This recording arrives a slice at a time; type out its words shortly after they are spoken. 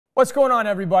What's going on,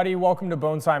 everybody? Welcome to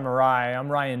Bonsai Mirai.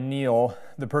 I'm Ryan Neal,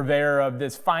 the purveyor of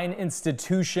this fine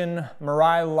institution,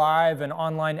 Mirai Live, an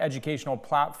online educational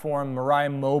platform,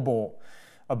 Mirai Mobile,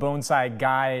 a bonsai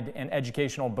guide and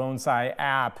educational bonsai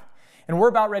app. And we're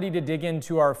about ready to dig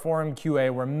into our Forum Q+A,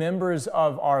 where members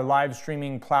of our live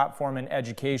streaming platform and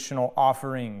educational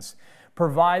offerings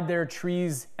provide their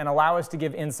trees and allow us to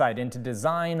give insight into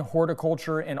design,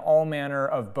 horticulture, and all manner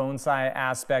of bonsai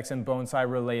aspects and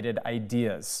bonsai-related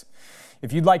ideas.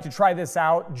 If you'd like to try this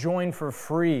out, join for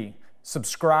free.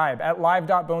 Subscribe at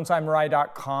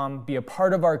live.bonsaimirai.com, be a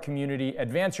part of our community,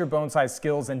 advance your bonsai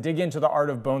skills, and dig into the art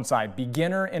of bonsai.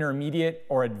 Beginner, intermediate,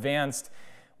 or advanced,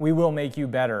 we will make you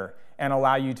better and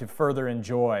allow you to further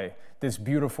enjoy this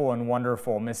beautiful and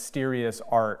wonderful, mysterious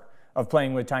art of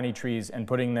playing with tiny trees and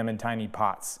putting them in tiny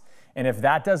pots. And if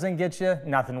that doesn't get you,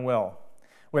 nothing will.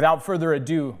 Without further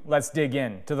ado, let's dig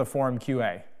in to the Forum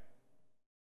Q+A.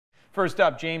 First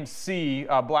up, James C.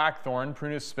 Blackthorn,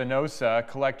 Prunus spinosa,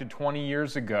 collected 20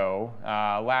 years ago.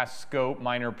 Last scope,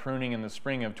 minor pruning in the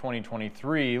spring of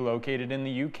 2023, located in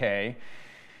the UK.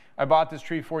 I bought this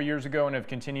tree 4 years ago and have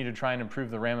continued to try and improve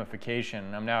the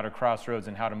ramification. I'm now at a crossroads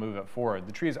in how to move it forward.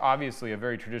 The tree is obviously a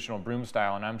very traditional broom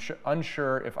style, and I'm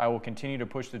unsure if I will continue to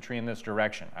push the tree in this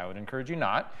direction. I would encourage you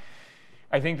not.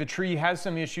 I think the tree has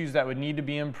some issues that would need to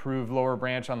be improved. Lower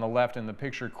branch on the left in the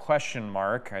picture, question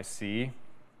mark, I see.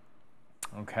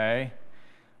 Okay.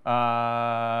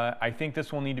 I think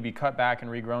this will need to be cut back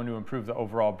and regrown to improve the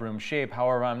overall broom shape.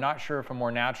 However, I'm not sure if a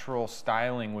more natural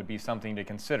styling would be something to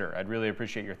consider. I'd really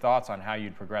appreciate your thoughts on how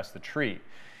you'd progress the tree.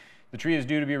 The tree is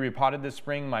due to be repotted this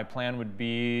spring. My plan would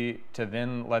be to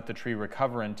then let the tree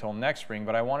recover until next spring,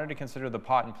 but I wanted to consider the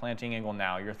pot and planting angle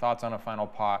now. Your thoughts on a final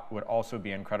pot would also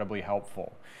be incredibly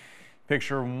helpful.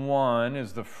 Picture 1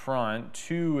 is the front,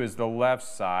 2 is the left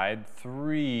side,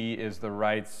 3 is the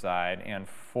right side, and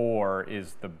 4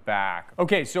 is the back.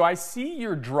 Okay, so I see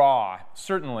your draw,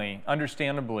 certainly,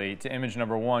 understandably, to image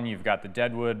number 1. You've got the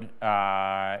deadwood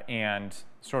and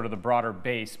sort of the broader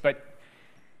base, but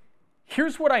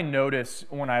here's what I notice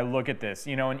when I look at this.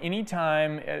 You know, and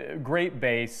anytime, great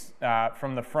base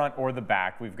from the front or the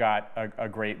back, we've got a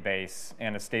great base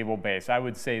and a stable base. I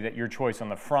would say that your choice on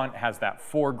the front has that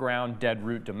foreground dead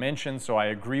root dimension, so I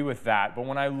agree with that. But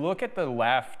when I look at the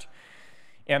left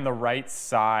and the right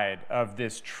side of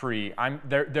this tree,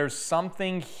 there's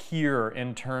something here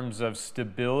in terms of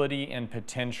stability and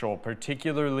potential,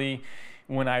 particularly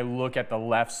when I look at the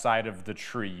left side of the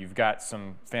tree. You've got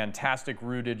some fantastic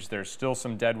rootage. There's still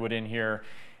some deadwood in here.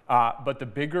 But the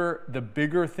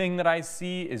bigger thing that I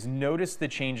see is notice the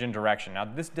change in direction. Now,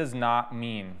 this does not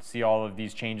mean, see all of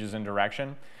these changes in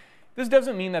direction. This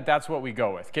doesn't mean that that's what we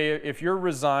go with. Okay, if you're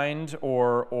resigned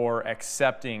or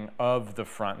accepting of the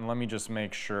front, and let me just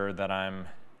make sure that I'm,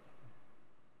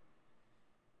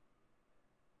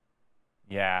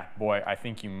 yeah, boy, I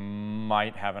think you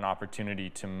might have an opportunity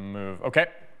to move. Okay,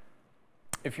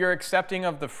 if you're accepting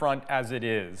of the front as it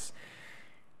is,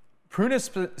 Prunus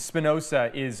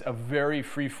spinosa is a very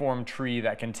free-form tree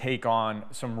that can take on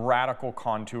some radical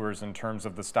contours in terms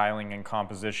of the styling and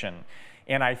composition.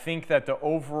 And I think that the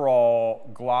overall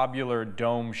globular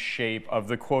dome shape of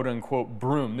the quote-unquote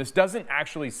broom, this doesn't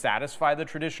actually satisfy the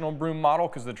traditional broom model,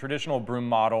 because the traditional broom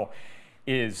model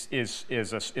is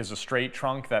a straight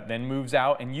trunk that then moves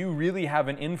out, and you really have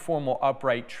an informal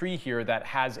upright tree here that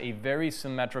has a very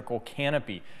symmetrical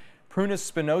canopy.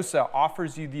 Prunus spinosa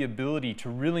offers you the ability to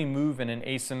really move in an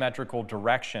asymmetrical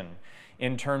direction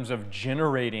in terms of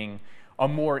generating a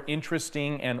more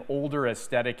interesting and older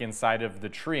aesthetic inside of the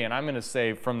tree. And I'm going to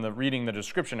say, from reading the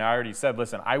description, I already said,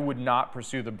 listen, I would not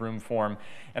pursue the broom form,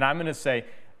 and I'm going to say,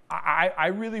 I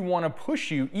really want to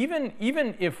push you, even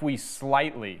if we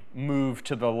slightly move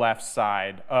to the left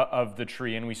side of the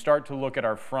tree and we start to look at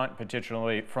our front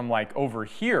potentially from like over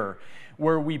here,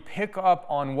 where we pick up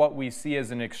on what we see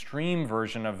as an extreme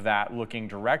version of that looking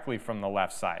directly from the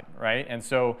left side, right? And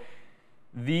so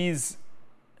these,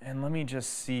 and let me just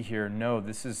see here, no,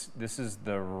 this is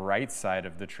the right side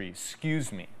of the tree,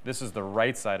 excuse me. This is the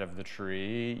right side of the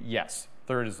tree, yes,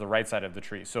 third is the right side of the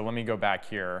tree. So let me go back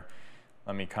here.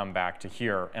 Let me come back to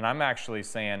here. And I'm actually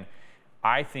saying,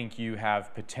 I think you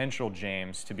have potential,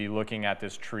 James, to be looking at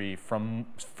this tree from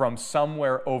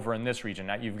somewhere over in this region.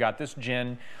 Now, you've got this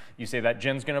gin. You say that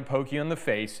gin's going to poke you in the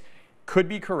face. Could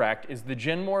be correct. Is the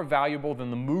gin more valuable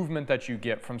than the movement that you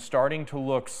get from starting to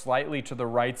look slightly to the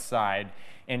right side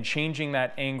and changing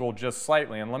that angle just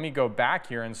slightly? And let me go back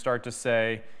here and start to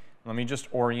say, let me just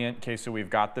orient. Okay, so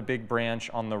we've got the big branch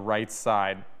on the right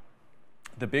side.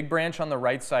 The big branch on the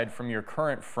right side from your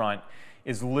current front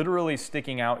is literally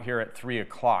sticking out here at 3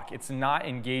 o'clock. It's not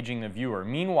engaging the viewer.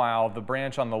 Meanwhile, the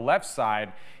branch on the left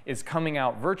side is coming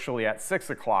out virtually at 6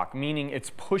 o'clock, meaning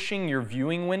it's pushing your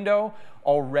viewing window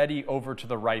already over to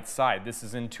the right side. This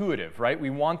is intuitive, right? We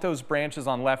want those branches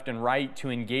on left and right to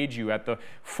engage you at the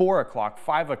 4 o'clock,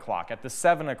 5 o'clock, at the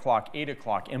 7 o'clock, 8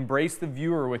 o'clock. Embrace the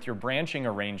viewer with your branching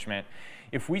arrangement.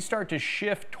 If we start to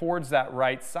shift towards that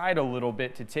right side a little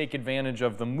bit to take advantage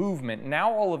of the movement,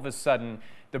 now all of a sudden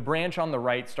the branch on the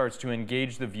right starts to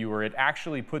engage the viewer. It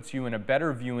actually puts you in a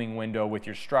better viewing window with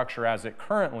your structure as it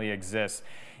currently exists.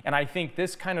 And I think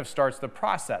this kind of starts the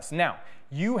process. Now,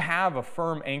 you have a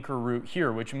firm anchor root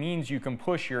here, which means you can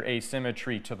push your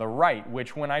asymmetry to the right,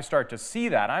 which when I start to see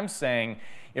that, I'm saying,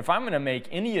 if I'm going to make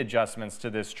any adjustments to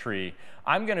this tree,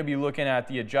 I'm going to be looking at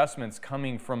the adjustments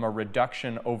coming from a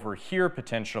reduction over here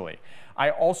potentially.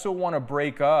 I also want to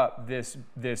break up this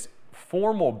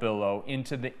formal billow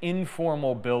into the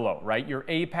informal billow, right? Your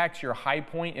apex, your high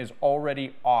point is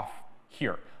already off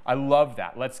here. I love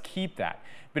that. Let's keep that.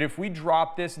 But if we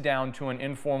drop this down to an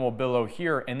informal billow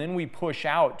here and then we push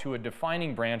out to a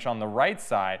defining branch on the right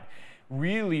side,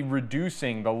 really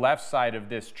reducing the left side of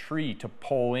this tree to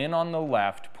pull in on the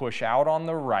left, push out on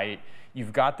the right,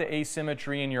 you've got the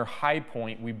asymmetry in your high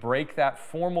point. We break that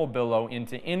formal billow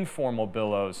into informal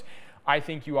billows. I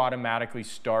think you automatically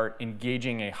start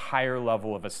engaging a higher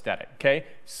level of aesthetic, okay?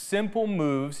 Simple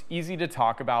moves, easy to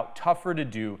talk about, tougher to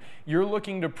do. You're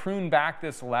looking to prune back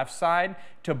this left side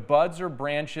to buds or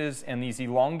branches and these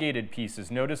elongated pieces.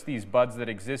 Notice these buds that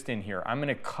exist in here. I'm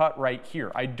gonna cut right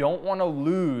here. I don't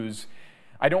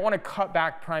wanna cut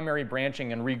back primary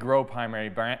branching and regrow primary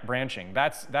branching.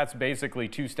 That's basically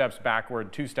 2 steps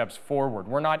backward, 2 steps forward.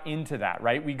 We're not into that,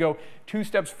 right? We go 2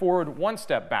 steps forward, 1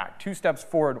 step back, 2 steps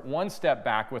forward, 1 step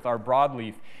back with our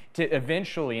broadleaf to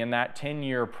eventually, in that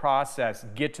 10-year process,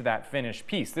 get to that finished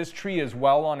piece. This tree is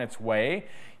well on its way.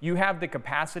 You have the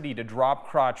capacity to drop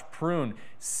crotch prune,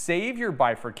 save your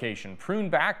bifurcation, prune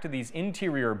back to these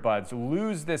interior buds,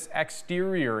 lose this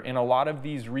exterior in a lot of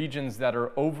these regions that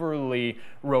are overly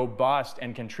robust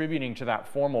and contributing to that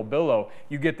formal billow.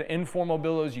 You get the informal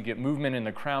billows, you get movement in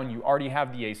the crown, you already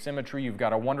have the asymmetry, you've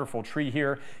got a wonderful tree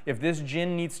here. If this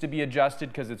gin needs to be adjusted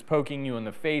because it's poking you in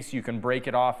the face, you can break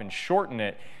it off and shorten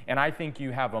it, and I think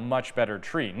you have a much better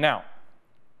tree. Now,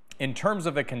 in terms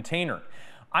of a container,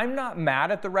 I'm not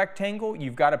mad at the rectangle.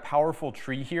 You've got a powerful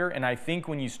tree here, and I think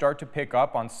when you start to pick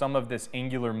up on some of this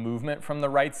angular movement from the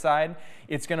right side,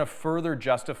 it's going to further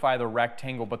justify the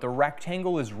rectangle, but the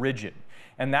rectangle is rigid.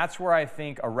 And that's where I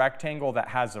think a rectangle that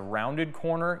has a rounded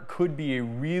corner could be a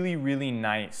really, really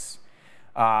nice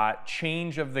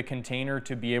change of the container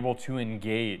to be able to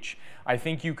engage. I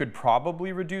think you could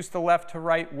probably reduce the left to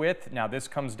right width. Now this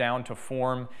comes down to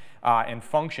form and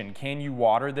function. Can you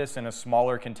water this in a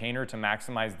smaller container to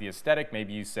maximize the aesthetic?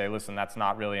 Maybe you say, listen, that's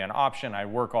not really an option. I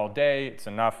work all day. It's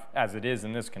enough as it is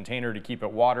in this container to keep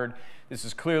it watered. This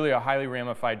is clearly a highly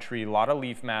ramified tree, a lot of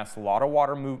leaf mass, a lot of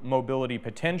water mobility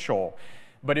potential.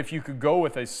 But if you could go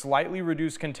with a slightly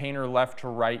reduced container left to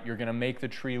right, you're going to make the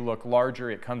tree look larger.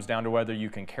 It comes down to whether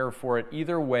you can care for it.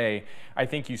 Either way, I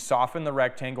think you soften the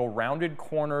rectangle, rounded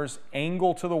corners,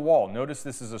 angle to the wall. Notice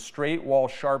this is a straight wall,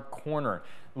 sharp corner.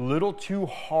 Little too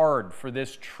hard for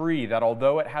this tree that,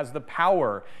 although it has the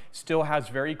power, still has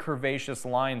very curvaceous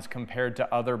lines compared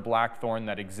to other blackthorn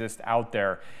that exist out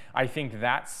there. I think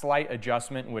that slight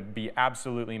adjustment would be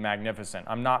absolutely magnificent.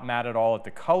 I'm not mad at all at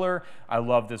the color. I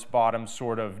love this bottom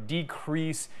sort of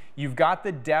decrease. You've got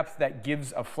the depth that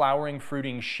gives a flowering,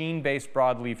 fruiting, sheen-based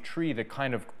broadleaf tree the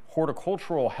kind of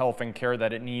horticultural health and care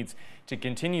that it needs to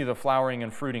continue the flowering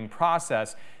and fruiting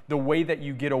process. The way that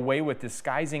you get away with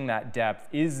disguising that depth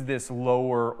is this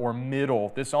lower or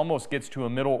middle. This almost gets to a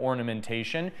middle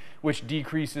ornamentation, which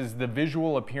decreases the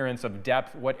visual appearance of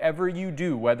depth. Whatever you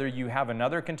do, whether you have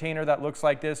another container that looks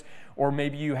like this, or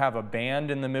maybe you have a band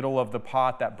in the middle of the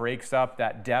pot that breaks up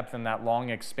that depth and that long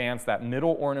expanse, that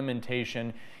middle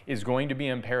ornamentation is going to be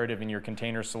imperative in your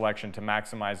container selection to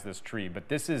maximize this tree. But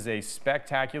this is a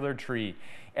spectacular tree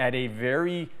at a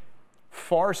very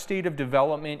far state of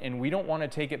development, and we don't want to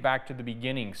take it back to the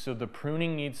beginning. So the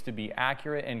pruning needs to be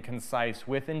accurate and concise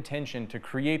with intention to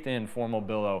create the informal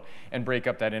billow and break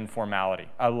up that informality.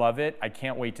 I love it. I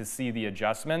can't wait to see the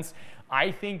adjustments.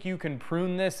 I think you can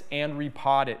prune this and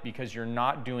repot it because you're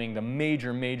not doing the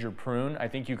major prune. I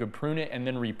think you could prune it and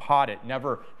then repot it,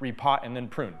 never repot and then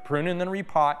prune. Prune and then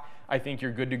repot. I think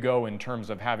you're good to go in terms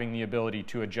of having the ability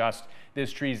to adjust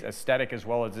this tree's aesthetic as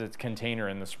well as its container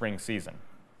in the spring season.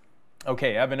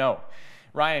 Okay, Evan O.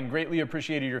 Ryan, greatly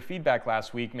appreciated your feedback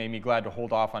last week. Made me glad to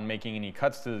hold off on making any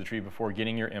cuts to the tree before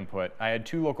getting your input. I had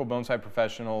 2 local bonsai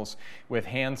professionals with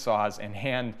hand saws and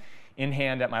in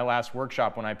hand at my last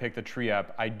workshop when I picked the tree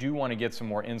up. I do want to get some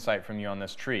more insight from you on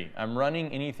this tree. I'm running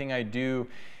anything I do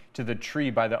to the tree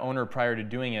by the owner prior to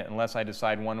doing it unless I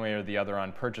decide one way or the other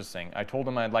on purchasing. I told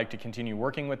him I'd like to continue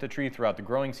working with the tree throughout the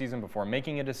growing season before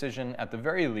making a decision. At the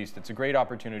very least, it's a great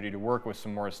opportunity to work with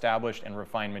some more established and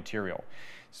refined material.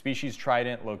 Species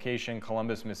trident, location,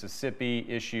 Columbus, Mississippi,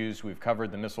 issues. We've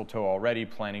covered the mistletoe already,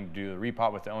 planning to do the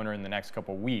repot with the owner in the next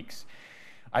couple weeks.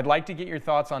 I'd like to get your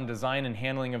thoughts on design and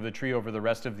handling of the tree over the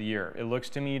rest of the year. It looks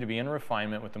to me to be in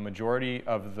refinement with the majority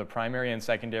of the primary and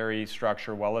secondary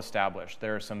structure well established.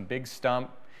 There are some big stump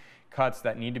cuts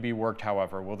that need to be worked,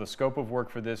 however. Will the scope of work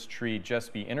for this tree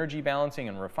just be energy balancing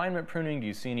and refinement pruning? Do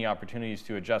you see any opportunities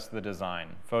to adjust the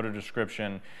design? Photo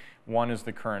description, 1 is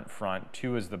the current front,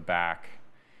 2 is the back,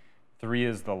 3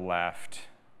 is the left,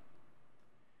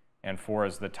 and 4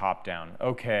 is the top down.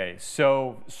 Okay,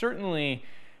 so certainly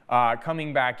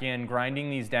coming back in, grinding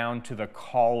these down to the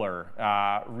collar,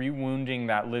 rewounding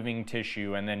that living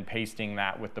tissue, and then pasting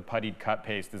that with the puttied cut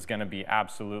paste is going to be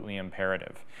absolutely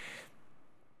imperative.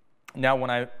 Now,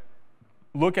 when I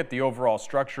look at the overall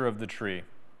structure of the tree,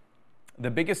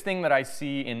 the biggest thing that I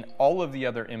see in all of the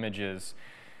other images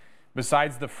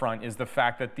besides the front is the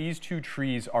fact that these 2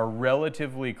 trees are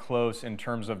relatively close in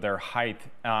terms of their height.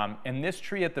 And this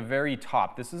tree at the very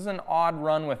top, this is an odd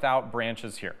run without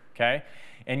branches here, okay?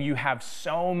 And you have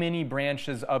so many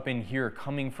branches up in here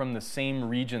coming from the same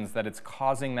regions that it's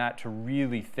causing that to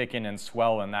really thicken and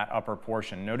swell in that upper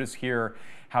portion. Notice here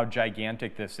how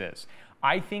gigantic this is.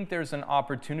 I think there's an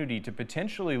opportunity to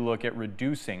potentially look at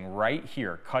reducing right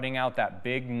here, cutting out that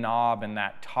big knob and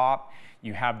that top.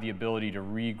 You have the ability to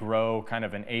regrow kind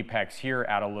of an apex here,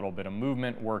 add a little bit of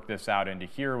movement, work this out into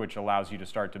here, which allows you to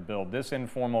start to build this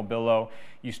informal billow.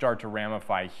 You start to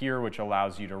ramify here, which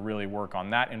allows you to really work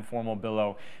on that informal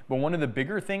billow. But one of the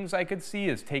bigger things I could see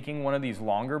is taking one of these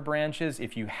longer branches,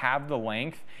 if you have the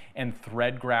length, and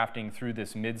thread grafting through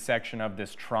this midsection of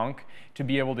this trunk to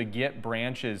be able to get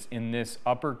branches in this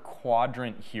upper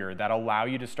quadrant here that allow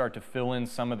you to start to fill in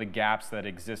some of the gaps that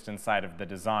exist inside of the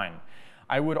design.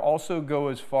 I would also go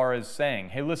as far as saying,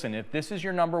 hey, listen, if this is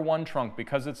your #1 trunk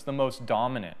because it's the most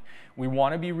dominant, we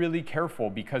want to be really careful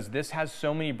because this has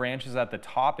so many branches at the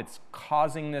top, it's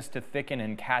causing this to thicken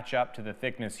and catch up to the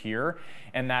thickness here.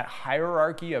 And that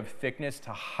hierarchy of thickness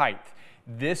to height,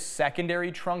 this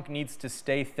secondary trunk needs to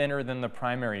stay thinner than the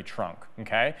primary trunk,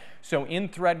 okay? So in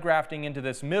thread grafting into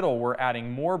this middle, we're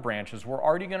adding more branches. We're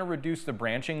already going to reduce the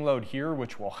branching load here,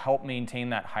 which will help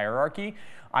maintain that hierarchy.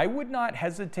 I would not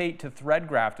hesitate to thread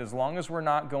graft as long as we're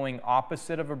not going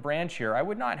opposite of a branch here. I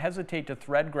would not hesitate to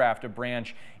thread graft a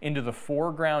branch into the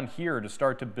foreground here to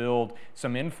start to build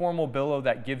some informal billow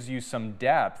that gives you some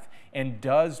depth and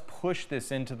does push this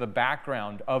into the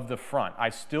background of the front. I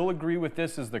still agree with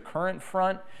this as the current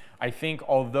front. I think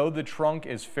although the trunk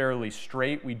is fairly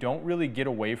straight, we don't really get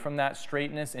away from that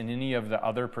straightness in any of the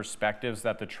other perspectives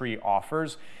that the tree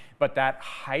offers. But that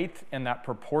height and that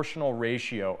proportional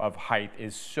ratio of height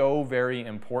is so very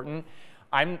important.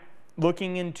 I'm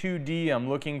looking in 2D, I'm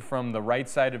looking from the right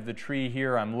side of the tree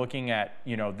here, I'm looking at,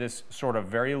 you know, this sort of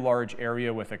very large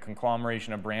area with a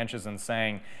conglomeration of branches and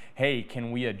saying, hey,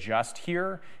 can we adjust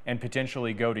here and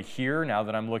potentially go to here now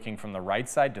that I'm looking from the right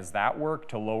side? Does that work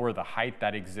to lower the height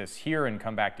that exists here and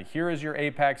come back to here as your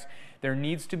apex? There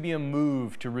needs to be a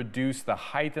move to reduce the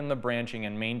height in the branching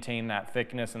and maintain that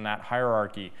thickness and that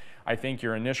hierarchy. I think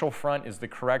your initial front is the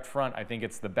correct front. I think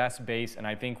it's the best base, and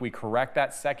I think we correct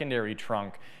that secondary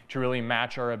trunk to really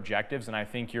match our objectives, and I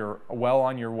think you're well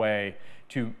on your way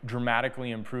to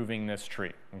dramatically improving this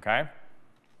tree, okay?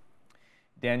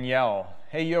 Danielle,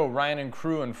 hey yo, Ryan and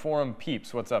crew and Forum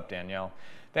peeps. What's up, Danielle?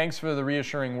 Thanks for the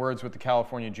reassuring words with the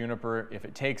California juniper. If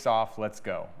it takes off, let's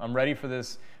go. I'm ready for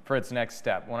this, for its next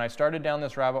step. When I started down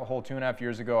this rabbit hole 2.5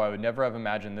 years ago, I would never have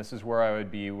imagined this is where I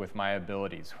would be with my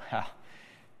abilities. Wow.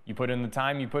 You put in the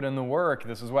time, you put in the work.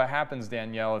 This is what happens,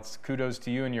 Danielle. It's kudos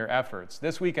to you and your efforts.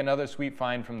 This week, another sweet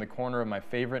find from the corner of my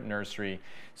favorite nursery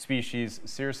species,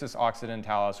 Cyrsis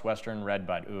occidentalis, Western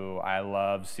Redbud. Ooh, I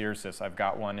love Cyrsis. I've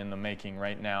got one in the making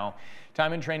right now.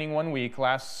 Time in training 1 week.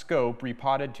 Last scope,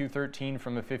 repotted 213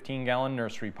 from a 15-gallon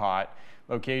nursery pot.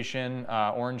 Location,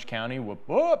 Orange County. Whoop,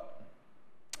 whoop.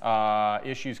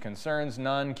 Issues, concerns,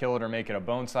 none. Kill it or make it a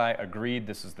bonsai. Agreed.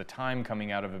 This is the time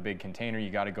coming out of a big container.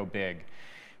 You got to go big.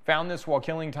 Found this while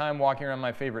killing time walking around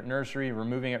my favorite nursery.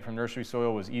 Removing it from nursery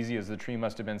soil was easy as the tree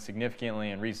must have been significantly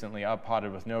and recently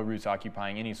up-potted with no roots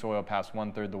occupying any soil past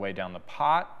 1/3 the way down the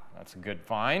pot. That's a good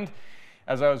find.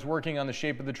 As I was working on the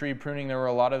shape of the tree, pruning, there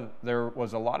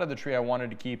was a lot of the tree I wanted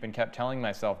to keep and kept telling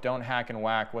myself, don't hack and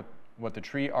whack what the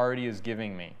tree already is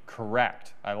giving me.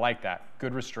 Correct. I like that.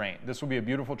 Good restraint. This will be a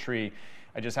beautiful tree.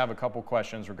 I just have a couple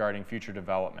questions regarding future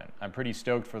development. I'm pretty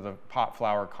stoked for the pot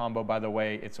flower combo, by the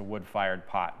way. It's a wood-fired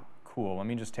pot. Cool. Let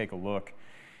me just take a look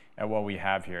at what we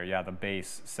have here. Yeah, the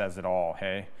base says it all,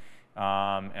 hey?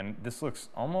 And this looks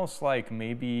almost like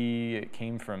maybe it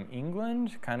came from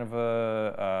England, kind of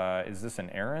a, is this an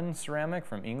Aran ceramic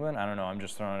from England? I don't know, I'm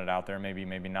just throwing it out there, maybe,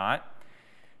 maybe not.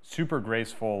 Super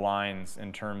graceful lines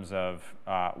in terms of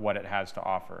what it has to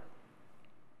offer.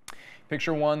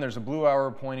 Picture 1, there's a blue arrow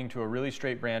pointing to a really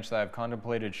straight branch that I've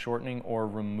contemplated shortening or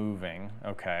removing.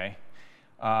 Okay.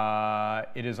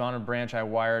 It is on a branch I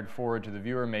wired forward to the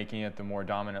viewer, making it the more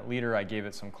dominant leader. I gave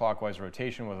it some clockwise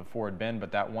rotation with a forward bend,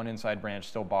 but that one inside branch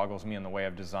still boggles me in the way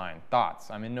of design.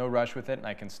 Thoughts? I'm in no rush with it, and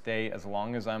I can stay as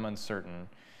long as I'm uncertain.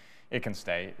 It can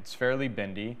stay. It's fairly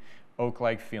bendy,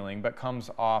 oak-like feeling, but comes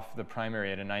off the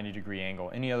primary at a 90-degree angle.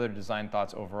 Any other design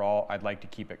thoughts overall? I'd like to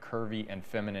keep it curvy and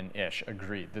feminine-ish.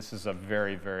 Agreed. This is a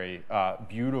very, very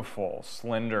beautiful,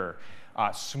 slender,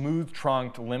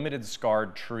 smooth-trunked, limited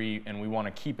scarred tree, and we want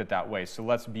to keep it that way. So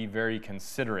let's be very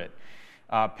considerate.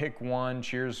 Pick 1.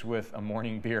 Cheers with a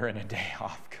morning beer and a day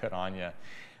off. Good on you.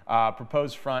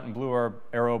 Proposed front and blue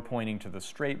arrow pointing to the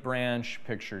straight branch.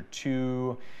 Picture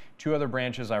 2. 2 other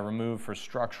branches I removed for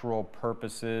structural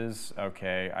purposes.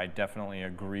 Okay, I definitely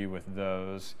agree with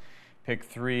those. Pick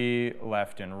 3,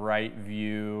 left and right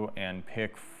view, and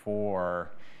pick 4,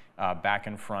 back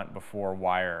and front before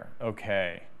wire.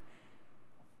 Okay.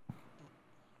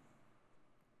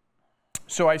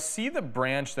 So I see the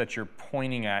branch that you're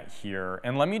pointing at here,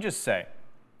 and let me just say,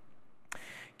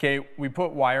 okay, we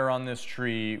put wire on this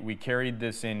tree, we carried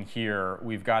this in here,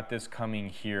 we've got this coming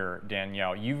here,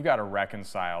 Danielle. You've got to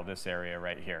reconcile this area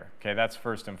right here, okay? That's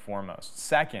first and foremost.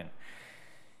 Second,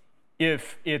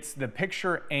 if it's the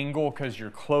picture angle because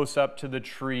you're close up to the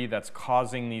tree that's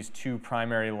causing these 2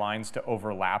 primary lines to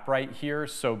overlap right here,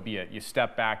 so be it. You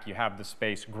step back, you have the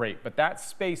space, great. But that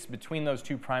space between those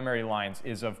 2 primary lines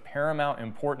is of paramount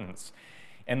importance.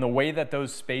 And the way that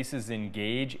those spaces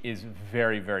engage is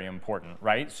very, very important,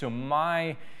 right? So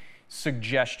my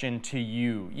suggestion to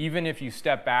you, even if you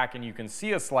step back and you can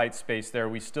see a slight space there,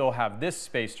 we still have this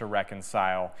space to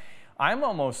reconcile. I'm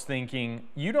almost thinking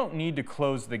you don't need to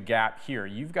close the gap here.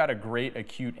 You've got a great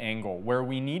acute angle. Where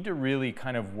we need to really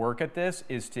kind of work at this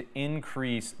is to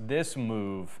increase this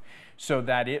move so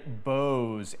that it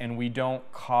bows and we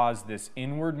don't cause this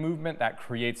inward movement that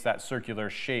creates that circular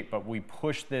shape, but we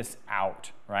push this out,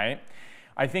 right?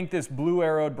 I think this blue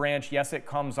arrowed branch, yes, it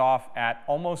comes off at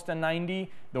almost a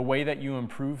 90. The way that you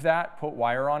improve that, put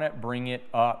wire on it, bring it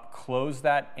up, close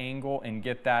that angle and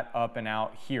get that up and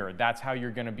out here. That's how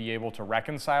you're gonna be able to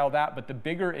reconcile that. But the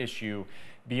bigger issue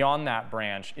beyond that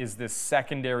branch is this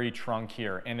secondary trunk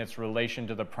here and its relation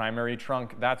to the primary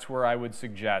trunk. That's where I would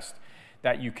suggest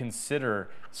that you consider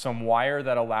some wire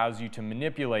that allows you to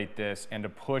manipulate this and to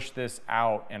push this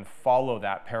out and follow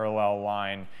that parallel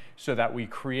line so that we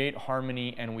create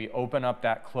harmony and we open up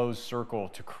that closed circle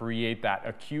to create that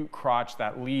acute crotch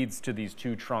that leads to these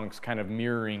 2 trunks kind of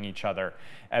mirroring each other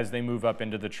as they move up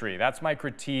into the tree. That's my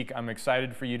critique. I'm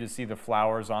excited for you to see the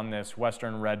flowers on this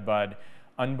Western Redbud.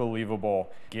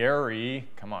 Unbelievable. Gary,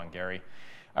 come on, Gary.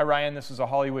 Hi Ryan, this is a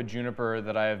Hollywood juniper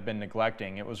that I have been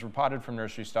neglecting. It was repotted from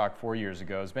nursery stock 4 years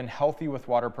ago. It's been healthy with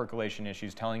water percolation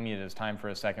issues, telling me it is time for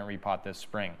a second repot this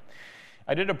spring.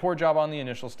 I did a poor job on the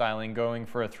initial styling, going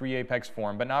for a 3 apex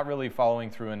form, but not really following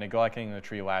through and neglecting the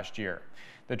tree last year.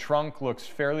 The trunk looks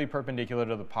fairly perpendicular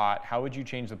to the pot. How would you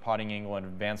change the potting angle and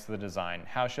advance the design?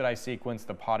 How should I sequence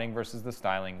the potting versus the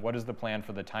styling? What is the plan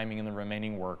for the timing and the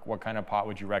remaining work? What kind of pot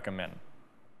would you recommend?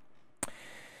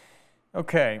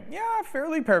 Okay, yeah,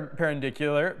 fairly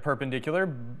perpendicular.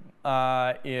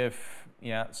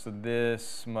 Yeah, so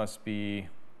this must be,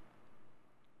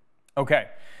 okay,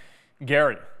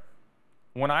 Gary,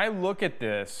 when I look at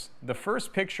this, the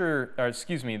first picture, or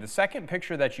excuse me, the second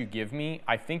picture that you give me,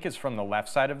 I think is from the left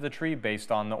side of the tree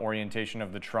based on the orientation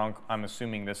of the trunk. I'm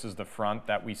assuming this is the front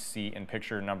that we see in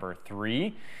picture number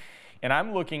 3. And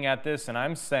I'm looking at this and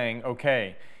I'm saying,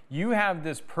 okay, you have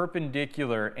this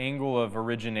perpendicular angle of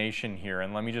origination here,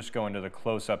 and let me just go into the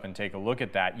close-up and take a look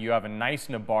at that. You have a nice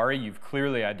Nabari. You've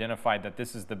clearly identified that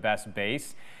this is the best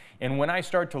base. And when I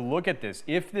start to look at this,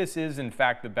 if this is in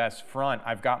fact the best front,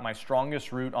 I've got my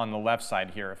strongest root on the left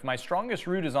side here. If my strongest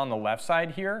root is on the left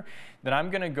side here, then I'm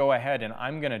gonna go ahead and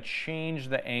I'm gonna change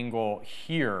the angle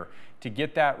here to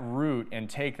get that root and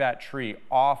take that tree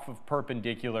off of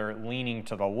perpendicular, leaning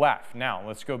to the left. Now,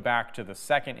 let's go back to the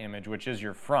second image, which is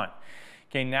your front.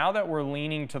 Okay, now that we're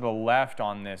leaning to the left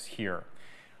on this here,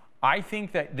 I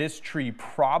think that this tree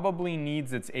probably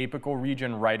needs its apical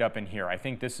region right up in here. I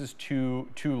think this is too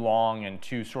long and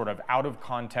too sort of out of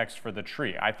context for the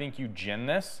tree. I think you gin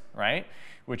this, right?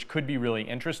 Which could be really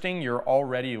interesting. You're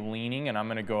already leaning, and I'm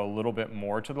gonna go a little bit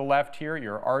more to the left here.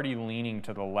 You're already leaning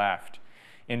to the left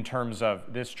in terms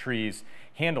of this tree's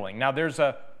handling. Now there's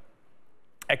a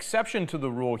exception to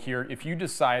the rule here if you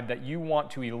decide that you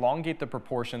want to elongate the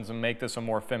proportions and make this a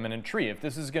more feminine tree. If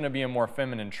this is going to be a more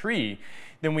feminine tree,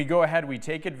 then we go ahead, we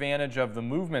take advantage of the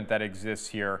movement that exists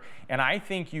here, and I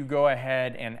think you go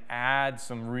ahead and add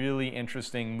some really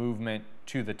interesting movement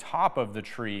to the top of the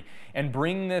tree and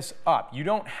bring this up. You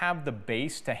don't have the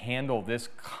base to handle this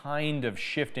kind of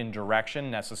shift in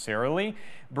direction necessarily.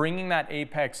 Bringing that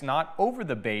apex not over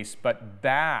the base but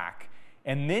back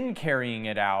and then carrying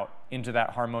it out into that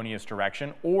harmonious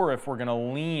direction, or if we're going to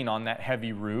lean on that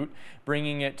heavy root,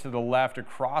 bringing it to the left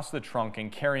across the trunk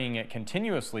and carrying it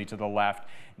continuously to the left,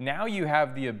 now you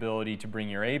have the ability to bring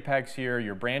your apex here,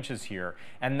 your branches here,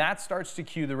 and that starts to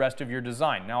cue the rest of your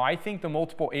design. Now, I think the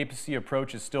multiple apice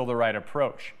approach is still the right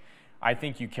approach. I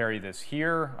think you carry this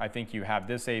here. I think you have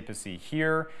this apice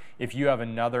here. If you have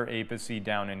another apice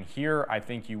down in here, I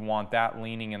think you want that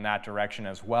leaning in that direction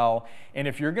as well. And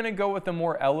if you're going to go with a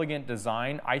more elegant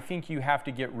design, I think you have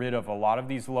to get rid of a lot of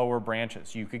these lower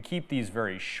branches. You could keep these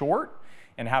very short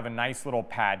and have a nice little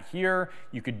pad here.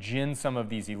 You could gin some of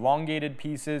these elongated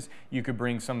pieces. You could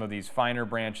bring some of these finer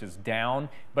branches down.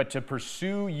 But to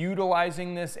pursue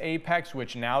utilizing this apex,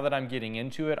 which now that I'm getting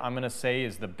into it, I'm going to say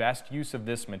is the best use of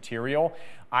this material,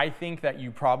 I think that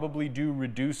you probably do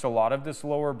reduce a lot of this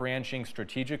lower branching,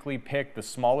 strategically pick the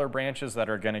smaller branches that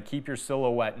are going to keep your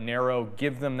silhouette narrow,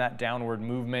 give them that downward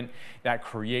movement that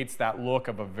creates that look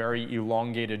of a very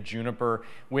elongated juniper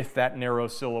with that narrow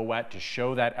silhouette to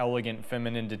show that elegant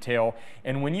feminine detail.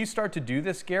 And when you start to do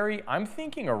this, Gary, I'm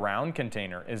thinking a round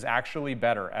container is actually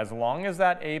better, as long as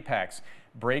that apex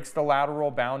breaks the lateral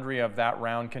boundary of that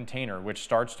round container, which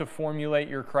starts to formulate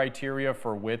your criteria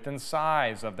for width and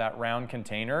size of that round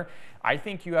container. I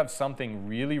think you have something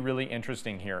really, really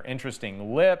interesting here.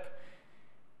 Interesting lip,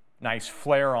 nice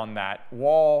flare on that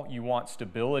wall. You want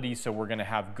stability, so we're going to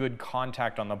have good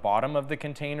contact on the bottom of the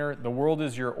container. The world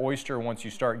is your oyster once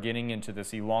you start getting into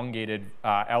this elongated,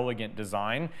 elegant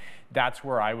design. That's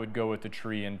where I would go with the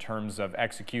tree in terms of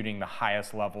executing the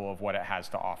highest level of what it has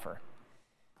to offer.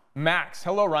 Max,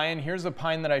 hello Ryan, here's a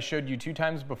pine that I showed you 2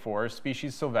 times before,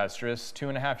 species sylvestris,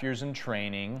 2.5 years in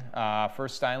training,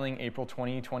 first styling April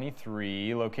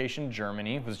 2023, location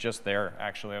Germany, was just there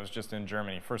actually, I was just in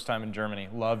Germany, first time in Germany,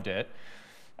 loved it.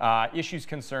 Issues,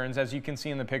 concerns, as you can see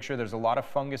in the picture, there's a lot of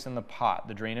fungus in the pot,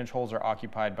 the drainage holes are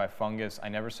occupied by fungus, I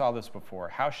never saw this before.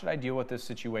 How should I deal with this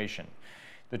situation?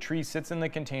 The tree sits in the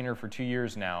container for 2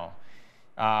 years now.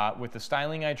 With the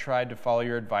styling I tried to follow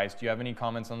your advice, do you have any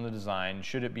comments on the design?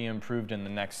 Should it be improved in the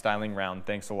next styling round?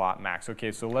 Thanks a lot, Max.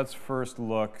 Okay, so let's first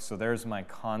look. So there's my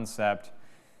concept.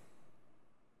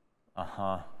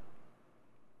 Got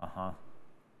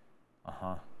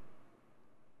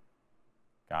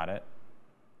it?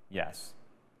 Yes.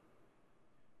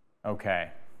 Okay.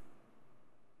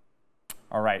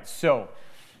 All right, so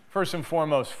first and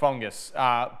foremost, fungus.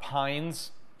 Pines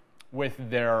with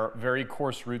their very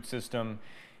coarse root system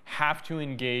have to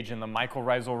engage in the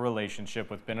mycorrhizal relationship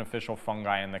with beneficial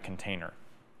fungi in the container.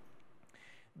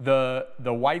 The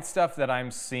white stuff that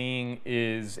I'm seeing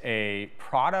is a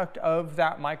product of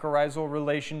that mycorrhizal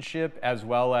relationship as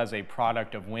well as a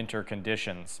product of winter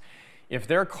conditions. If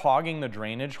they're clogging the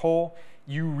drainage hole,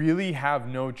 you really have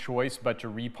no choice but to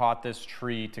repot this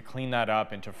tree to clean that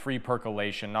up into free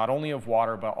percolation, not only of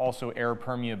water, but also air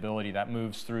permeability that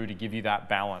moves through to give you that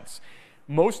balance.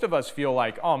 Most of us feel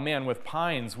like, oh man, with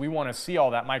pines, we want to see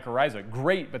all that mycorrhiza.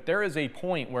 Great, but there is a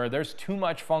point where there's too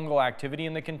much fungal activity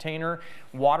in the container,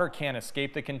 water can't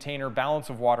escape the container, balance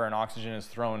of water and oxygen is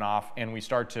thrown off, and we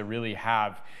start to really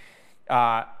have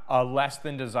a less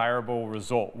than desirable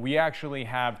result. We actually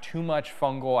have too much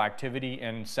fungal activity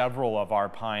in several of our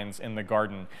pines in the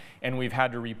garden, and we've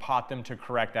had to repot them to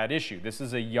correct that issue. This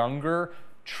is a younger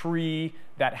tree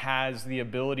that has the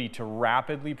ability to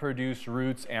rapidly produce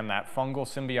roots and that fungal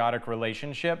symbiotic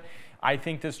relationship. I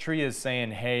think this tree is saying,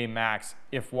 hey, Max,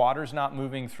 if water's not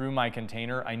moving through my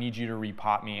container, I need you to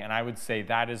repot me. And I would say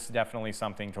that is definitely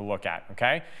something to look at,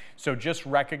 okay? So just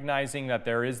recognizing that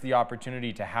there is the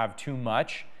opportunity to have too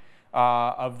much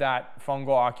of that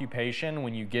fungal occupation,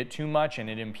 when you get too much and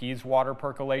it impedes water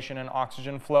percolation and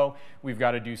oxygen flow, we've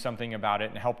got to do something about it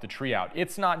and help the tree out.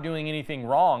 It's not doing anything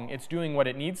wrong. It's doing what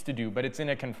it needs to do, but it's in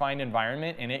a confined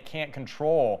environment and it can't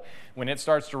control. When it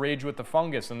starts to rage with the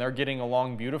fungus and they're getting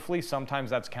along beautifully, sometimes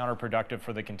that's counterproductive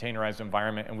for the containerized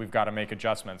environment, and we've got to make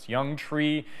adjustments. Young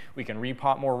tree, we can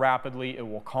repot more rapidly. It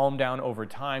will calm down over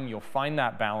time. You'll find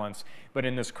that balance. But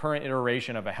in this current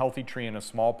iteration of a healthy tree in a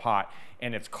small pot,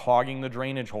 and it's clogging the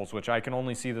drainage holes, which I can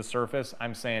only see the surface,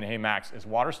 I'm saying, hey, Max, is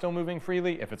water still moving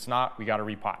freely? If it's not, we got to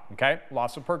repot, okay?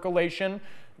 Loss of percolation,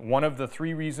 one of the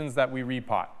 3 reasons that we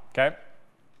repot, okay?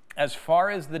 As far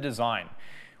as the design,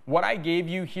 what I gave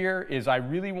you here is I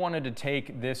really wanted to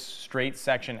take this straight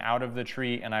section out of the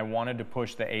tree, and I wanted to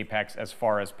push the apex as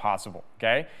far as possible,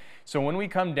 okay? So when we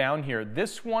come down here,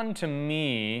 this one to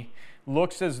me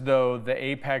looks as though the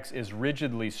apex is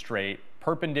rigidly straight,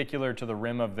 perpendicular to the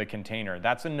rim of the container.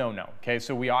 That's a no-no, okay?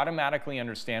 So we automatically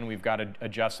understand we've got to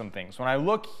adjust some things. When I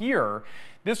look here,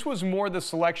 this was more the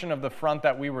selection of the front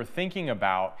that we were thinking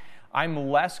about. I'm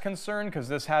less concerned because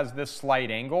this has this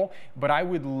slight angle, but I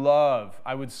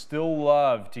would still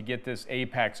love to get this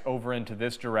apex over into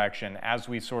this direction as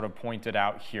we sort of pointed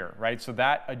out here, right? So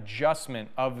that adjustment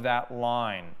of that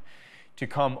line to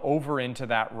come over into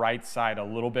that right side a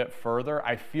little bit further,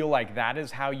 I feel like that is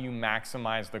how you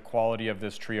maximize the quality of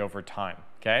this tree over time,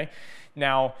 okay?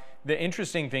 Now, the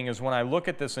interesting thing is when I look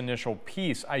at this initial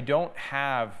piece, I don't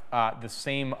have the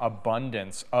same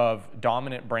abundance of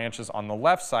dominant branches on the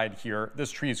left side here.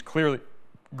 This tree is clearly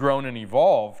grown and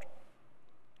evolved.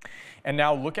 And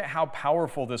now look at how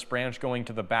powerful this branch going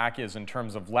to the back is in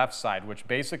terms of left side, which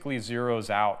basically zeroes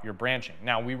out your branching.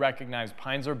 Now, we recognize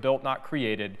pines are built, not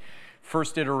created.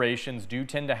 First iterations do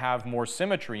tend to have more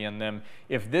symmetry in them.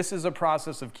 If this is a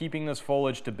process of keeping this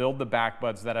foliage to build the back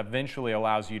buds that eventually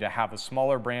allows you to have a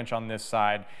smaller branch on this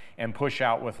side and push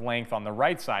out with length on the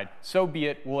right side, so be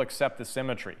it, we'll accept the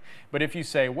symmetry. But if you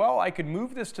say, well, I could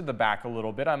move this to the back a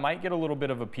little bit, I might get a little bit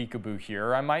of a peekaboo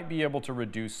here, I might be able to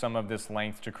reduce some of this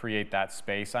length to create that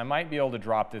space, I might be able to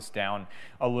drop this down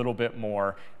a little bit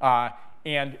more,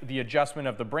 and the adjustment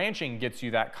of the branching gets you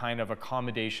that kind of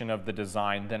accommodation of the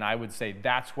design, then I would say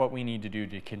that's what we need to do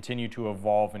to continue to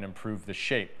evolve and improve the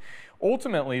shape.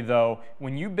 Ultimately, though,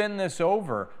 when you bend this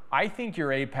over, I think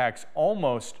your apex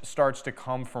almost starts to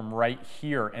come from right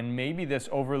here, and maybe this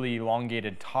overly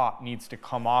elongated top needs to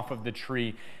come off of the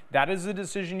tree. That is a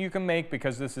decision you can make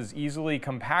because this is easily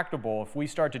compactable. If we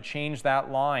start to change that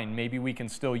line, maybe we can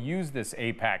still use this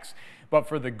apex. But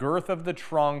for the girth of the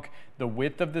trunk, the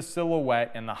width of the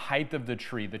silhouette, and the height of the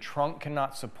tree, the trunk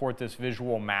cannot support this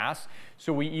visual mass.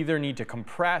 So we either need to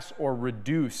compress or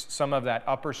reduce some of that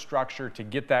upper structure to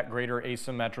get that greater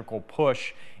asymmetrical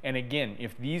push. And again,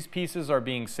 if these pieces are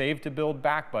being saved to build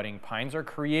back budding, pines are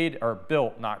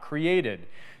built, not created,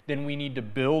 then we need to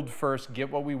build first, get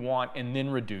what we want, and then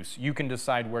reduce. You can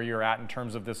decide where you're at in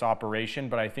terms of this operation,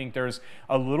 but I think there's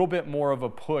a little bit more of a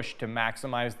push to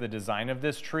maximize the design of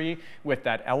this tree with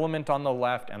that element on the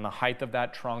left and the height of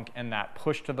that trunk and that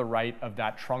push to the right of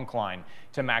that trunk line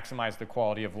to maximize the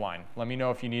quality of line. Let me know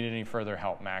if you need any further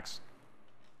help, Max.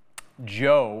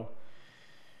 Joe,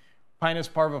 Pinus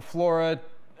parviflora,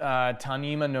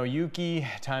 Tanima no Yuki,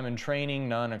 time and training,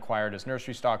 none, acquired as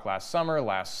nursery stock last summer,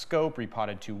 last scope,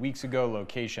 repotted 2 weeks ago,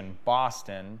 location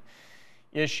Boston.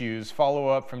 Issues,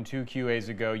 follow-up from 2 QAs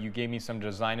ago, you gave me some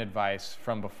design advice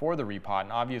from before the repot,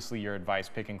 and obviously your advice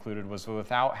pick included was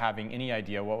without having any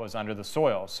idea what was under the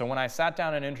soil. So when I sat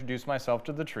down and introduced myself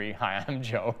to the tree, hi, I'm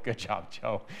Joe, good job,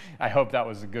 Joe. I hope that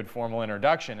was a good formal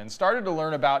introduction, and started to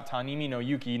learn about Tanimi no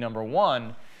Yuki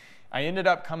 #1, I ended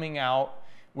up coming out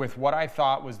with what I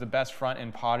thought was the best front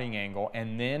and potting angle,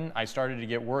 and then I started to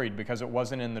get worried because it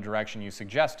wasn't in the direction you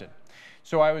suggested.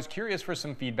 So I was curious for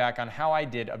some feedback on how I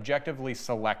did objectively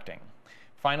selecting.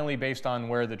 Finally, based on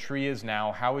where the tree is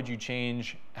now, how would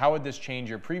this change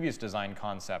your previous design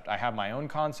concept? I have my own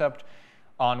concept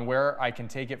on where I can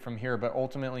take it from here, but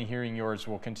ultimately hearing yours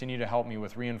will continue to help me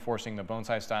with reinforcing the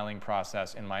bonsai styling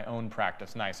process in my own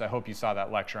practice. Nice, I hope you saw that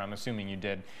lecture, I'm assuming you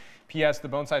did. P.S. The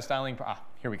bonsai styling,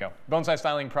 here we go. Bonsai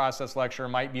styling process lecture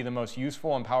might be the most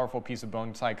useful and powerful piece of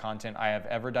bonsai content I have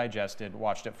ever digested.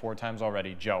 Watched it 4 times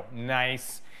already. Joe,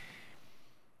 nice.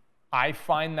 I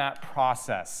find that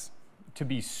process to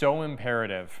be so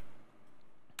imperative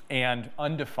and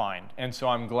undefined. And so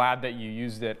I'm glad that you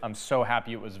used it. I'm so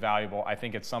happy it was valuable. I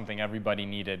think it's something everybody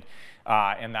needed.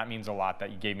 And that means a lot that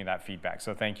you gave me that feedback.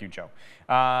 So thank you, Joe.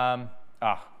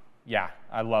 Yeah,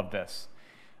 I love this.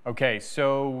 Okay,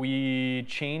 so we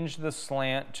changed the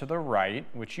slant to the right,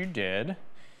 which you did.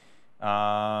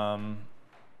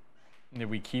 Did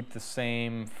we keep the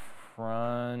same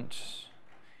front?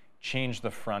 Change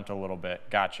the front a little bit.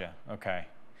 Gotcha. Okay.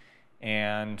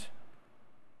 And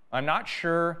I'm not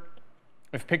sure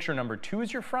if picture number 2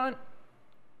 is your front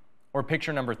or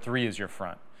picture number 3 is your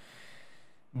front.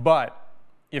 But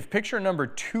if picture number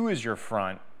 2 is your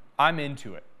front, I'm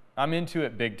into it. I'm into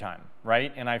it big time,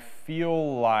 right? And I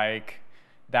feel like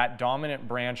that dominant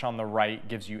branch on the right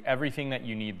gives you everything that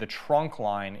you need. The trunk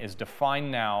line is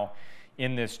defined now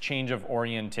in this change of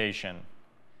orientation.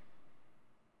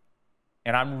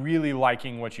 And I'm really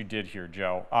liking what you did here,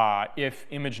 Joe, if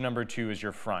image number 2 is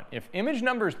your front. If image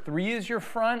number 3 is your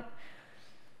front,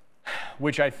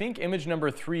 which I think image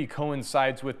number 3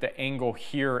 coincides with the angle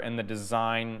here and the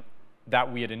design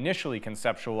that we had initially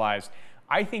conceptualized,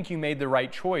 I think you made the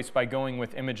right choice by going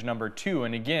with image number 2.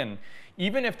 And again,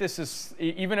 even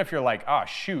if you're like, oh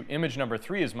shoot, image number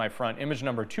 3 is my front, image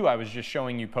number 2 I was just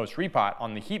showing you post repot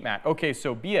on the heat mat. Okay,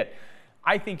 so be it.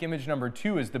 I think image number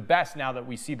 2 is the best now that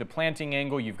we see the planting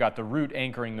angle. You've got the root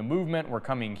anchoring the movement. We're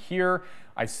coming here.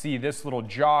 I see this little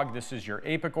jog. This is your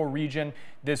apical region.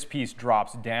 This piece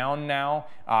drops down now,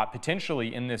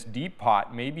 potentially in this deep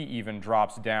pot, maybe even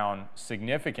drops down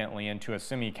significantly into a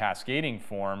semi-cascading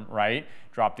form, right?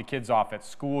 Drop the kids off at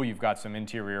school. You've got some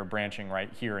interior branching right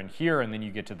here, and then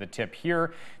you get to the tip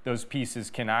here. Those pieces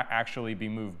can actually be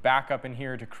moved back up in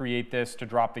here to create this, to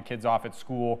drop the kids off at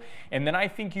school. And then I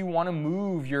think you want to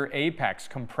move your apex,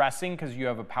 compressing because you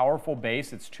have a powerful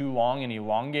base. It's too long and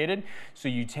elongated. So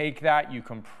you take that, you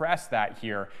compress that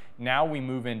here. Now we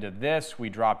move into this, we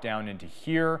drop down into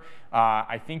here.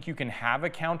 I think you can have a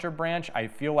counter branch. I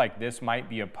feel like this might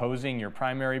be opposing your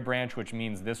primary branch, which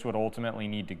means this would ultimately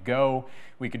need to go.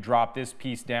 We could drop this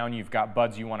piece down. You've got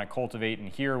buds you want to cultivate in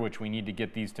here, which we need to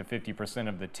get these to 50%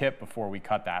 of the tip before we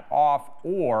cut that off.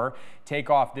 Or take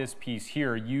off this piece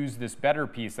here, use this better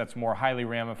piece that's more highly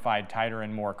ramified, tighter,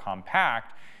 and more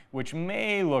compact, which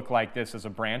may look like this as a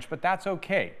branch, but that's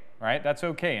okay. Right? That's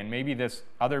okay. And maybe this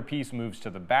other piece moves to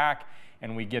the back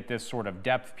and we get this sort of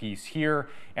depth piece here.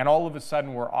 And all of a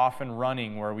sudden we're off and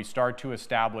running where we start to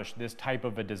establish this type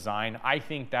of a design. I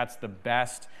think that's the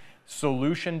best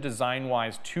solution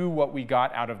design-wise to what we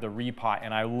got out of the repot.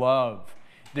 And I love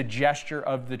the gesture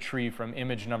of the tree from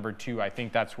image number 2. I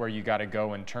think that's where you got to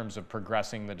go in terms of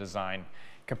progressing the design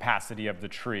capacity of the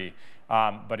tree.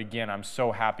 But again, I'm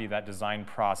so happy that design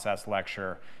process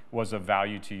lecture was of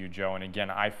value to you, Joe. And again,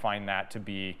 I find that to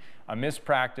be a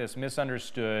mispractice,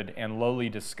 misunderstood, and lowly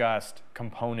discussed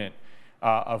component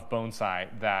of bonsai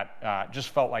that just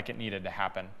felt like it needed to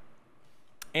happen.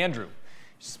 Andrew,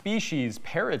 species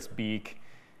parrot's beak,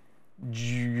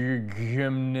 Gmelina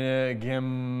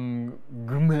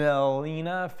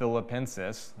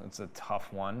philippensis. That's a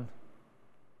tough one.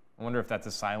 I wonder if that's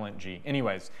a silent G.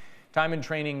 Anyways, time and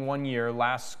training 1 year,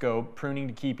 last scope, pruning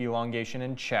to keep elongation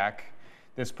in check.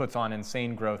 This puts on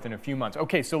insane growth in a few months.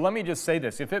 Okay, so let me just say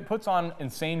this. If it puts on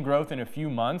insane growth in a few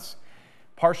months,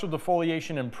 partial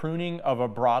defoliation and pruning of a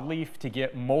broadleaf to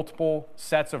get multiple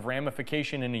sets of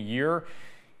ramification in a year,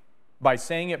 by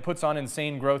saying it puts on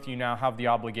insane growth, you now have the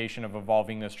obligation of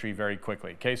evolving this tree very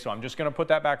quickly. Okay, so I'm just going to put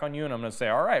that back on you and I'm going to say,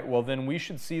 all right, well then we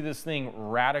should see this thing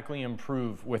radically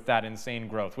improve with that insane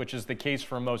growth, which is the case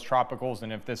for most tropicals.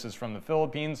 And if this is from the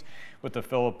Philippines with the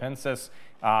philippensis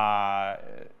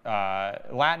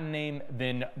Latin name,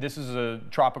 then this is a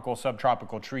tropical,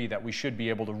 subtropical tree that we should be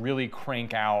able to really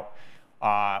crank out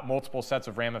multiple sets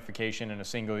of ramification in a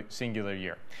singular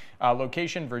year.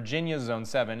 Location, Virginia, Zone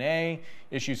 7A.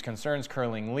 Issues, concerns,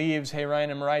 curling leaves. Hey, Ryan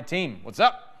and Mirai team, what's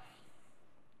up?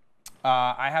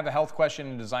 I have a health question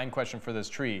and design question for this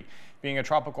tree. Being a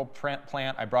tropical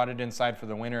plant, I brought it inside for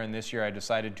the winter, and this year I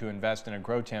decided to invest in a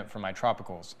grow tent for my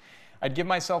tropicals. I'd give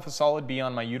myself a solid B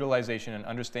on my utilization and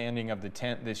understanding of the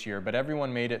tent this year, but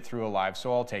everyone made it through alive,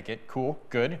 so I'll take it. Cool,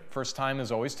 good. First time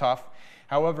is always tough.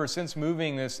 However, since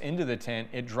moving this into the tent,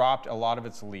 it dropped a lot of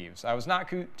its leaves. I was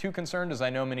not too concerned, as I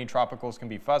know many tropicals can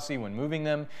be fussy when moving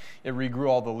them. It regrew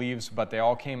all the leaves, but they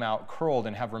all came out curled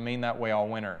and have remained that way all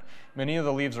winter. Many of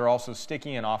the leaves are also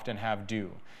sticky and often have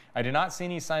dew. I did not see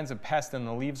any signs of pest and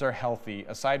the leaves are healthy,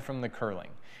 aside from the curling.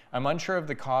 I'm unsure of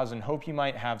the cause and hope you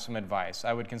might have some advice.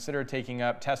 I would consider taking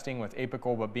up testing with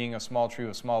apical, but being a small tree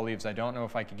with small leaves, I don't know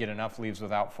if I could get enough leaves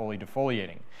without fully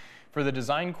defoliating. For the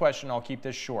design question, I'll keep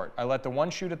this short. I let the one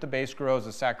shoot at the base grow as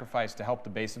a sacrifice to help the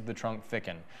base of the trunk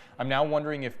thicken. I'm now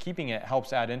wondering if keeping it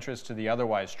helps add interest to the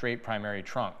otherwise straight primary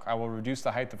trunk. I will reduce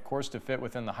the height, of course, to fit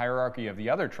within the hierarchy of the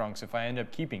other trunks if I end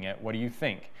up keeping it. What do you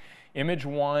think? Image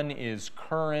 1 is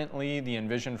currently the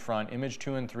envisioned front. Image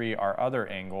 2 and 3 are other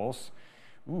angles.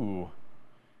 Ooh.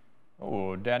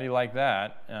 Oh, daddy like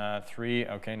that. 3,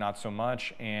 okay, not so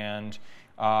much. And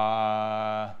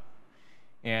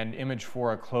image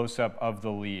 4, a close-up of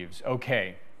the leaves.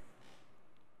 Okay.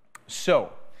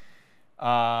 So,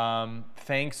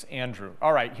 thanks, Andrew.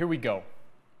 All right, here we go.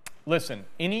 Listen,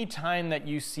 anytime that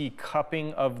you see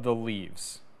cupping of the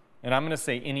leaves, and I'm going to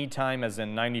say anytime as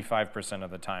in 95% of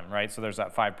the time, right? So there's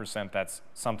that 5% that's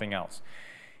something else.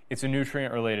 It's a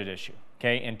nutrient-related issue,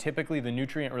 okay? And typically the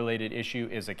nutrient-related issue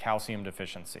is a calcium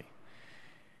deficiency.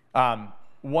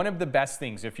 One of the best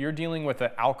things, if you're dealing with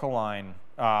an alkaline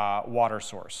water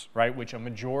source, right, which a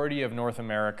majority of North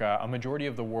America, a majority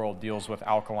of the world deals with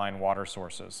alkaline water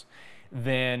sources,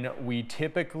 then we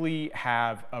typically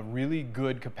have a really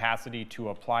good capacity to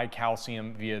apply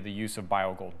calcium via the use of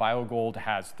BioGold. BioGold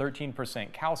has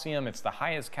 13% calcium. It's the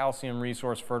highest calcium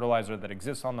resource fertilizer that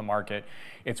exists on the market.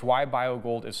 It's why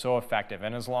BioGold is so effective.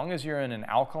 And as long as you're in an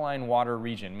alkaline water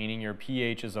region, meaning your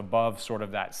pH is above sort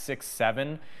of that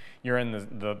 6-7, you're in the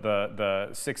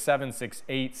 6-7,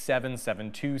 6-8, 7,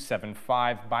 7-2,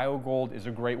 7-5. BioGold is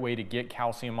a great way to get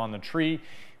calcium on the tree.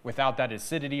 Without that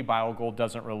acidity, BioGold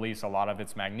doesn't release a lot of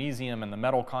its magnesium and the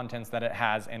metal contents that it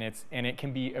has, and it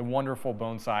can be a wonderful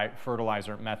bonsai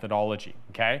fertilizer methodology,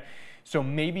 okay? So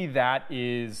maybe that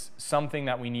is something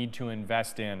that we need to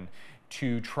invest in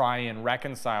to try and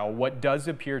reconcile what does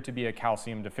appear to be a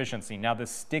calcium deficiency. Now, the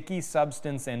sticky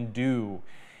substance and dew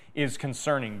is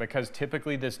concerning because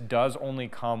typically this does only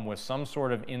come with some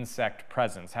sort of insect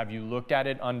presence. Have you looked at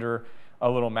it under a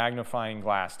little magnifying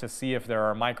glass to see if there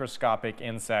are microscopic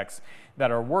insects that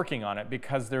are working on it?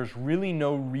 Because there's really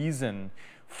no reason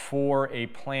for a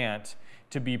plant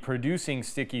to be producing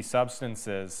sticky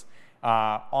substances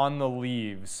on the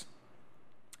leaves.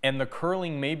 And the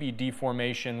curling may be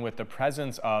deformation with the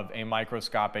presence of a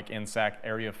microscopic insect.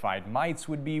 Areophyte mites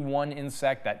would be one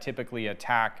insect that typically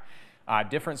attack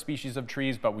different species of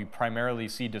trees, but we primarily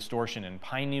see distortion in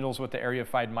pine needles with the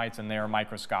areophyte mites, and they are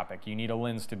microscopic. You need a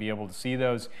lens to be able to see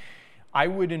those. I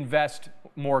would invest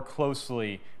more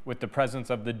closely with the presence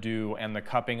of the dew and the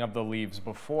cupping of the leaves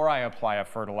before I apply a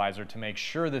fertilizer to make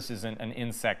sure this isn't an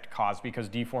insect cause, because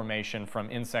deformation from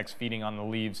insects feeding on the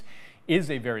leaves is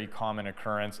a very common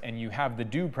occurrence, and you have the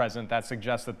dew present that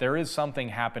suggests that there is something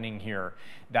happening here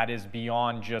that is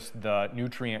beyond just the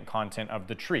nutrient content of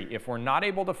the tree. If we're not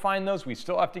able to find those, we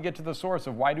still have to get to the source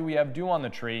of why do we have dew on the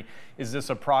tree? Is this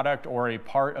a product or a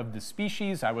part of the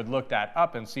species? I would look that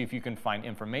up and see if you can find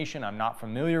information. I'm not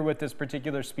familiar with this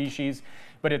particular species,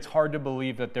 but it's hard to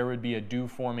believe that there would be a dew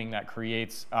forming that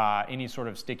creates any sort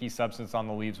of sticky substance on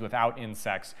the leaves without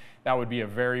insects. That would be a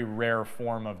very rare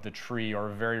form of the tree, or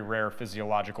a very rare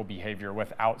physiological behavior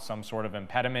without some sort of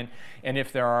impediment. And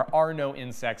if there are no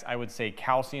insects, I would say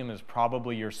calcium is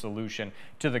probably your solution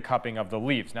to the cupping of the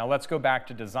leaves. Now let's go back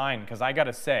to design, because I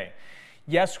gotta say,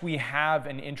 yes, we have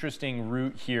an interesting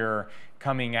root here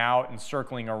coming out and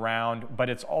circling around, but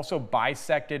it's also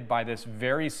bisected by this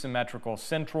very symmetrical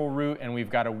central root, and we've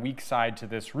got a weak side to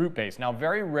this root base. Now,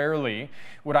 very rarely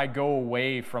would I go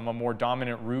away from a more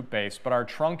dominant root base, but our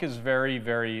trunk is very,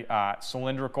 very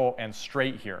cylindrical and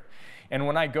straight here. And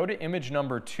when I go to image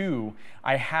number 2,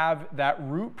 I have that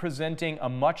root presenting a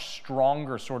much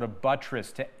stronger sort of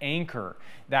buttress to anchor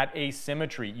that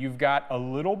asymmetry. You've got a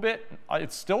little bit,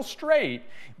 it's still straight,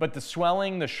 but the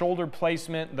swelling, the shoulder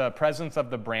placement, the presence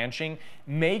of the branching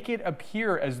make it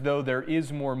appear as though there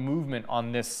is more movement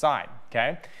on this side,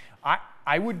 okay?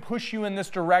 I would push you in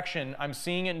this direction. I'm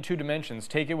seeing it in 2 dimensions.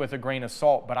 Take it with a grain of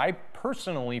salt. But I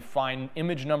personally find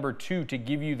image number 2 to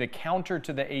give you the counter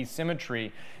to the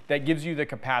asymmetry that gives you the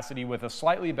capacity with a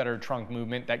slightly better trunk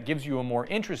movement that gives you a more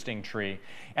interesting tree.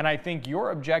 And I think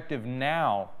your objective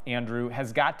now, Andrew,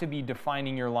 has got to be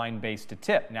defining your line base to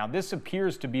tip. Now, this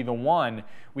appears to be the one.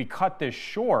 We cut this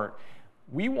short.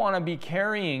 We want to be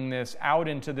carrying this out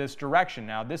into this direction.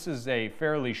 Now, this is a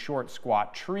fairly short,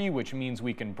 squat tree, which means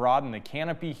we can broaden the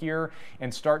canopy here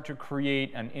and start to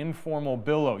create an informal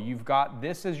billow. You've got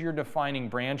this as your defining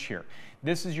branch here.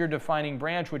 This is your defining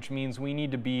branch, which means we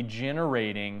need to be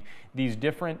generating these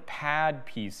different pad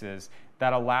pieces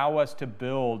that allow us to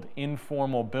build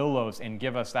informal billows and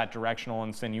give us that directional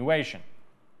insinuation.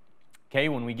 Okay,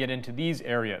 when we get into these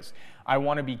areas, I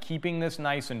want to be keeping this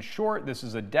nice and short. This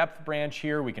is a depth branch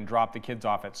here. We can drop the kids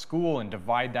off at school and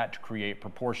divide that to create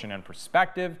proportion and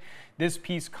perspective. This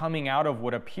piece coming out of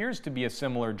what appears to be a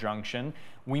similar junction,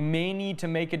 we may need to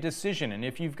make a decision. And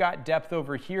if you've got depth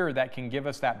over here that can give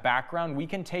us that background, we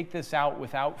can take this out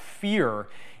without fear.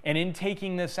 And in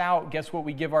taking this out, guess what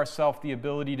we give ourselves the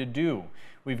ability to do?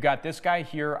 We've got this guy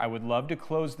here. I would love to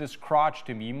close this crotch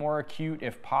to be more acute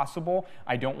if possible.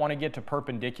 I don't want to get to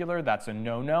perpendicular. That's a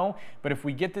no-no. But if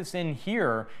we get this in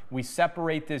here, we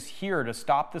separate this here to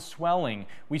stop the swelling,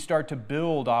 we start to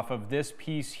build off of this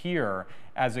piece here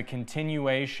as a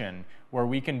continuation where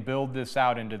we can build this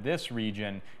out into this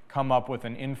region, come up with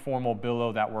an informal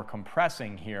billow that we're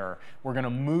compressing here. We're going to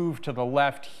move to the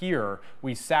left here.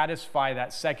 We satisfy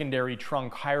that secondary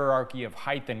trunk hierarchy of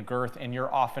height and girth, and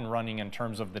you're off and running in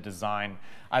terms of the design.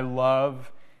 I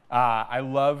love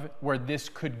where this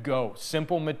could go.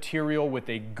 Simple material with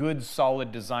a good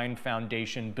solid design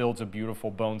foundation builds a beautiful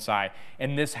bonsai.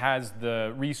 And this has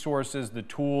the resources, the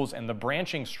tools, and the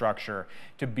branching structure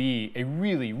to be a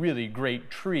really, really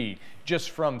great tree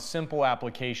just from simple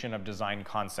application of design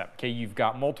concept. Okay, you've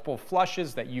got multiple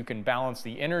flushes that you can balance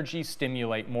the energy,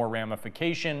 stimulate more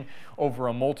ramification over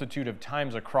a multitude of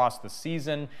times across the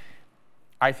season.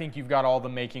 I think you've got all the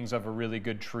makings of a really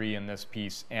good tree in this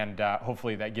piece, and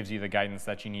hopefully that gives you the guidance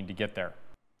that you need to get there.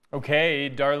 Okay,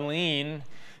 Darlene.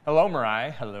 Hello,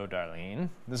 Mirai. Hello, Darlene.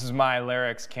 This is my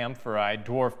Larix Camphori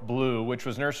Dwarf Blue, which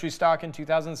was nursery stock in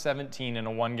 2017 in a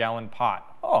 1-gallon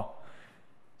pot. Oh,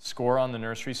 score on the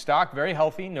nursery stock, very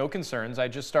healthy, no concerns. I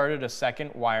just started a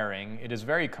second wiring. It is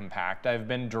very compact. I've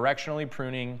been directionally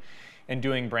pruning and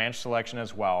doing branch selection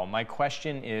as well. My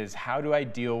question is, how do I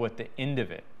deal with the end of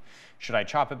it? Should I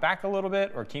chop it back a little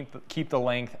bit or keep the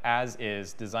length as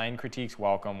is? Design critiques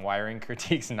welcome, wiring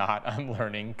critiques not. I'm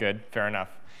learning. Good, fair enough.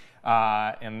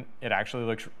 And it actually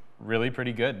looks really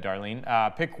pretty good,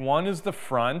 Darlene. Pick 1 is the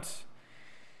front.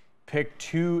 Pick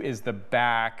 2 is the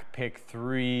back. Pick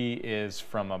 3 is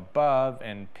from above.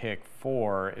 And pick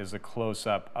 4 is a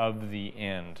close-up of the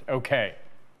end. Okay.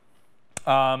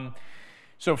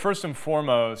 So first and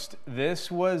foremost,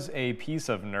 this was a piece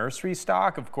of nursery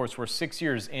stock. Of course, we're 6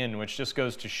 years in, which just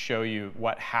goes to show you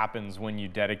what happens when you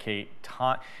dedicate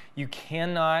time. You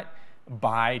cannot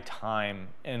buy time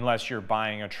unless you're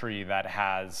buying a tree that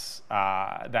has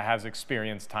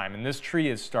experienced time. And this tree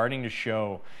is starting to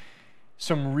show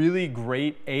some really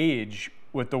great age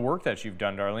with the work that you've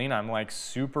done, Darlene. I'm like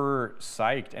super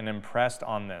psyched and impressed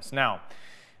on this. Now,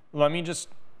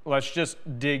 let's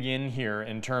just dig in here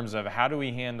in terms of how do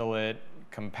we handle it,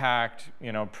 compact,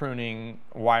 you know, pruning,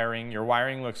 wiring. Your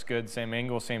wiring looks good, same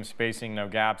angle, same spacing, no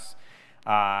gaps.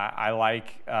 I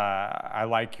like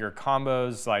your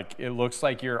combos. Like, it looks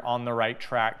like you're on the right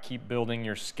track. Keep building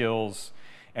your skills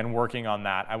and working on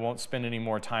that. I won't spend any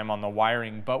more time on the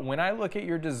wiring, but when I look at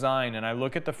your design and I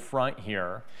look at the front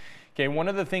here, okay, one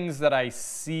of the things that I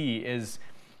see is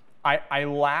I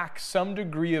lack some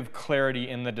degree of clarity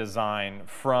in the design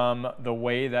from the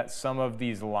way that some of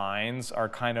these lines are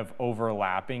kind of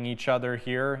overlapping each other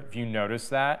here, if you notice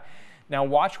that. Now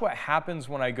watch what happens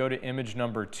when I go to image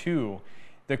number 2.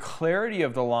 The clarity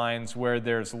of the lines where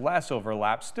there's less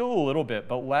overlap, still a little bit,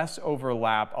 but less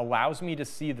overlap, allows me to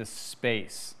see the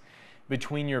space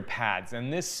between your pads.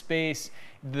 And this space,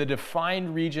 the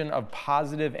defined region of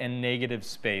positive and negative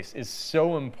space, is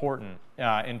so important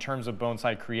in terms of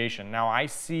bonsai creation. Now I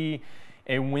see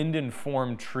a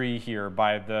wind-informed tree here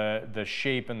by the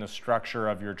shape and the structure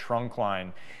of your trunk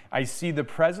line. I see the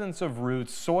presence of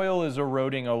roots. Soil is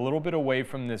eroding a little bit away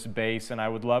from this base, and I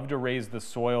would love to raise the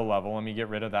soil level. Let me get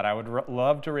rid of that. I would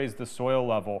love to raise the soil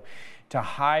level to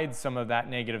hide some of that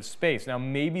negative space. Now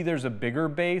maybe there's a bigger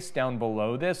base down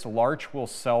below this. Larch will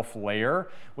self-layer,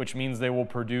 which means they will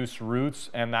produce roots,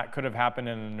 and that could have happened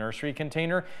in a nursery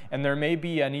container. And there may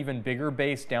be an even bigger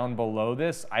base down below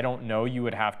this. I don't know, you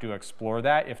would have to explore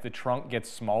that. If the trunk gets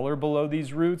smaller below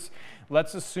these roots,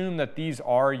 let's assume that these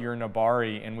are your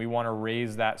nabari and we want to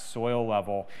raise that soil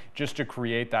level just to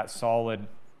create that solid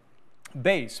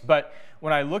base. But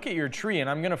when I look at your tree, and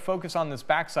I'm going to focus on this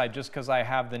backside just because I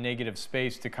have the negative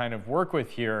space to kind of work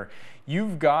with here,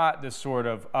 you've got this sort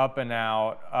of up and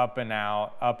out, up and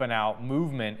out, up and out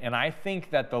movement, and I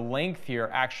think that the length here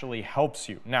actually helps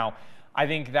you. Now, I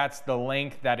think that's the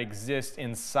length that exists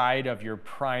inside of your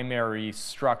primary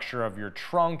structure of your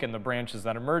trunk and the branches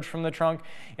that emerge from the trunk,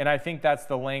 and I think that's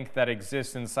the length that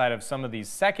exists inside of some of these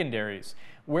secondaries.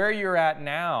 Where you're at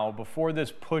now, before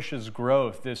this pushes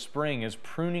growth this spring, is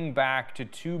pruning back to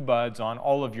 2 buds on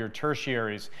all of your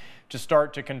tertiaries to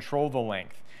start to control the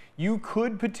length. You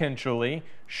could potentially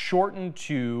shorten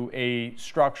to a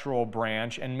structural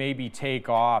branch and maybe take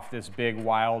off this big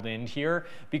wild end here,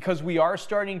 because we are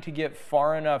starting to get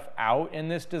far enough out in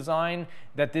this design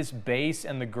that this base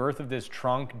and the girth of this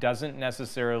trunk doesn't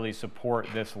necessarily support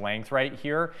this length right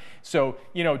here. So,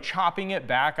 you know, chopping it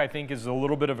back, I think, is a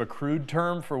little bit of a crude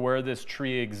term for where this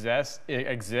tree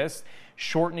exists.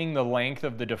 Shortening the length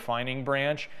of the defining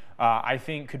branch, I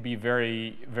think, could be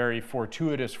very, very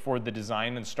fortuitous for the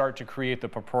design and start to create the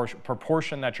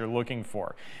proportion that you're looking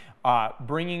for.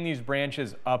 bringing these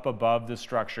branches up above the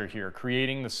structure here,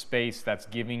 creating the space that's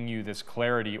giving you this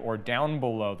clarity, or down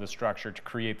below the structure to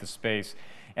create the space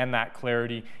and that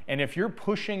clarity. And if you're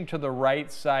pushing to the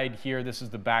right side here, this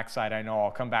is the back side, I know,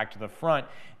 I'll come back to the front,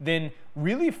 then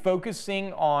really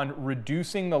focusing on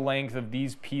reducing the length of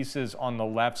these pieces on the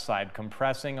left side,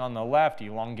 compressing on the left,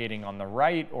 elongating on the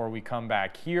right, or we come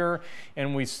back here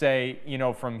and we say, you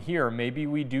know, from here, maybe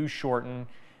we do shorten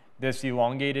this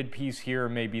elongated piece here,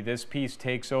 maybe this piece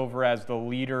takes over as the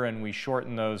leader and we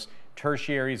shorten those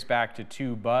tertiaries back to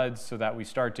 2 buds so that we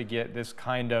start to get this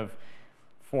kind of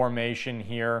formation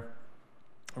here,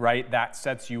 right? That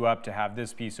sets you up to have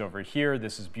this piece over here.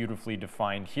 This is beautifully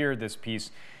defined here. This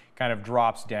piece kind of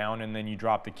drops down, and then you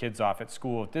drop the kids off at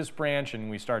school at this branch, and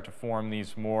we start to form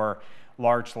these more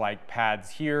larch-like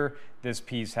pads here. This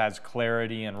piece has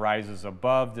clarity and rises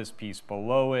above this piece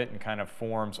below it and kind of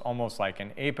forms almost like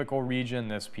an apical region.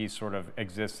 This piece sort of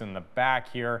exists in the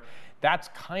back here. That's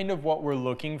kind of what we're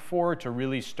looking for to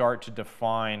really start to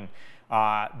define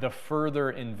the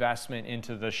further investment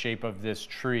into the shape of this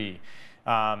tree.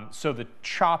 So the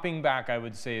chopping back, I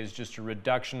would say, is just a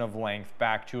reduction of length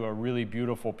back to a really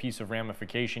beautiful piece of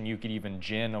ramification. You could even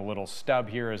gin a little stub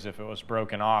here as if it was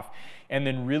broken off, and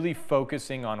then really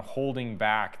focusing on holding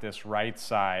back this right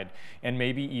side, and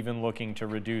maybe even looking to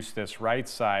reduce this right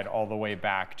side all the way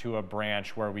back to a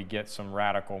branch where we get some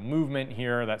radical movement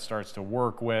here that starts to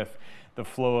work with the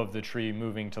flow of the tree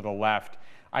moving to the left.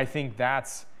 I think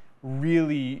that's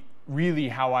really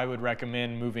how I would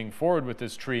recommend moving forward with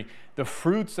this tree. The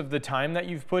fruits of the time that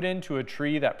you've put into a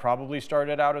tree that probably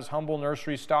started out as humble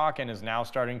nursery stock and is now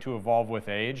starting to evolve with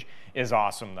age is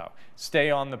awesome though. Stay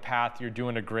on the path, you're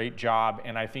doing a great job,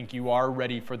 and I think you are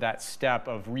ready for that step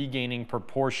of regaining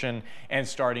proportion and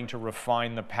starting to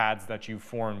refine the pads that you've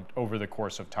formed over the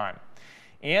course of time.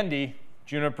 Andy,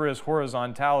 Juniperus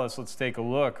horizontalis, let's take a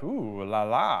look. Ooh la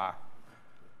la.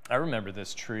 I remember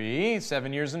this tree,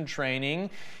 7 years in training,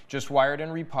 just wired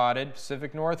and repotted,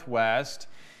 Pacific Northwest.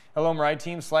 Hello, Mirai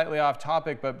team, slightly off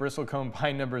topic, but bristlecone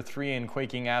pine number 3 and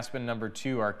quaking aspen number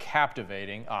 2 are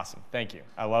captivating. Awesome, thank you,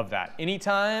 I love that.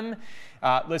 Anytime,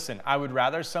 listen, I would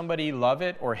rather somebody love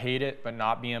it or hate it, but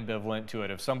not be ambivalent to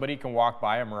it. If somebody can walk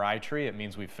by a Mirai tree, it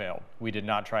means we failed. We did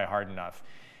not try hard enough.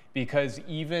 Because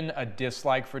even a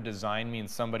dislike for design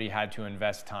means somebody had to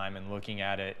invest time in looking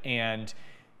at it. And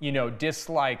you know,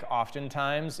 dislike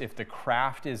oftentimes, if the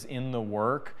craft is in the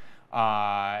work,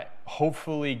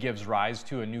 hopefully gives rise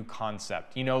to a new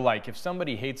concept. You know, like if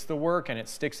somebody hates the work and it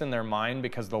sticks in their mind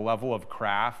because the level of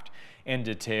craft and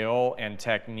detail and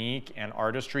technique and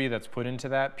artistry that's put into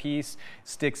that piece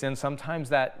sticks in, sometimes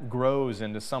that grows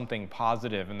into something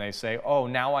positive and they say, oh,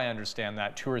 now I understand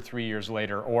that 2 or 3 years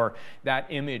later, or that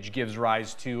image gives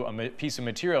rise to a piece of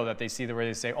material that they see where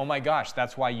they say, oh my gosh,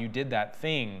 that's why you did that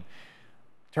thing.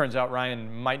 Turns out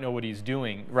Ryan might know what he's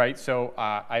doing, right? So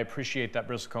I appreciate that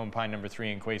bristlecone pine number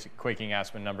 3 and quaking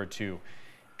aspen number 2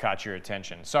 caught your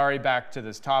attention. Sorry, back to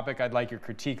this topic. I'd like your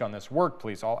critique on this work,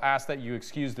 please. I'll ask that you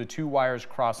excuse the 2 wires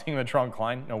crossing the trunk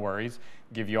line. No worries.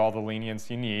 Give you all the lenience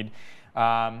you need.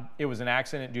 It was an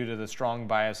accident due to the strong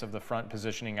bias of the front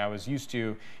positioning I was used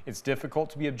to. It's difficult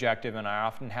to be objective, and I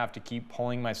often have to keep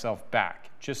pulling myself back.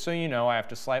 Just so you know, I have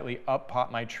to slightly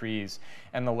up-pot my trees,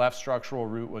 and the left structural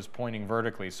root was pointing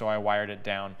vertically, so I wired it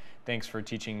down. Thanks for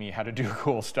teaching me how to do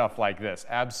cool stuff like this.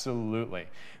 Absolutely.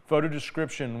 Photo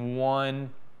description 1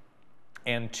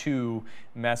 and 2,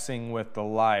 messing with the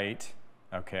light.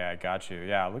 Okay, I got you.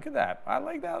 Yeah, look at that. I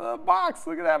like that little box.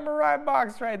 Look at that Mirai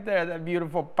box right there. That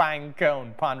beautiful pine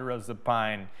cone, ponderosa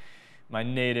pine, my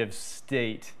native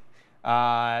state. 3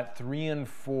 and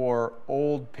 4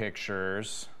 old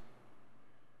pictures.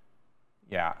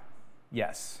 Yeah,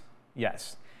 yes.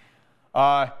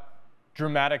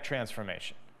 Dramatic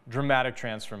transformation. Dramatic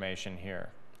transformation here.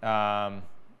 And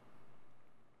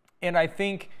I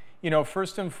think, you know,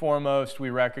 first and foremost, we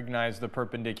recognize the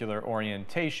perpendicular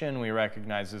orientation. We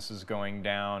recognize this is going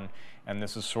down, and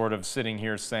this is sort of sitting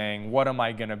here saying, what am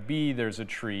I going to be? There's a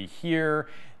tree here,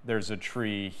 there's a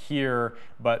tree here,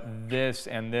 but this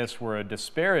and this were a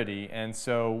disparity. And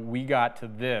so we got to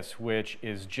this, which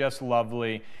is just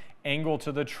lovely. Angle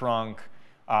to the trunk,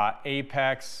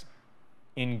 apex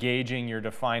engaging your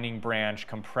defining branch,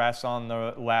 compress on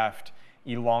the left,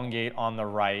 elongate on the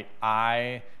right.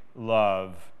 I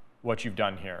love what you've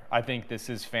done here. I think this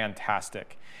is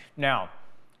fantastic. Now,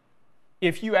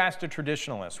 if you asked a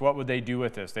traditionalist, what would they do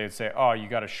with this? They'd say, oh, you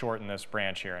got to shorten this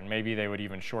branch here. And maybe they would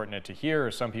even shorten it to here,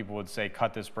 or some people would say,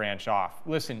 cut this branch off.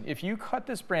 Listen, if you cut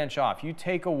this branch off, you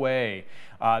take away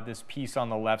this piece on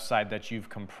the left side that you've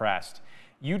compressed.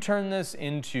 You turn this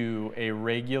into a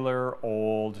regular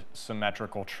old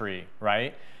symmetrical tree,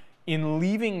 right? In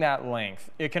leaving that length,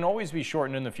 it can always be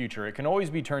shortened in the future. It can always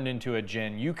be turned into a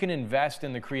gin. You can invest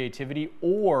in the creativity,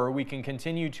 or we can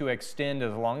continue to extend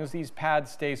as long as these pads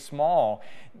stay small.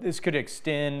 This could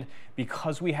extend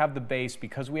because we have the base,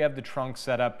 because we have the trunk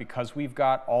set up, because we've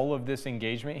got all of this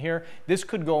engagement here. This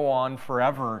could go on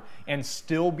forever and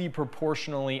still be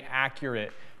proportionally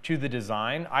accurate to the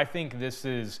design. I think this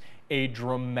is a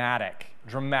dramatic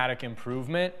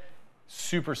improvement.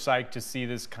 Super psyched to see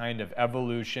this kind of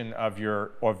evolution of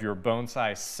your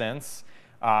bonsai sense.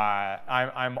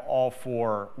 I'm all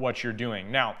for what you're doing.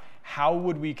 Now, how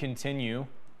would we continue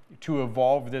to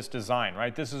evolve this design,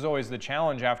 right? This is always the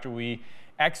challenge after we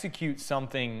execute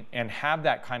something and have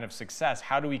that kind of success.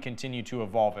 How do we continue to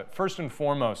evolve it? First and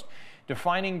foremost,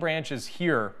 defining branches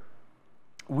here,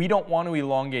 we don't want to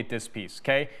elongate this piece,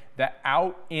 okay? The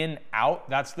out, in, out,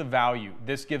 that's the value.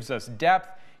 This gives us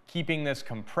depth. Keeping this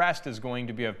compressed is going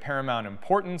to be of paramount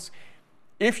importance.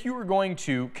 If you are going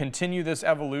to continue this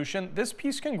evolution, this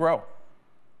piece can grow.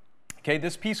 Okay,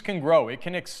 this piece can grow, it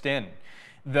can extend.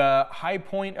 The high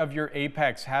point of your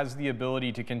apex has the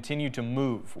ability to continue to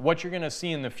move. What you're going to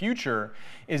see in the future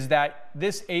is that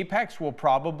this apex will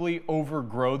probably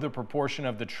overgrow the proportion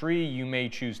of the tree. You may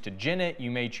choose to gin it,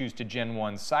 you may choose to gin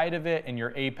one side of it, and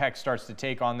your apex starts to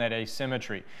take on that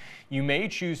asymmetry. You may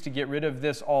choose to get rid of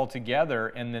this altogether,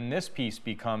 and then this piece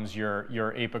becomes your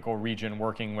apical region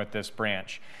working with this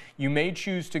branch. You may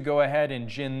choose to go ahead and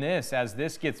gin this as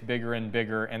this gets bigger and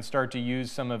bigger and start to use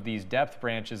some of these depth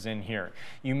branches in here.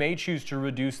 You may choose to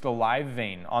reduce the live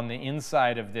vein on the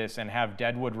inside of this and have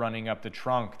deadwood running up the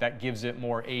trunk. That gives it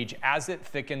more age as it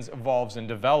thickens, evolves, and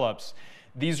develops.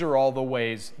 These are all the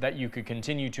ways that you could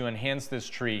continue to enhance this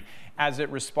tree as it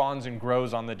responds and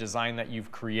grows on the design that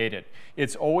you've created.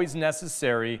 It's always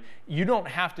necessary. You don't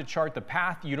have to chart the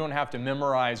path. You don't have to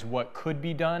memorize what could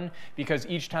be done, because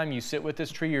each time you sit with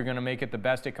this tree, you're going to make it the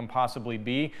best it can possibly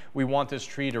be. We want this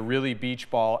tree to really beach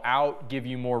ball out, give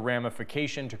you more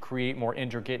ramification to create more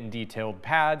intricate and detailed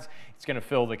pads. It's going to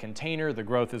fill the container. The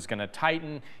growth is going to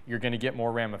tighten. You're going to get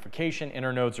more ramification.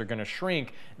 Internodes are going to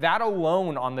shrink. That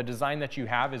alone on the design that you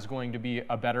have is going to be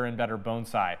a better and better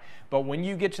bonsai. But when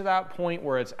you get to that point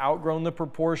where it's outgrown the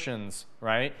proportions,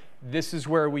 right, this is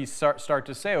where we start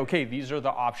to say, okay, these are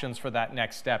the options for that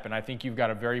next step. And I think you've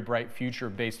got a very bright future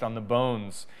based on the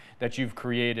bones that you've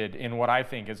created in what I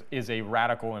think is a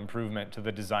radical improvement to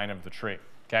the design of the tree.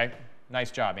 Okay,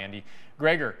 nice job, Andy.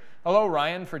 Gregor, hello,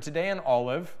 Ryan. For today and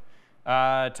Olive,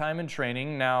 time and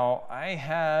training. Now, I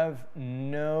have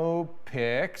no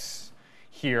pics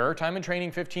here. Time and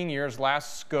training, 15 years.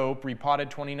 Last scope, repotted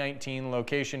 2019.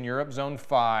 Location, Europe, Zone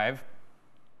 5.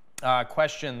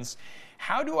 Questions.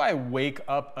 How do I wake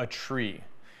up a tree?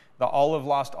 The olive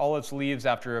lost all its leaves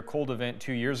after a cold event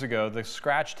 2 years ago. The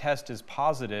scratch test is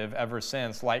positive ever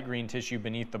since, light green tissue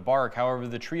beneath the bark. However,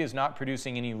 the tree is not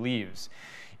producing any leaves.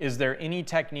 Is there any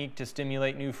technique to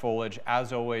stimulate new foliage?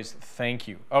 As always, thank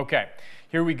you. Okay,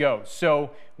 here we go. So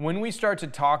when we start to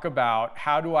talk about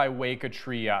how do I wake a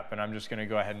tree up, and I'm just gonna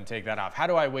go ahead and take that off. How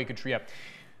do I wake a tree up?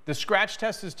 The scratch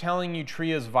test is telling you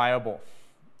tree is viable.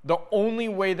 The only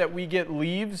way that we get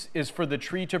leaves is for the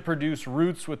tree to produce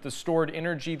roots with the stored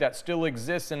energy that still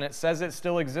exists, and it says it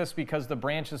still exists because the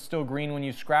branch is still green when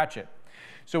you scratch it.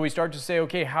 So we start to say,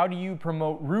 okay, how do you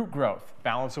promote root growth?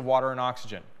 Balance of water and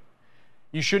oxygen.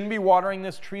 You shouldn't be watering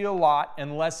this tree a lot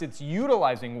unless it's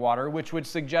utilizing water, which would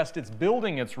suggest it's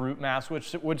building its root mass,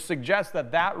 which would suggest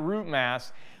that that root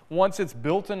mass, once it's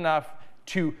built enough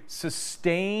to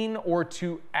sustain or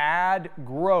to add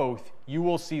growth, you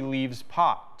will see leaves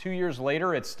pop. 2 years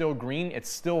later, it's still green, it's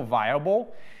still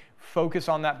viable. Focus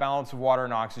on that balance of water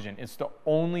and oxygen. It's the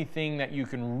only thing that you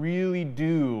can really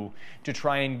do to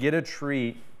try and get a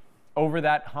tree over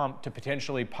that hump to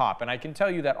potentially pop. And I can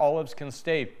tell you that olives can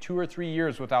stay 2 or 3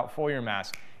 years without foliar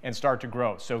mass and start to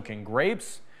grow. So can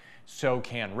grapes, so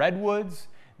can redwoods.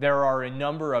 There are a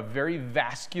number of very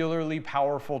vascularly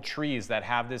powerful trees that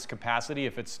have this capacity.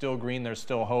 If it's still green, there's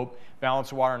still hope.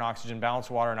 Balance water and oxygen, balance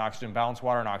water and oxygen, balance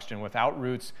water and oxygen. Without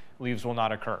roots, leaves will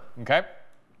not occur, okay?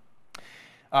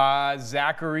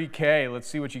 Zachary K. Let's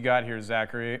see what you got here,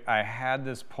 Zachary. I had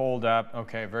this pulled up.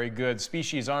 Okay, very good.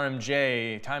 Species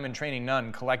RMJ, time and training,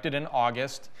 none. Collected in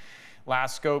August.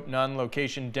 Last scope, none.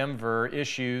 Location, Denver.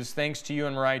 Issues. Thanks to you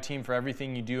and Mirai team for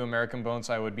everything you do. American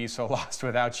Bonsai would be so lost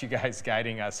without you guys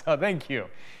guiding us. Oh, thank you.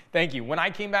 Thank you. When I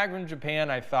came back from Japan,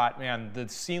 I thought, man, the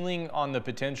ceiling on the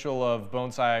potential of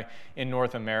bonsai in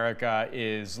North America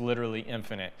is literally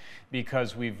infinite,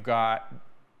 because we've got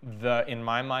in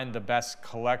my mind, the best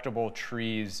collectible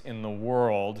trees in the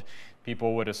world.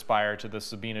 People would aspire to the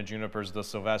Sabina junipers, the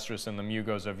Sylvestris, and the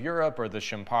Mugos of Europe, or the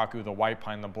Shimpaku, the white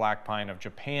pine, the black pine of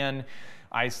Japan.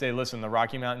 I say, listen, the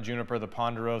Rocky Mountain juniper, the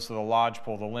ponderosa, the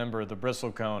lodgepole, the limber, the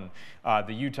bristlecone,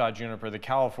 the Utah juniper, the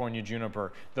California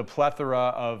juniper, the plethora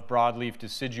of broadleaf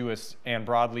deciduous and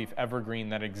broadleaf evergreen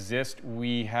that exist.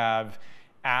 We have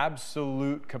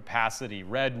absolute capacity.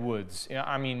 Redwoods,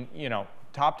 I mean, you know,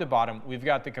 top to bottom, we've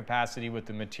got the capacity with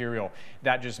the material.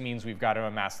 That just means we've got to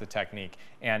amass the technique.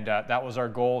 And that was our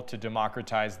goal, to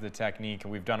democratize the technique,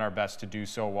 and we've done our best to do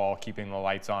so while keeping the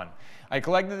lights on. I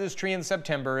collected this tree in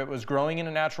September. It was growing in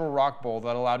a natural rock bowl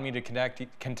that allowed me to collect the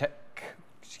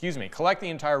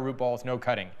entire root ball with no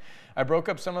cutting. I broke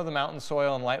up some of the mountain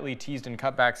soil and lightly teased and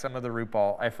cut back some of the root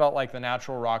ball. I felt like the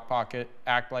natural rock pocket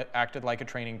acted like a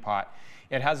training pot.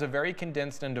 It has a very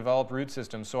condensed and developed root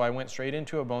system, so I went straight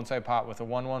into a bonsai pot with a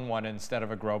 1-1-1 instead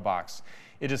of a grow box.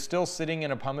 It is still sitting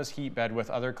in a pumice heat bed with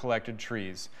other collected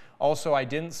trees. Also, I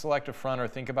didn't select a front or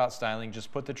think about styling,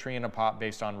 just put the tree in a pot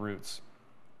based on roots.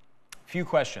 Few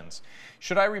questions.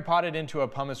 Should I repot it into a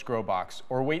pumice grow box,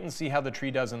 or wait and see how the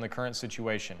tree does in the current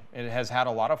situation? It has had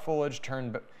a lot of foliage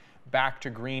turned back to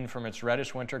green from its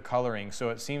reddish winter coloring, so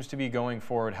it seems to be going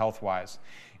forward health-wise.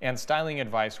 And styling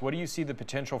advice, what do you see the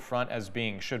potential front as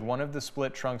being? Should one of the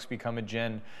split trunks become a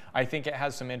gin? I think it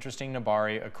has some interesting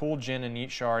nabari, a cool gin and neat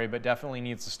shari, but definitely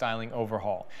needs a styling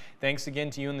overhaul. Thanks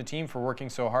again to you and the team for working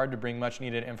so hard to bring much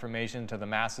needed information to the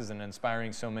masses and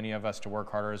inspiring so many of us to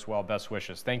work harder as well. Best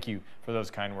wishes. Thank you for those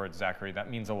kind words, Zachary.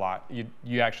 That means a lot.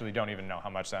 You actually don't even know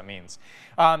how much that means.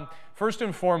 First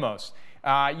and foremost,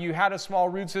 you had a small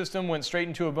root system, went straight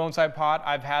into a bonsai pot.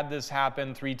 I've had this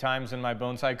happen 3 times in my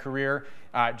bonsai career.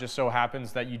 It just so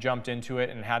happens that you jumped into it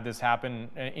and had this happen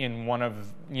in one of,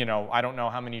 you know, I don't know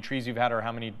how many trees you've had or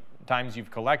how many times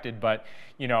you've collected, but,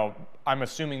 you know, I'm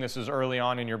assuming this is early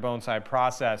on in your bonsai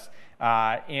process,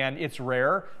 and it's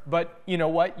rare, but you know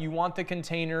what? You want the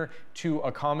container to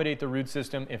accommodate the root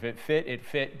system. If it fit, it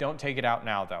fit. Don't take it out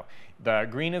now, though. The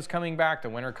green is coming back. The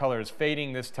winter color is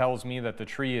fading. This tells me that the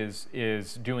tree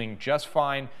is doing just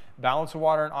fine. Balance of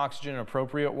water and oxygen,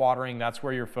 appropriate watering, that's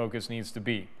where your focus needs to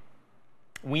be.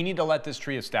 We need to let this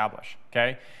tree establish,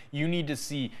 okay? You need to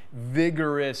see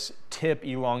vigorous tip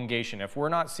elongation. If we're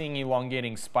not seeing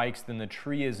elongating spikes, then the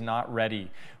tree is not ready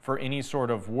for any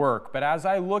sort of work. But as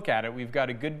I look at it, we've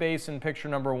got a good base in picture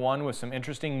number 1 with some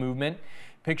interesting movement.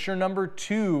 Picture number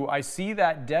 2, I see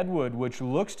that deadwood, which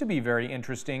looks to be very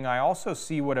interesting. I also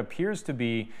see what appears to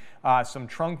be some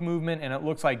trunk movement, and it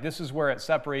looks like this is where it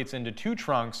separates into 2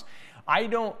 trunks. I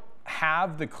don't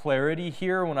have the clarity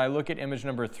here. When I look at image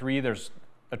number 3, there's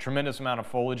a tremendous amount of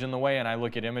foliage in the way, and I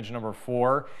look at image number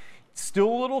 4. Still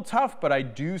a little tough, but I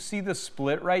do see the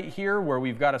split right here where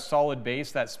we've got a solid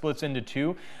base that splits into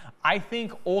 2. I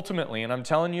think ultimately, and I'm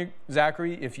telling you,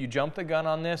 Zachary, if you jump the gun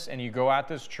on this and you go at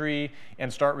this tree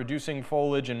and start reducing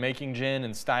foliage and making gin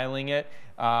and styling it,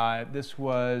 this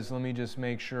was, let me just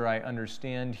make sure I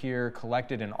understand here,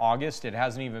 collected in August. It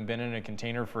hasn't even been in a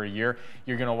container for a year.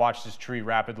 You're gonna watch this tree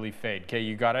rapidly fade. Okay,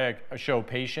 you gotta show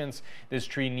patience. This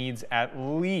tree needs at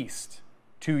least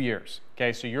 2 years.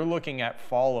 Okay, so you're looking at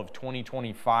fall of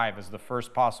 2025 as the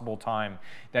first possible time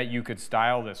that you could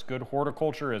style this. Good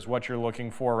horticulture is what you're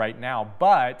looking for right now,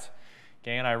 but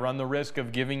okay, and I run the risk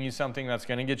of giving you something that's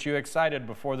going to get you excited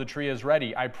before the tree is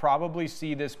ready. I probably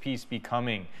see this piece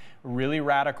becoming really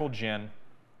radical gin,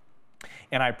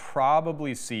 and I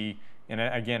probably see, and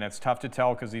again, it's tough to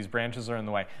tell because these branches are in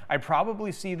the way, I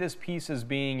probably see this piece as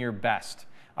being your best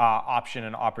option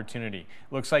and opportunity.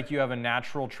 Looks like you have a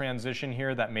natural transition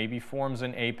here that maybe forms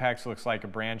an apex. Looks like a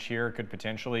branch here could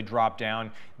potentially drop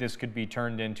down. This could be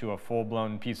turned into a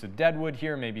full-blown piece of deadwood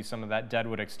here. Maybe some of that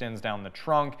deadwood extends down the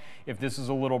trunk. If this is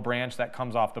a little branch that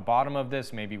comes off the bottom of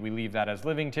this, maybe we leave that as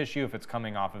living tissue. If it's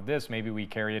coming off of this, maybe we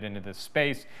carry it into this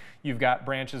space. You've got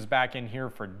branches back in here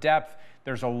for depth.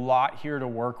 There's a lot here to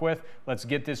work with. Let's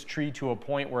get this tree to a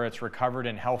point where it's recovered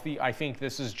and healthy. I think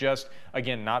this is just,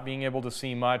 again, not being able to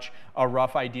see much, a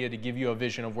rough idea to give you a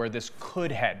vision of where this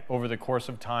could head over the course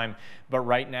of time. But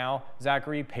right now,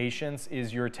 Zachary, patience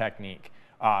is your technique.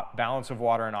 Balance of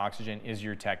water and oxygen is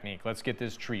your technique. Let's get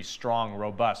this tree strong,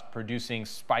 robust, producing,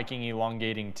 spiking,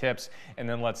 elongating tips, and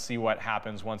then let's see what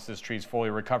happens once this tree is fully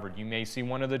recovered. You may see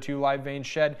one of the 2 live veins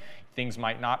shed. Things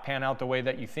might not pan out the way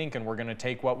that you think, and we're going to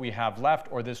take what we have left,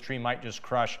 or this tree might just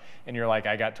crush, and you're like,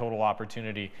 I got total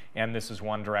opportunity, and this is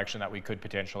one direction that we could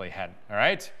potentially head. All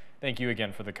right? Thank you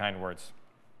again for the kind words.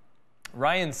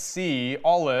 Ryan C.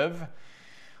 Olive.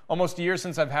 Almost a year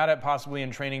since I've had it, possibly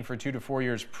in training for 2 to 4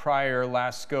 years prior.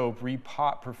 Last scope,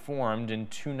 repot performed in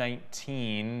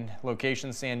 2019.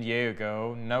 Location San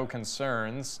Diego, no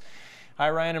concerns. Hi,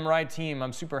 Ryan and Mirai team.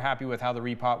 I'm super happy with how the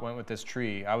repot went with this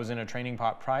tree. I was in a training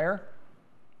pot prior.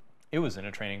 It was in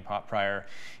a training pot prior.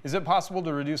 Is it possible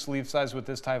to reduce leaf size with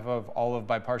this type of olive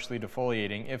by partially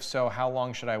defoliating? If so, how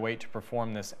long should I wait to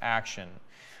perform this action?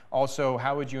 Also,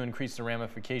 how would you increase the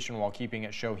ramification while keeping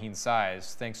it Shohin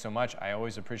size? Thanks so much. I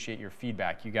always appreciate your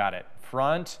feedback. You got it.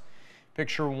 Front,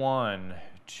 picture 1,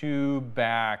 2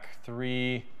 back,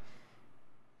 3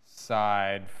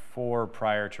 side, 4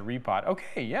 prior to repot.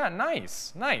 Okay, yeah,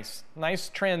 nice, nice. Nice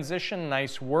transition,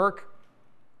 nice work.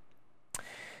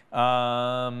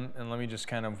 And let me just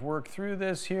kind of work through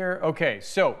this here. Okay,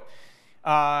 so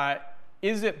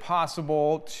is it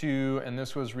possible to, and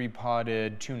this was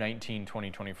repotted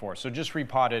 2/19/2024, so just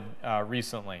repotted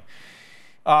recently.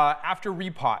 After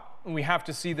repot, we have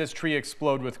to see this tree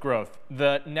explode with growth.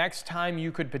 The next time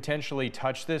you could potentially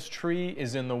touch this tree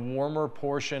is in the warmer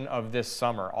portion of this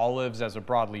summer. Olives as a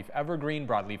broadleaf evergreen,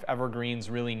 broadleaf evergreens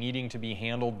really needing to be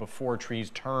handled before trees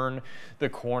turn the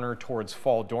corner towards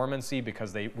fall dormancy,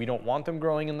 because we don't want them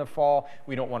growing in the fall.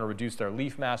 We don't want to reduce their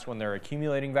leaf mass when they're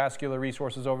accumulating vascular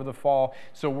resources over the fall.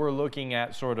 So we're looking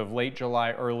at sort of late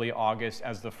July, early August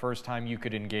as the first time you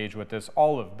could engage with this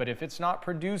olive. But if it's not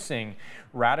producing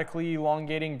radically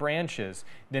elongating branches,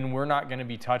 then we're not going to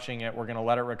be touching it. We're going to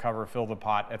let it recover, fill the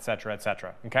pot, etc.,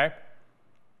 etc. Okay?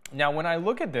 Now, when I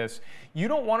look at this, you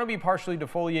don't want to be partially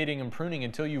defoliating and pruning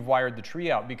until you've wired the tree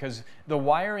out, because the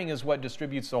wiring is what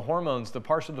distributes the hormones. The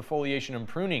partial defoliation and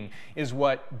pruning is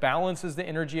what balances the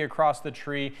energy across the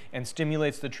tree and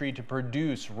stimulates the tree to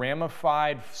produce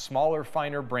ramified, smaller,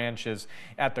 finer branches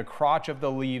at the crotch of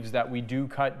the leaves that we do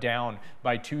cut down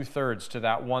by 2/3 to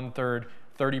that 1/3,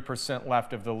 30%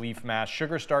 left of the leaf mass,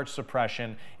 sugar starch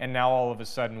suppression, and now all of a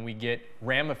sudden we get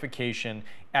ramification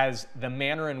as the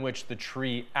manner in which the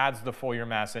tree adds the foliar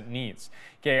mass it needs.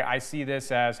 Okay, I see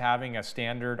this as having a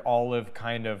standard olive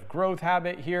kind of growth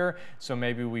habit here, so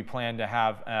maybe we plan to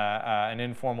have an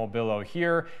informal billow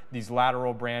here, these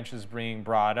lateral branches being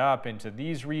brought up into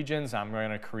these regions. I'm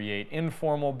going to create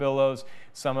informal billows.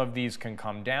 Some of these can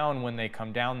come down. When they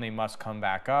come down, they must come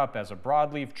back up as a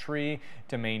broadleaf tree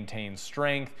to maintain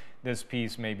strength. This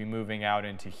piece may be moving out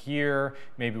into here.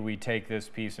 Maybe we take this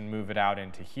piece and move it out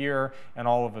into here, and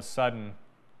all of a sudden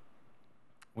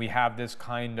we have this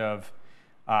kind of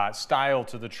style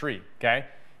to the tree, okay?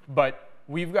 But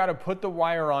we've got to put the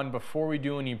wire on before we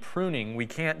do any pruning. We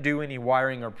can't do any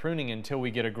wiring or pruning until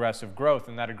we get aggressive growth,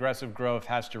 and that aggressive growth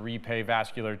has to repay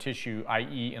vascular tissue,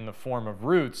 i.e. in the form of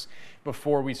roots,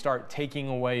 before we start taking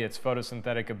away its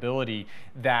photosynthetic ability.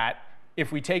 That if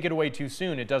we take it away too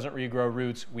soon, it doesn't regrow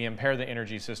roots, we impair the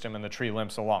energy system, and the tree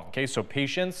limps along. Okay, so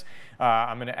patience.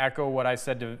 I'm going to echo what I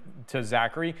said to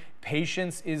Zachary.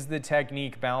 Patience is the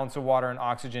technique. Balance of water and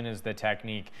oxygen is the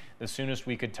technique. The soonest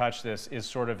we could touch this is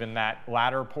sort of in that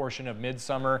latter portion of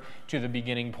midsummer to the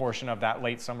beginning portion of that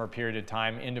late summer period of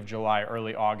time, end of July,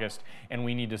 early August, and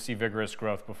we need to see vigorous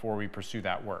growth before we pursue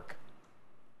that work.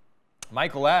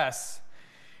 Michael S.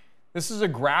 This is a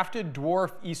grafted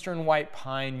dwarf eastern white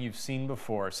pine you've seen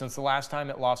before. Since the last time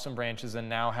it lost some branches and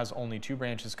now has only 2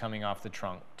 branches coming off the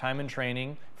trunk. Time in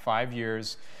training, 5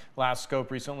 years. Last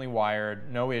scope recently wired,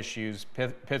 no issues.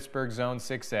 Pittsburgh Zone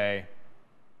 6A.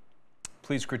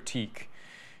 Please critique.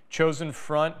 Chosen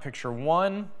front, picture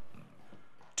 1,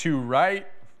 2 right,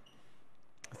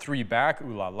 3 back,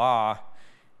 ooh la la,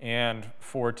 and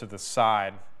 4 to the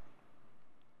side.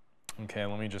 Okay,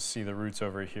 let me just see the roots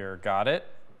over here. Got it?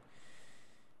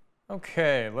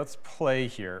 Okay, let's play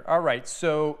here. All right,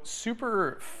 so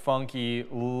super funky,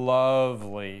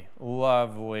 lovely,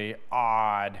 lovely,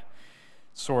 odd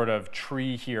sort of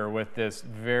tree here with this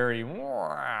very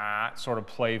sort of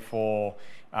playful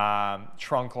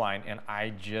trunk line, and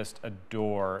I just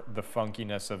adore the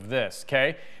funkiness of this,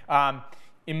 okay?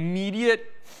 Immediate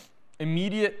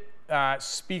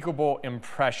speakable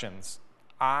impressions.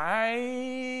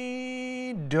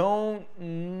 I don't,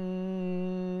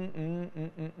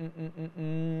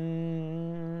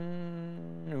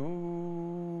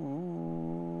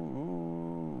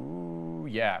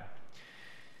 yeah.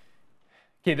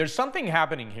 Okay, there's something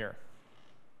happening here.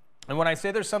 And when I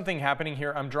say there's something happening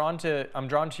here, I'm drawn to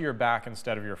your back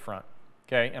instead of your front,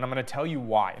 okay? And I'm going to tell you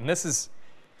why. And this is,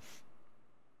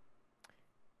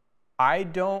 I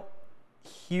don't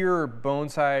hear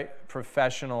bonsai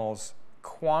professionals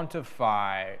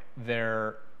quantify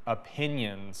their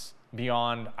opinions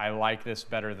beyond I like this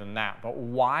better than that. But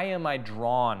why am I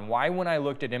drawn? Why, when I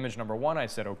looked at image number 1, I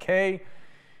said okay.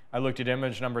 I looked at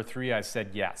image number 3, I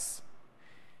said yes.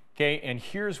 Okay, and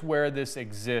here's where this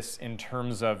exists in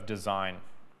terms of design.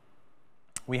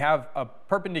 we have a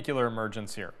perpendicular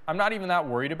emergence here. I'm not even that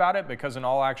worried about it because in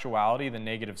all actuality, the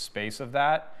negative space of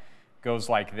that goes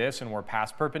like this and we're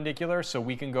past perpendicular, so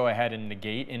we can go ahead and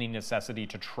negate any necessity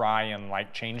to try and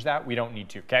like change that. We don't need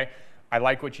to, okay? I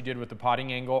like what you did with the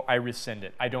potting angle. I rescind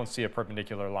it. I don't see a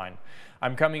perpendicular line.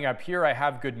 I'm coming up here. I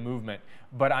have good movement,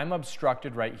 but I'm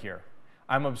obstructed right here.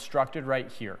 I'm obstructed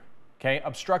right here. Okay,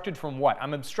 obstructed from what?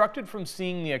 I'm obstructed from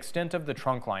seeing the extent of the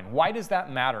trunk line. Why does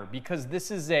that matter? Because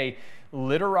this is a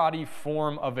literati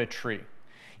form of a tree.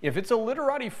 If it's a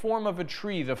literati form of a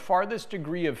tree, the farthest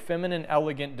degree of feminine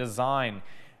elegant design,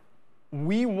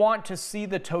 we want to see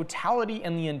the totality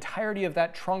and the entirety of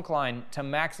that trunk line to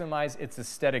maximize its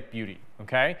aesthetic beauty,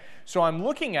 okay? So I'm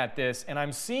looking at this and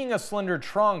I'm seeing a slender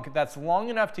trunk that's long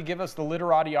enough to give us the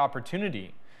literati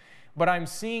opportunity, but I'm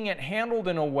seeing it handled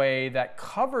in a way that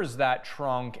covers that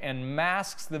trunk and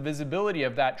masks the visibility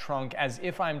of that trunk as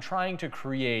if I'm trying to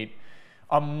create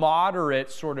a moderate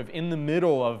sort of in the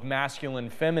middle of masculine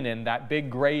feminine, that big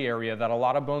gray area that a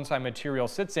lot of bonsai material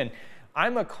sits in.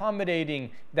 I'm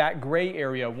accommodating that gray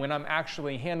area when I'm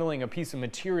actually handling a piece of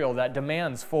material that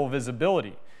demands full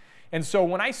visibility. And so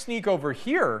when I sneak over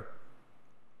here,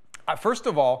 first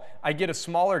of all, I get a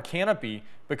smaller canopy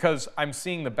because I'm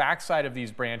seeing the backside of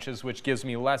these branches, which gives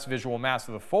me less visual mass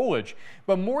of the foliage.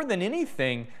 But more than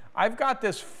anything, I've got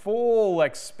this full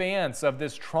expanse of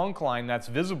this trunk line that's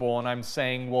visible, and I'm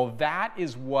saying, well, that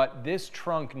is what this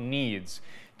trunk needs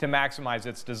to maximize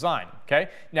its design, okay?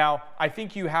 Now, I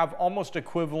think you have almost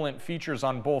equivalent features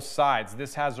on both sides.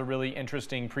 This has a really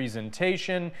interesting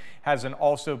presentation, has an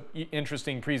also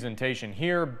interesting presentation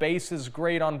here. Base is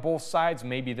great on both sides.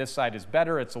 Maybe this side is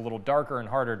better. It's a little darker and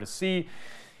harder to see.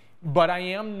 But I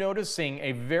am noticing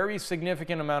a very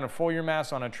significant amount of foliar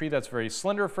mass on a tree that's very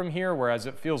slender from here, whereas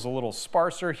it feels a little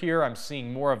sparser here. I'm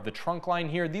seeing more of the trunk line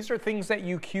here. These are things that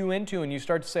you cue into and you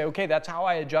start to say, okay, that's how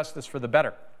I adjust this for the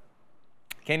better.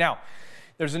 Okay, now,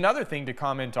 there's another thing to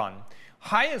comment on.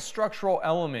 Highest structural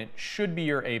element should be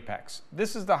your apex.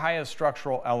 This is the highest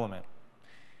structural element.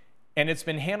 And it's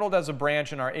been handled as a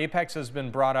branch, and our apex has been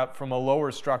brought up from a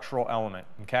lower structural element,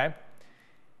 okay?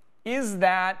 Is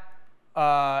that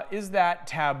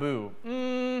taboo?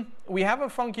 We have a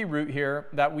funky root here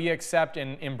that we accept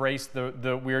and embrace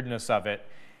the weirdness of it.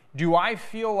 Do I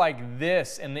feel like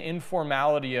this and the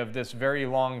informality of this very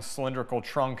long cylindrical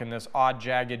trunk and this odd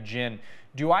jagged gin,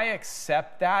 do I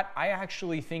accept that? I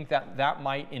actually think that that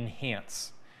might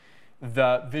enhance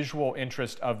the visual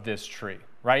interest of this tree,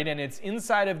 right? And it's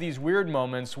inside of these weird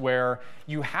moments where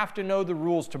you have to know the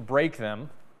rules to break them.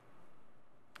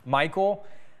 Michael,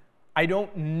 I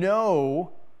don't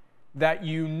know that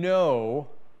you've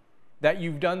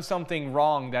done something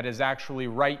wrong that is actually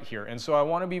right here. And so I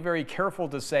want to be very careful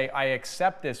to say I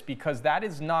accept this, because that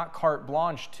is not carte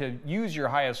blanche to use your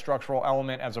highest structural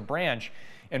element as a branch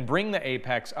and bring the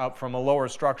apex up from a lower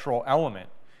structural element.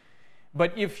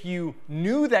 But if you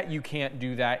knew that you can't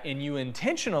do that and you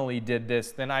intentionally did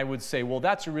this, then I would say, well,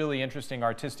 that's a really interesting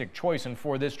artistic choice, and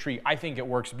for this tree, I think it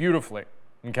works beautifully,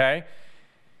 okay?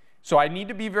 So I need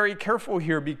to be very careful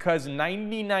here, because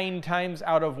 99 times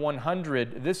out of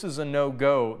 100, this is a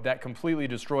no-go that completely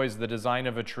destroys the design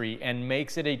of a tree and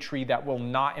makes it a tree that will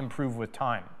not improve with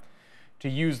time. To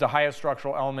use the highest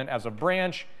structural element as a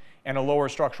branch and a lower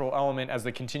structural element as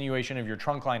the continuation of your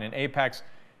trunk line and apex,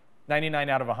 99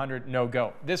 out of 100, no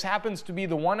go. This happens to be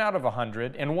the 1 out of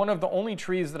 100 and one of the only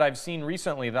trees that I've seen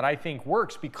recently that I think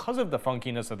works because of the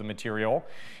funkiness of the material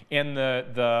and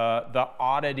the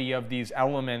oddity of these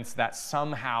elements that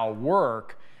somehow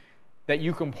work, that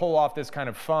you can pull off this kind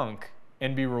of funk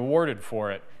and be rewarded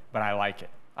for it. But I like it.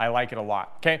 I like it a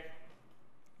lot, okay?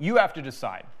 You have to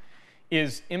decide.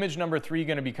 Is image number 3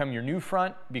 going to become your new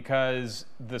front because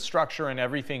the structure and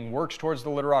everything works towards the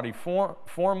literati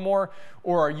form more?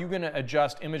 Or are you going to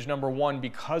adjust image number 1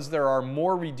 because there are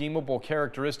more redeemable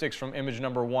characteristics from image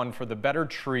number 1 for the better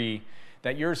tree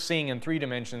that you're seeing in 3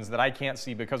 dimensions that I can't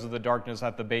see because of the darkness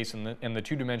at the base and the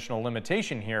 2-dimensional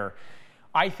limitation here?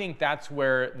 I think that's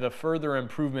where the further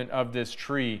improvement of this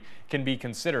tree can be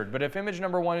considered. But if image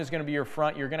number 1 is going to be your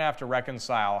front, you're going to have to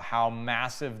reconcile how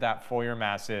massive that foliar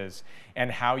mass is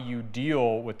and how you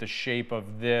deal with the shape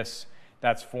of this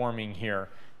that's forming here,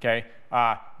 okay?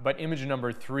 But image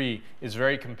number 3 is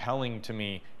very compelling to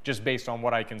me just based on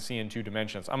what I can see in 2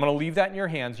 dimensions. I'm going to leave that in your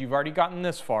hands. You've already gotten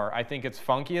this far. I think it's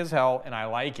funky as hell, and I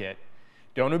like it.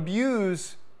 Don't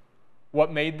abuse what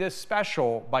made this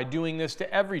special by doing this to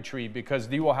every tree, because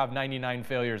you will have 99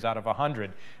 failures out of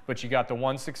 100. But you got the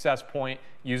 1 success point,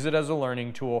 use it as a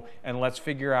learning tool, and let's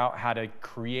figure out how to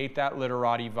create that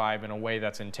literati vibe in a way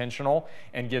that's intentional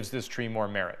and gives this tree more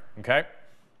merit, okay?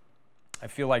 I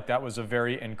feel like that was a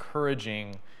very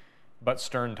encouraging but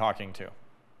stern talking to.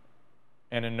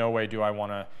 And in no way do I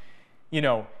want to, you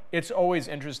know, it's always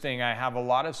interesting. I have a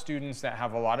lot of students that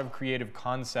have a lot of creative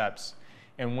concepts.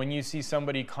 And when you see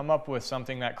somebody come up with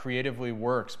something that creatively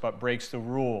works but breaks the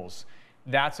rules,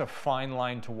 that's a fine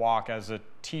line to walk as a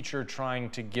teacher trying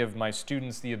to give my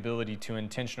students the ability to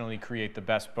intentionally create the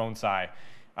best bonsai.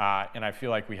 And I feel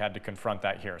like we had to confront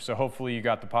that here. So hopefully you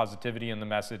got the positivity in the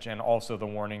message and also the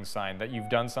warning sign that you've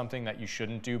done something that you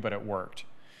shouldn't do, but it worked.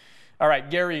 All right,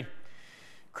 Gary.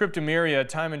 Cryptomeria,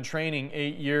 time and training,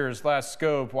 8 years, last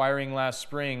scope, wiring last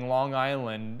spring, Long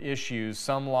Island, issues,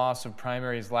 some loss of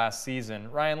primaries last season.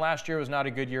 Ryan, last year was not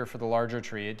a good year for the larger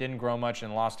tree. It didn't grow much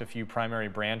and lost a few primary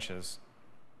branches.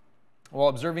 While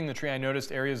observing the tree, I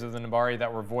noticed areas of the nabari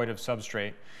that were void of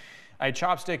substrate. I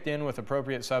chopsticked in with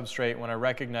appropriate substrate when I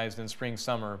recognized in spring,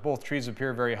 summer. Both trees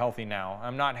appear very healthy now.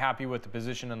 I'm not happy with the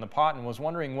position in the pot and was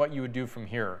wondering what you would do from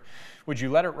here. Would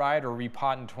you let it ride or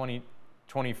repot in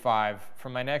 2025?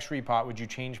 From my next repot, would you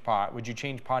change pot? Would you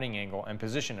change potting angle and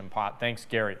position in pot? Thanks,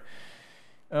 Gary.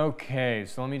 Okay,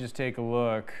 so let me just take a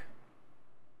look.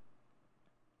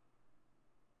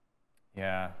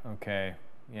 Yeah, okay.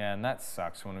 Yeah, and that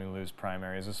sucks when we lose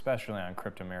primaries, especially on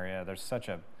Cryptomeria. There's such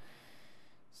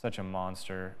a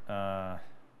monster.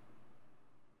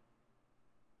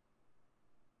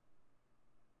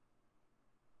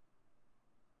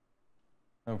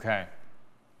 Okay.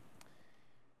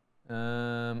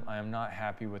 I am not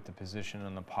happy with the position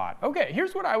in the pot. Okay,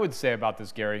 here's what I would say about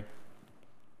this, Gary.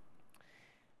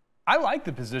 I like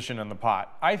the position in the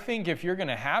pot. I think if you're going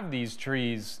to have these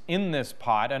trees in this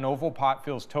pot, an oval pot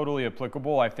feels totally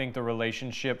applicable. I think the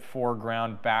relationship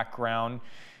foreground, background,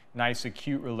 nice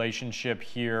acute relationship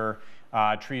here.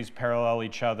 Trees parallel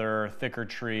each other, thicker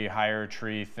tree, higher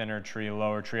tree, thinner tree,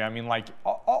 lower tree. I mean, like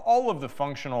all of the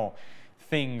functional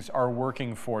things are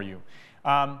working for you.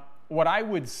 What I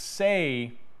would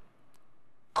say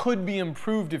could be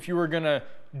improved if you were going to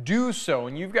do so,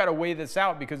 and you've got to weigh this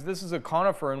out because this is a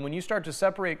conifer, and when you start to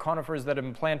separate conifers that have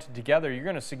been planted together, you're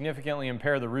going to significantly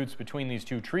impair the roots between these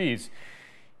two trees.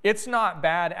 It's not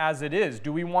bad as it is.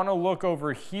 Do we want to look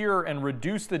over here and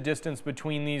reduce the distance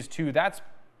between these two? That's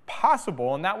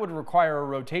possible, and that would require a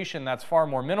rotation that's far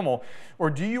more minimal. Or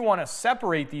do you want to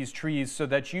separate these trees so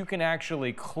that you can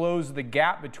actually close the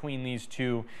gap between these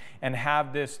two and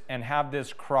have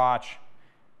this crotch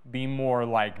be more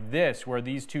like this, where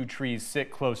these two trees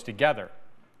sit close together?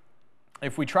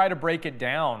 If we try to break it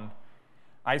down,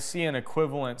 I see an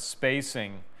equivalent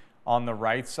spacing on the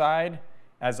right side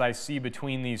as I see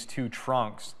between these two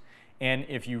trunks. And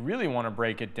if you really want to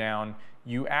break it down,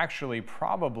 you actually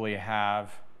probably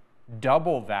have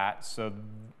double that. So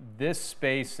this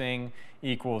spacing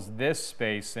equals this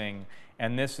spacing,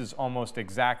 and this is almost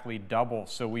exactly double.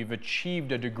 So we've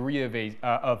achieved a degree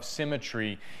of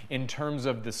symmetry in terms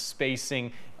of the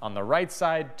spacing on the right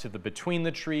side to the between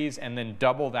the trees, and then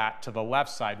double that to the left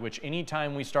side, which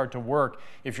anytime we start to work,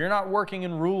 if you're not working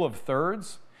in rule of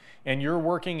thirds, and you're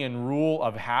working in rule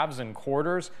of halves and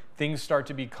quarters, things start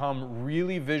to become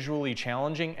really visually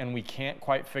challenging and we can't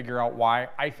quite figure out why.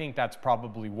 I think that's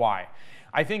probably why.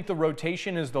 I think the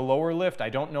rotation is the lower lift.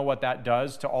 I don't know what that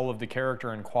does to all of the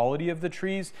character and quality of the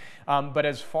trees. But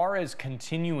as far as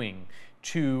continuing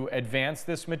to advance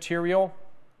this material,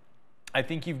 I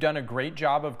think you've done a great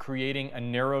job of creating a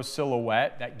narrow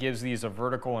silhouette that gives these a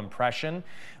vertical impression.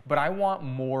 But I want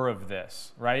more of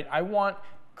this, right? I want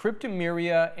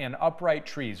Cryptomeria and upright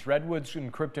trees, redwoods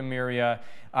and Cryptomeria,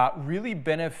 really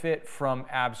benefit from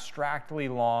abstractly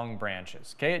long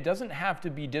branches. Okay, it doesn't have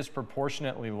to be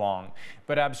disproportionately long,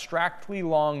 but abstractly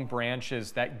long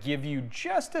branches that give you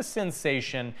just a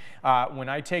sensation. When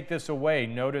I take this away,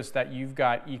 notice that you've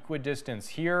got equidistance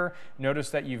here. Notice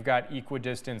that you've got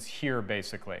equidistance here,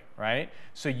 basically, right?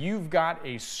 So you've got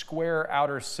a square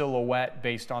outer silhouette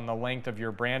based on the length of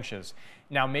your branches.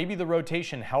 Now, maybe the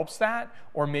rotation helps that,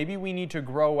 or maybe we need to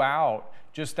grow out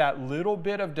just that little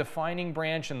bit of defining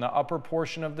branch in the upper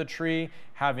portion of the tree,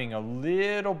 having a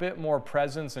little bit more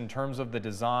presence in terms of the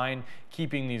design,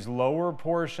 keeping these lower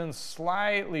portions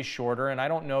slightly shorter. And I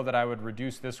don't know that I would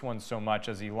reduce this one so much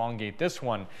as elongate this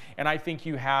one. And I think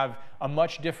you have a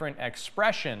much different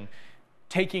expression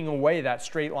taking away that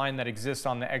straight line that exists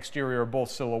on the exterior of both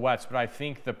silhouettes, but I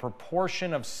think the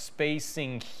proportion of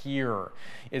spacing here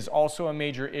is also a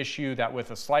major issue that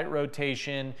with a slight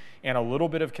rotation and a little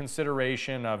bit of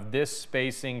consideration of this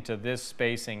spacing to this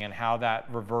spacing and how that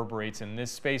reverberates in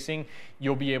this spacing,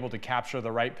 you'll be able to capture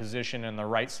the right position and the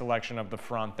right selection of the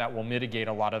front that will mitigate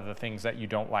a lot of the things that you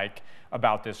don't like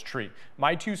about this tree.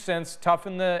 My 2 cents, tough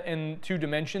in 2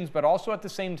 dimensions, but also at the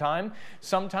same time,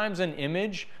 sometimes an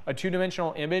image, a 2-dimensional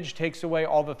image takes away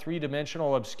all the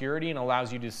 3-dimensional obscurity and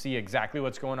allows you to see exactly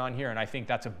what's going on here. And I think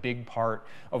that's a big part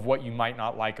of what you might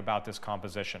not like about this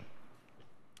composition.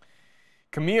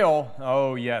 Camille,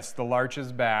 oh yes, the larch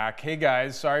is back. Hey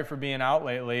guys, sorry for being out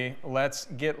lately. Let's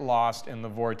get lost in the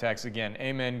vortex again.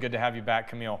 Amen, good to have you back,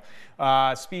 Camille.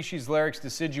 Species Larix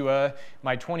decidua,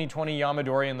 my 2020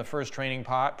 Yamadori in the first training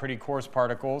pot, pretty coarse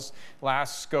particles.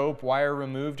 Last scope, wire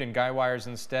removed and guy wires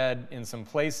instead in some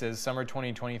places. Summer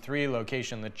 2023,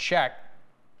 location the Czech.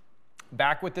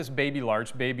 Back with this baby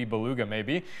larch, baby beluga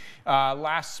maybe.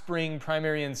 Last spring,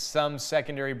 primary and some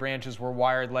secondary branches were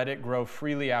wired. Let it grow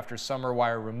freely after summer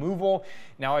wire removal.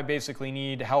 Now I basically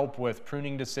need help with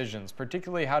pruning decisions,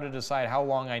 particularly how to decide how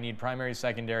long I need primary,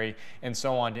 secondary, and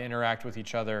so on to interact with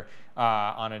each other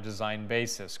on a design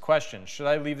basis. Question, should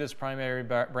I leave this primary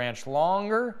branch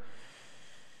longer?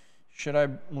 Should I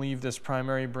leave this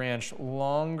primary branch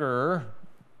longer?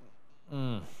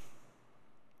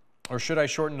 Or should I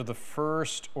shorten to the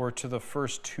first or to the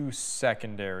first 2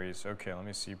 secondaries? Okay, let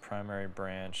me see. Primary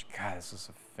branch. God, this is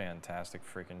a fantastic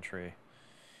freaking tree.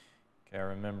 Okay, I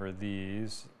remember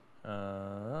these.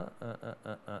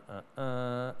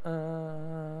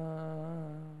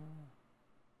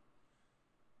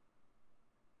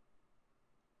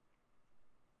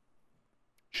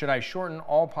 Should I shorten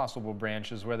all possible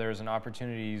branches where there is an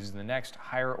opportunity to use the next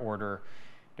higher order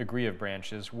degree of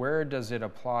branches? Where does it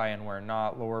apply and where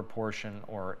not? Lower portion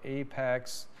or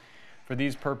apex? For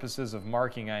these purposes of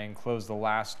marking, I enclose the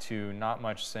last 2 not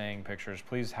much saying pictures.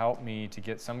 Please help me to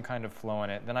get some kind of flow in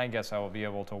it. Then I guess I will be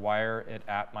able to wire it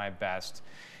at my best.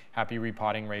 Happy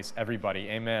repotting race, everybody.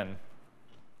 Amen.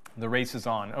 The race is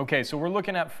on. Okay, so we're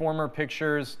looking at former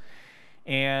pictures,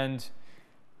 and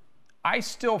I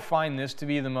still find this to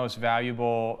be the most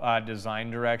valuable design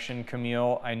direction,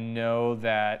 Camille. I know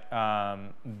that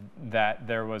that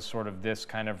there was sort of this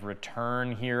kind of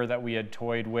return here that we had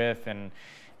toyed with, and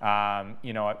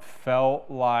you know, it felt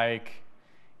like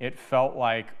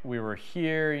we were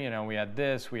here. You know, we had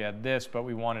this, but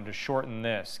we wanted to shorten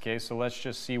this. Okay, so let's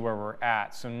just see where we're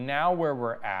at. So now where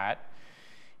we're at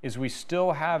is we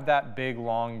still have that big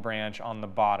long branch on the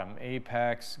bottom.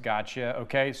 Apex, gotcha.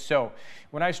 Okay, so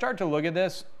when I start to look at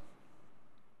this,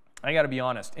 I gotta be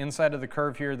honest, inside of the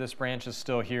curve here, this branch is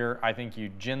still here. I think you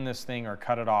gin this thing or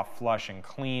cut it off flush and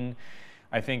clean.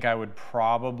 I think I would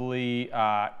probably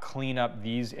clean up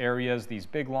these areas. These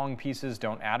big long pieces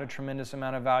don't add a tremendous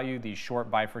amount of value. These short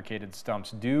bifurcated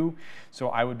stumps do. So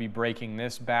I would be breaking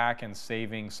this back and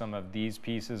saving some of these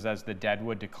pieces as the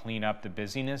deadwood to clean up the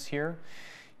busyness here.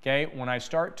 Okay, when I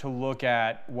start to look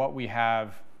at what we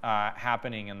have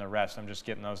happening in the rest, I'm just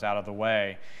getting those out of the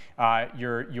way.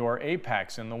 Your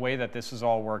apex and the way that this is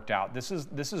all worked out, this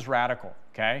is radical,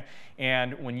 okay?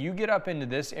 And when you get up into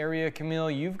this area, Camille,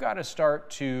 you've got to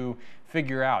start to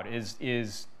figure out, is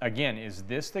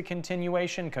this the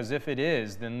continuation? Because if it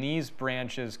is, then these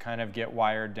branches kind of get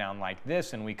wired down like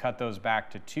this, and we cut those back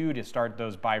to 2 to start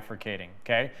those bifurcating,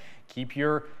 okay? Keep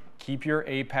your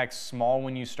apex small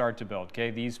when you start to build, okay?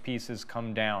 These pieces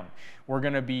come down. We're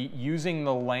gonna be using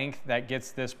the length that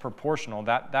gets this proportional.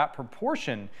 That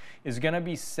proportion is gonna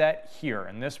be set here,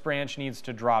 and this branch needs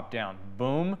to drop down.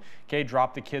 Boom, okay,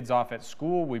 drop the kids off at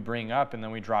school, we bring up, and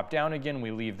then we drop down again.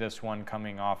 We leave this one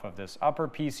coming off of this upper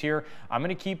piece here. I'm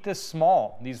gonna keep this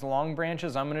small. These long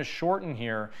branches, I'm gonna shorten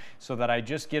here so that I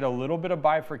just get a little bit of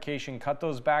bifurcation, cut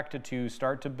those back to 2,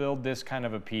 start to build this kind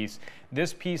of a piece.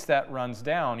 This piece that runs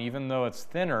down, even though it's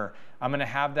thinner, I'm gonna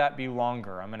have that be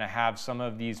longer. I'm gonna have some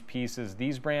of these pieces,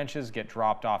 these branches get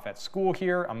dropped off at school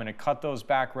here. I'm gonna cut those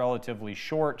back relatively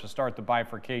short to start the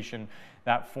bifurcation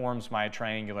that forms my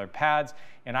triangular pads.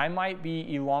 And I might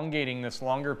be elongating this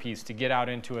longer piece to get out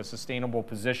into a sustainable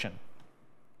position.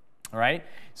 All right,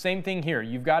 same thing here.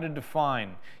 You've got to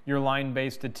define your line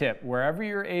base to tip. Wherever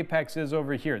your apex is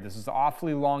over here, this is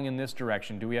awfully long in this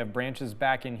direction. Do we have branches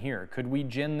back in here? Could we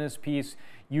gin this piece,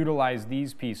 utilize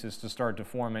these pieces to start to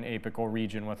form an apical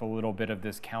region with a little bit of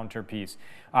this counter piece?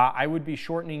 I would be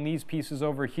shortening these pieces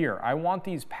over here. I want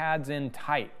these pads in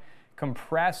tight.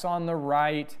 Compress on the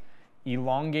right,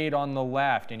 elongate on the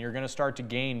left, and you're going to start to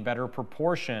gain better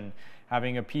proportion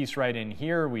having a piece right in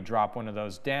here, we drop one of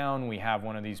those down, we have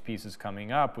one of these pieces coming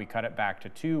up, we cut it back to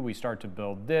 2, we start to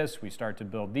build this, we start to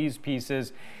build these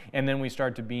pieces, and then we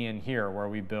start to be in here where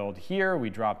we build here, we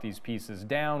drop these pieces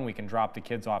down, we can drop the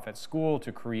kids off at school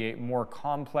to create more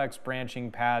complex branching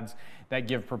pads that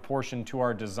give proportion to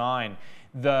our design.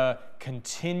 The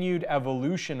continued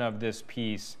evolution of this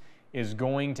piece is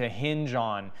going to hinge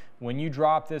on when you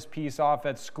drop this piece off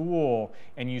at school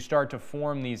and you start to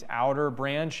form these outer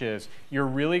branches, you're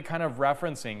really kind of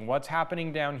referencing what's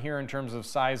happening down here in terms of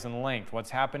size and length,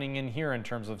 what's happening in here in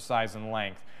terms of size and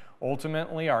length.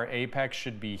 Ultimately, our apex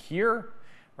should be here,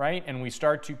 right? And we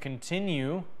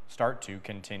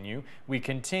we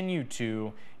continue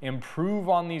to improve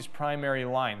on these primary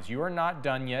lines. You are not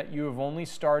done yet. You have only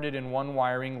started in one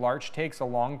wiring. Larch takes a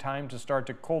long time to start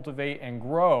to cultivate and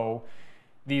grow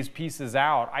these pieces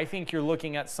out. I think you're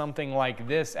looking at something like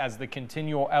this as the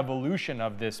continual evolution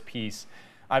of this piece.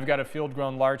 I've got a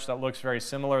field-grown larch that looks very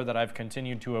similar that I've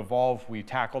continued to evolve. We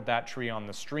tackled that tree on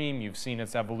the stream. You've seen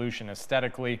its evolution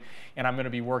aesthetically, and I'm going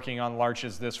to be working on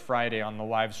larches this Friday on the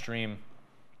live stream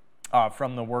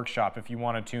from the workshop. If you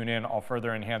want to tune in, I'll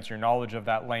further enhance your knowledge of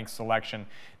that length selection.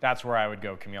 That's where I would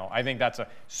go, Camille. I think that's a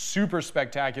super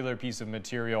spectacular piece of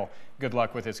material. Good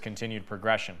luck with its continued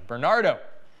progression. Bernardo,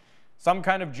 some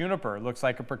kind of juniper. Looks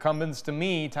like a procumbens to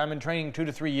me. Time in training 2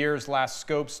 to 3 years. Last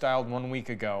scope styled 1 week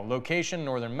ago. Location,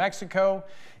 northern Mexico.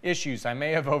 Issues, I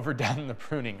may have overdone the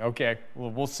pruning. Okay,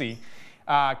 well, we'll see.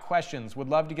 Questions, would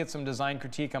love to get some design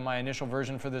critique on my initial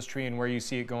version for this tree and where you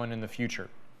see it going in the future.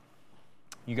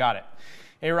 You got it.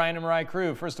 Hey, Ryan and Mirai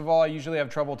crew. First of all, I usually have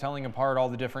trouble telling apart all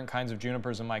the different kinds of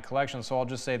junipers in my collection, so I'll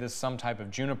just say this is some type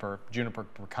of juniper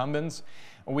procumbens.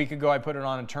 A week ago, I put it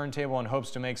on a turntable in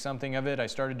hopes to make something of it. I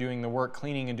started doing the work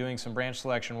cleaning and doing some branch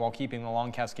selection while keeping the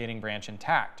long cascading branch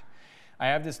intact. I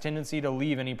have this tendency to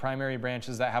leave any primary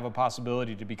branches that have a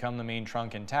possibility to become the main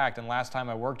trunk intact, and last time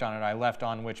I worked on it, I left it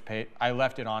on,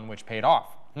 which paid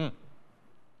off.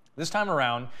 This time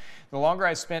around, the longer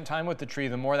I spent time with the tree,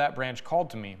 the more that branch called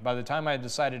to me. By the time I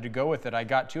decided to go with it, I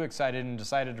got too excited and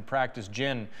decided to practice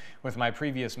gin with my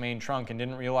previous main trunk and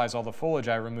didn't realize all the foliage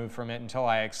I removed from it until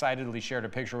I excitedly shared a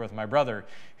picture with my brother,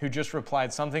 who just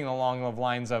replied something along the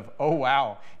lines of, "Oh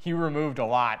wow, he removed a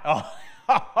lot." Oh,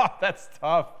 that's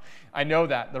tough. I know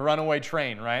that, the runaway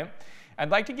train, right? I'd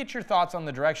like to get your thoughts on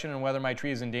the direction and whether my tree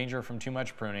is in danger from too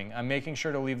much pruning. I'm making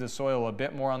sure to leave the soil a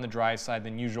bit more on the dry side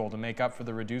than usual to make up for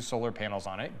the reduced solar panels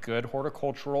on it. Good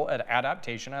horticultural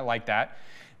adaptation, I like that.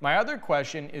 My other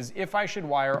question is if I should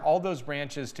wire all those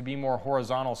branches to be more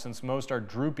horizontal since most are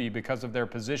droopy because of their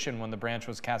position when the branch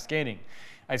was cascading.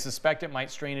 I suspect it might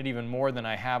strain it even more than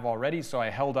I have already, so I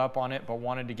held up on it but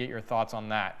wanted to get your thoughts on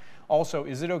that. Also,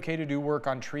 is it okay to do work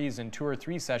on trees in 2 or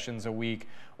 3 sessions a week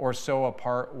or so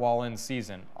apart while in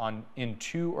season? In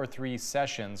 2 or 3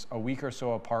 sessions a week or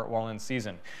so apart while in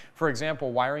season. For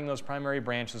example, wiring those primary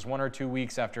branches 1 or 2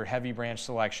 weeks after heavy branch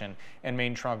selection and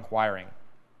main trunk wiring.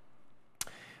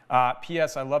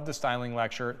 P.S. I love the styling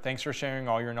lecture. Thanks for sharing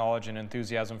all your knowledge and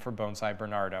enthusiasm for bonsai,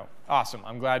 Bernardo. Awesome.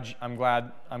 I'm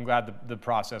glad the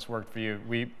process worked for you.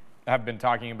 We have been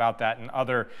talking about that in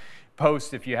other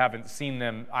posts. If you haven't seen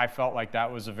them, I felt like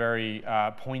that was a very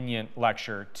poignant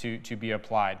lecture to be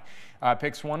applied.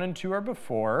 Picks 1 and 2 are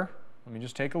before. Let me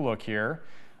just take a look here.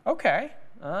 Okay.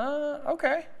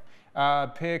 Okay.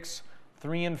 Picks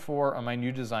 3 and 4 on my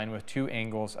new design with 2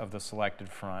 angles of the selected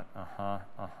front.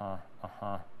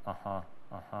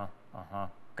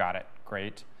 Got it.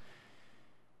 Great.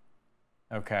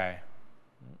 Okay.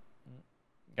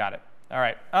 Got it. All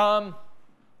right.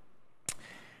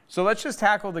 So let's just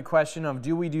tackle the question of,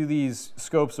 do we do these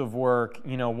scopes of work,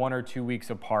 1 or 2 weeks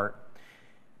apart?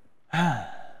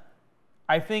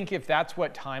 I think if that's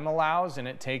what time allows and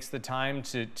it takes the time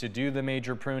to do the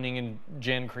major pruning and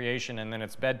gen creation, and then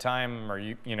it's bedtime, or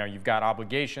you've got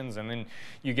obligations and then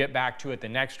you get back to it the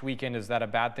next weekend, is that a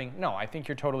bad thing? No, I think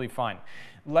you're totally fine.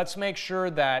 Let's make sure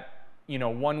that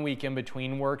 1 week in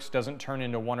between works doesn't turn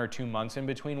into 1 or 2 months in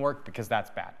between work, because that's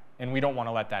bad. And we don't want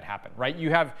to let that happen, right?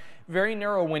 You have very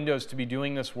narrow windows to be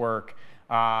doing this work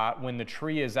when the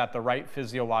tree is at the right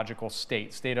physiological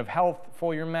state of health,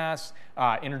 foliar mass,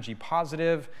 energy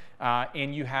positive,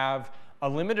 and you have a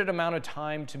limited amount of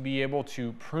time to be able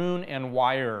to prune and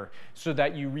wire so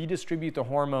that you redistribute the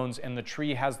hormones and the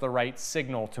tree has the right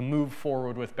signal to move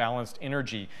forward with balanced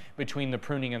energy between the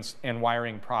pruning and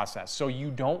wiring process. So you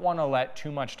don't want to let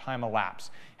too much time elapse.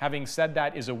 Having said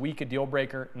that, is a week a deal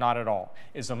breaker? Not at all.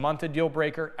 Is a month a deal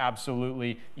breaker?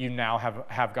 Absolutely. You now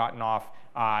have gotten off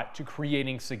to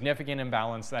creating significant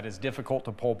imbalance that is difficult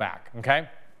to pull back, okay?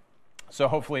 So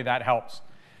hopefully that helps.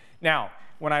 Now,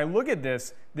 when I look at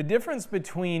this, the difference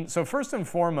between, so first and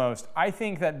foremost, I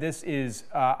think that this is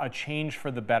a change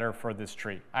for the better for this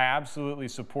tree. I absolutely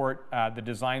support the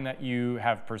design that you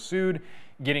have pursued,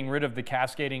 getting rid of the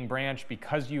cascading branch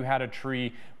because you had a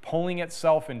tree pulling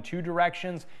itself in two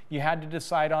directions. You had to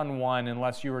decide on one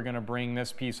unless you were going to bring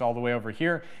this piece all the way over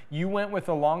here. You went with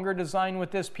a longer design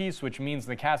with this piece, which means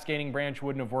the cascading branch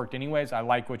wouldn't have worked anyways. I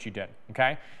like what you did,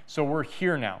 okay? So we're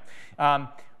here now.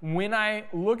 When I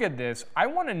look at this, I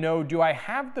want to know, do I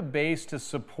have the base to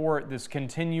support this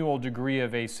continual degree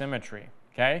of asymmetry?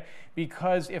 Okay?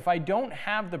 Because if I don't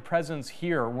have the presence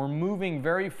here, we're moving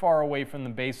very far away from the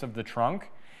base of the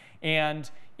trunk. And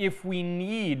if we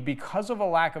need, because of a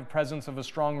lack of presence of a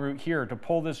strong root here, to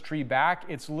pull this tree back,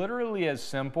 it's literally as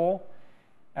simple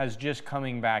as just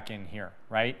coming back in here,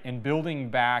 right? And building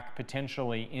back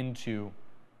potentially into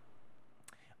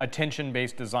a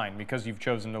tension-based design because you've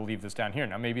chosen to leave this down here.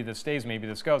 Now, maybe this stays, maybe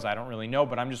this goes. I don't really know,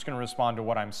 but I'm just going to respond to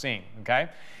what I'm seeing, okay?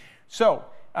 So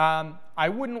I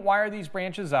wouldn't wire these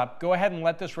branches up. Go ahead and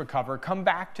let this recover. Come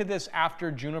back to this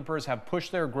after junipers have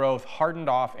pushed their growth, hardened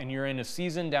off, and you're in a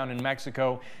season down in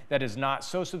Mexico that is not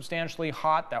so substantially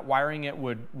hot that wiring it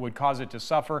would cause it to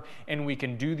suffer, and we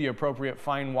can do the appropriate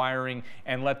fine wiring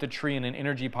and let the tree in an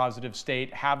energy positive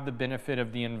state have the benefit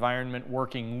of the environment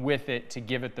working with it to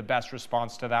give it the best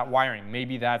response to that wiring.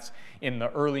 Maybe that's in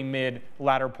the early, mid,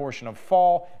 latter portion of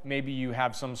fall. Maybe you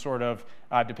have some sort of,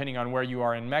 depending on where you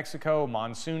are in Mexico,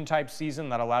 monsoon type season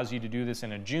that allows you to do this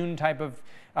in a June type of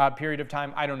period of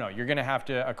time. I don't know. You're going to have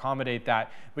to accommodate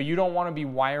that. But you don't want to be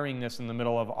wiring this in the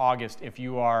middle of August if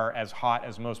you are as hot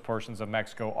as most portions of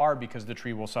Mexico are, because the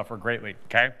tree will suffer greatly,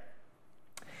 okay?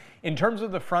 In terms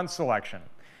of the front selection,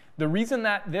 the reason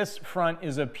that this front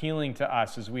is appealing to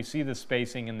us is we see the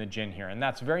spacing in the gin here. And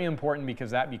that's very important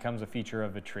because that becomes a feature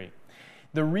of a tree.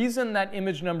 The reason that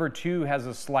image number 2 has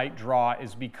a slight draw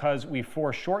is because we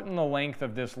foreshorten the length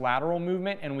of this lateral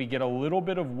movement and we get a little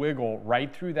bit of wiggle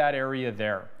right through that area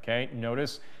there, okay?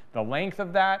 Notice the length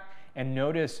of that and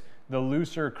notice the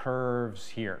looser curves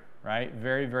here, right?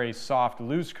 Very, very soft,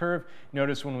 loose curve.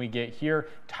 Notice when we get here,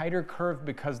 tighter curve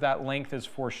because that length is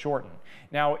foreshortened.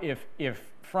 Now,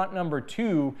 if front number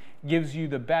 2 gives you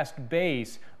the best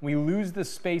base, we lose the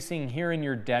spacing here in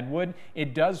your deadwood.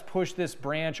 It does push this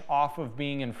branch off of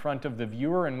being in front of the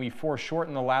viewer and we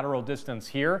foreshorten the lateral distance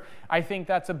here. I think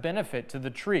that's a benefit to the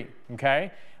tree,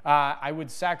 okay? I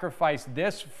would sacrifice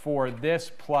this for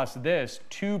this plus this.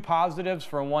 2 positives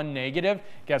for 1 negative.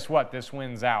 Guess what? This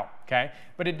wins out, okay?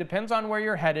 But it depends on where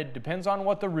you're headed, depends on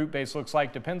what the root base looks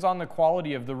like, depends on the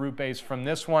quality of the root base from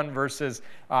this one versus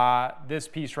this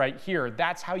piece right here.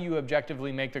 That's how you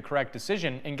objectively make the correct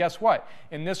decision. And guess what?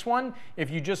 In this one, if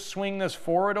you just swing this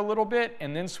forward a little bit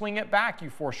and then swing it back,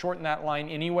 you foreshorten that line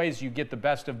anyways, you get the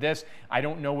best of this. I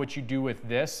don't know what you do with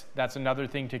this. That's another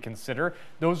thing to consider.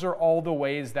 Those are all the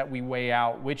ways that we weigh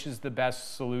out which is the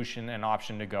best solution and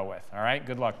option to go with. All right,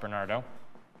 good luck, Bernardo.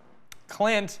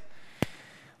 Clint,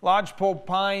 lodgepole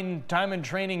pine time and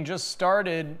training just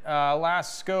started.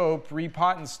 Last scope,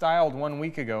 repot and styled 1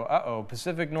 week ago. Uh-oh,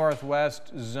 Pacific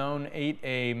Northwest Zone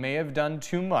 8A may have done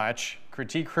too much.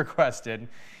 Critique requested.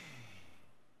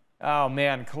 Oh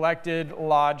man, collected,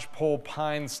 lodgepole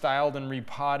pine, styled, and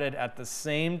repotted at the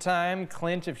same time.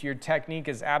 Clint, if your technique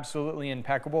is absolutely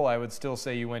impeccable, I would still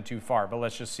say you went too far, but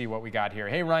let's just see what we got here.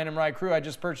 Hey, Ryan and Mirai crew, I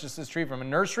just purchased this tree from a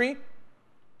nursery.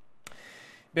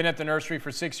 Been at the nursery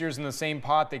for 6 years in the same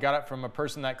pot. They got it from a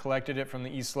person that collected it from the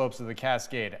east slopes of the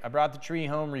Cascade. I brought the tree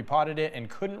home, repotted it, and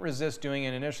couldn't resist doing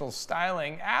an initial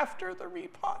styling after the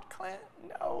repot, Clint.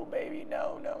 No, baby,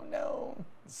 no, no, no.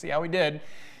 Let's see how we did.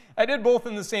 I did both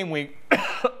in the same week.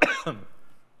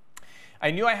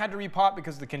 I knew I had to repot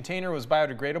because the container was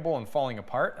biodegradable and falling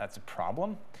apart. That's a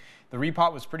problem. The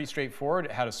repot was pretty straightforward.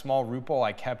 It had a small root ball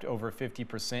I kept over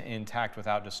 50% intact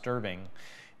without disturbing.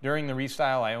 During the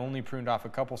restyle, I only pruned off a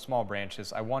couple small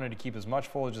branches. I wanted to keep as much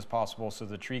foliage as possible so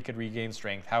the tree could regain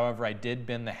strength. However, I did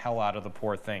bend the hell out of the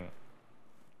poor thing.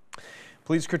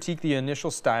 Please critique the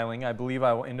initial styling. I believe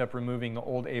I will end up removing the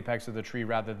old apex of the tree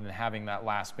rather than having that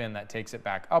last bend that takes it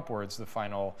back upwards, the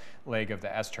final leg of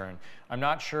the S-turn. I'm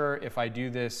not sure if I do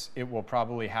this, it will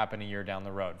probably happen a year down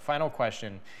the road. Final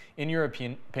question, in your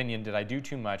opinion, did I do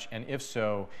too much? And if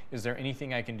so, is there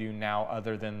anything I can do now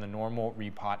other than the normal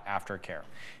repot aftercare?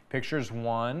 Pictures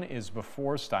 1 is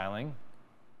before styling.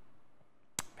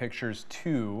 Pictures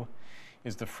 2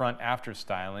 is the front after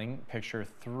styling. Picture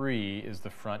 3 is the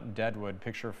front deadwood.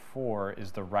 Picture 4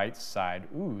 is the right side.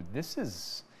 Ooh, this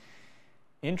is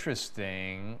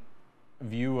interesting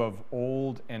view of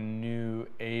old and new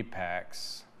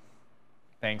apex.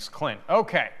 Thanks, Clint.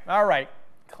 Okay, all right,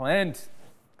 Clint.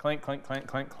 Clink, clink, clink,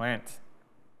 clink, clink.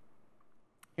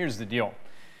 Here's the deal.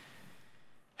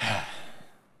 Okay,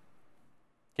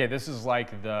 this is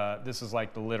like the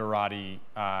literati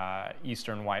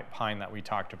eastern white pine that we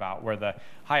talked about, where the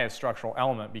highest structural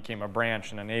element became a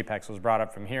branch and an apex was brought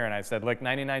up from here. And I said, look,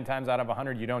 99 times out of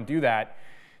 100, you don't do that.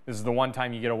 This is the one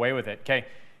time you get away with it. Okay,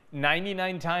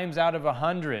 99 times out of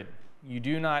 100, you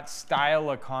do not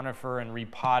style a conifer and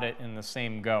repot it in the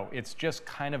same go. It's just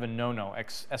kind of a no-no,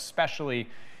 especially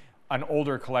an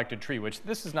older collected tree, which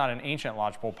this is not an ancient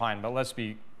lodgepole pine, but let's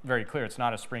be very clear, it's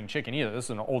not a spring chicken either. This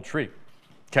is an old tree.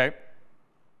 Okay,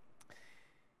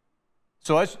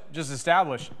 so let's just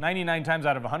establish 99 times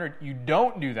out of 100, you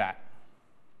don't do that.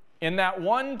 In that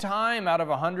one time out of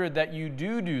 100 that you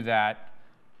do that,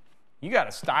 you got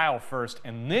to style first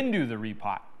and then do the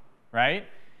repot, right?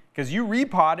 Because you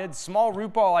repotted, small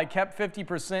root ball, I kept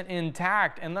 50%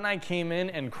 intact, and then I came in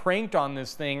and cranked on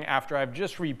this thing after I've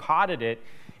just repotted it,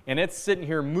 and it's sitting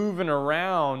here moving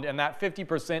around, and that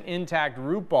 50% intact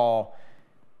root ball,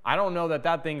 I don't know that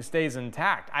that thing stays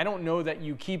intact. I don't know that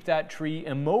you keep that tree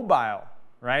immobile,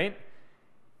 right?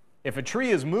 If a tree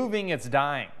is moving, it's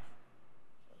dying.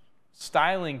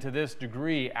 Styling to this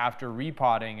degree after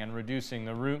repotting and reducing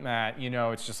the root mat, you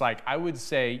know, it's just like, I would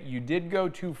say you did go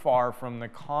too far from the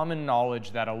common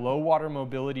knowledge that a low water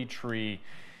mobility tree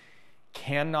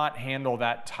cannot handle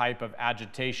that type of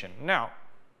agitation. Now,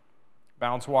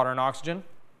 balance water and oxygen,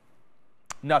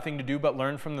 nothing to do but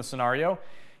learn from the scenario.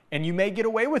 And you may get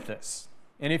away with this.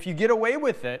 And if you get away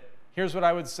with it, here's what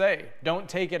I would say. Don't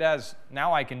take it as,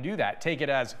 now I can do that. Take it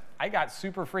as, I got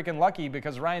super freaking lucky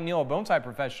because Ryan Neal, a bonsai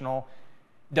professional,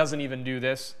 doesn't even do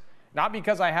this. Not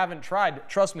because I haven't tried.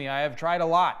 Trust me, I have tried a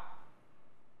lot.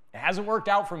 It hasn't worked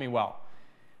out for me well.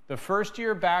 The first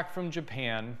year back from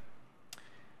Japan,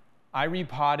 I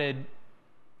repotted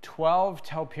 12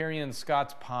 Telperian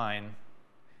Scots pine.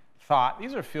 Thought,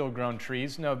 these are field-grown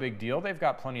trees, no big deal. They've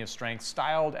got plenty of strength.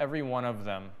 Styled every one of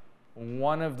them.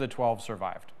 One of the 12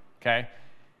 survived, okay?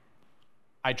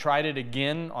 I tried it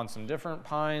again on some different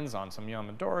pines, on some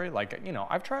Yamadori. Like, you know,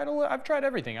 I've tried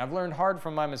everything. I've learned hard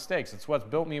from my mistakes. It's what's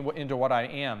built me into what I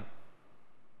am.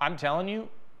 I'm telling you,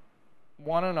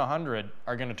 1 in 100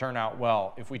 are going to turn out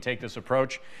well if we take this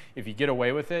approach. If you get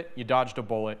away with it, you dodged a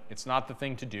bullet. It's not the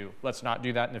thing to do. Let's not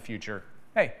do that in the future.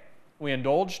 Hey, we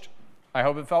indulged. I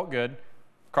hope it felt good.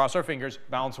 Cross our fingers.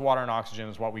 Balance of water and oxygen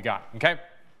is what we got, okay?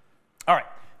 All right,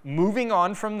 moving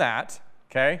on from that,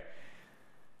 okay?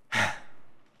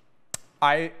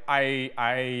 I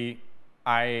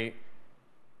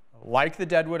like the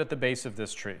deadwood at the base of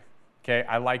this tree, okay?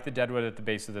 I like the deadwood at the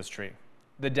base of this tree.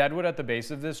 The deadwood at the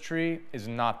base of this tree is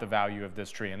not the value of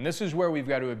this tree. And this is where we've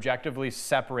got to objectively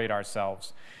separate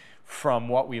ourselves from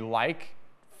what we like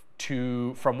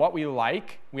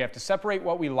we have to separate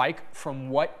what we like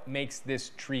from what makes this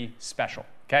tree special,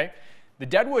 okay? The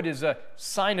deadwood is a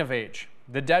sign of age.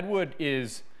 The deadwood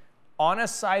is on a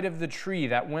side of the tree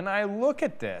that when I look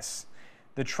at this,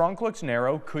 the trunk looks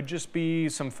narrow, could just be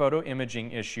some photo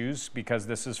imaging issues because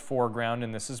this is foreground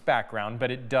and this is background,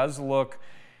 but it does look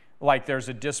like there's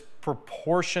a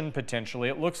disproportion potentially.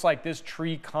 It looks like this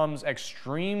tree comes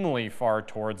extremely far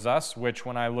towards us, which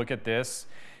when I look at this,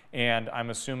 and I'm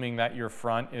assuming that your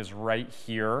front is right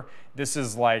here. This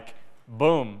is like,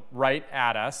 boom, right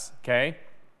at us, okay?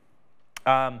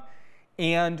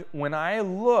 And when I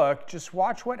look, just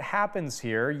watch what happens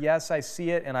here. Yes, I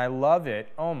see it and I love it.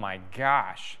 Oh my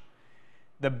gosh.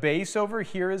 The base over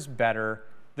here is better.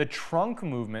 The trunk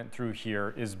movement through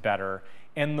here is better.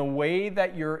 And the way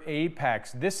that your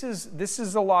apex, this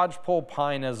is a lodgepole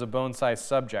pine as a bonsai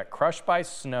subject, crushed by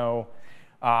snow,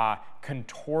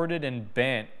 contorted and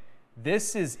bent.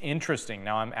 This is interesting.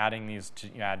 Now I'm adding these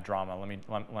to add drama.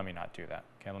 Let me not do that.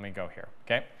 Okay, let me go here.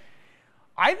 Okay,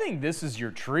 I think this is your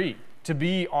tree, to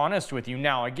be honest with you.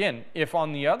 Now again, if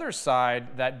on the other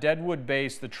side, that deadwood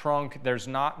base, the trunk, there's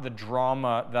not the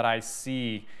drama that I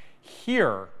see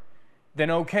here, then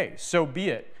okay, so be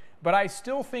it. But I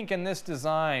still think in this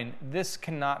design, this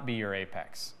cannot be your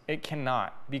apex. It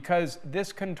cannot, because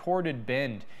this contorted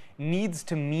bend needs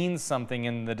to mean something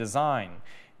in the design.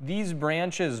 These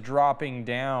branches dropping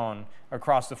down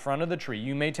across the front of the tree,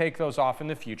 you may take those off in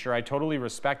the future. I totally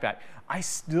respect that. I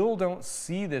still don't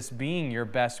see this being your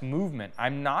best movement.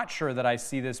 I'm not sure that I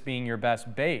see this being your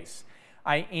best base.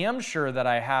 I am sure that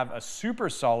I have a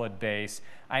super solid base.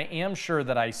 I am sure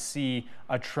that I see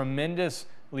a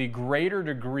tremendously greater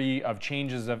degree of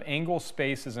changes of angle,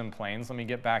 spaces, and planes. Let me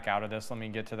get back out of this. Let me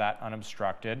get to that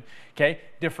unobstructed. Okay,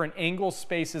 different angle,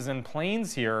 spaces, and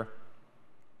planes here.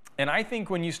 And I think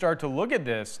when you start to look at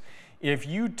this, if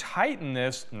you tighten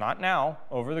this, not now,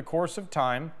 over the course of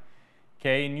time,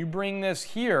 okay, and you bring this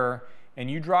here, and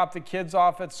you drop the kids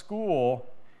off at school,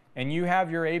 and you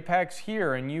have your apex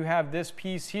here, and you have this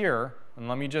piece here, and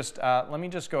let me just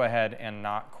go ahead and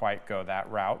not quite go that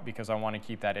route because I want to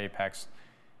keep that apex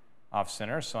off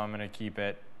center, so I'm going to keep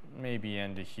it maybe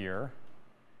into here.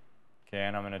 Okay,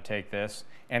 and I'm going to take this,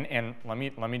 and let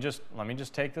me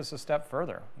just take this a step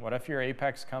further. What if your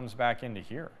apex comes back into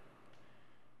here?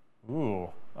 Ooh,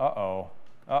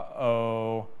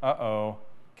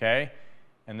 okay,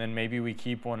 and then maybe we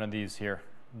keep one of these here,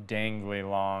 dangly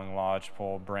long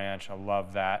lodgepole branch. I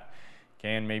love that.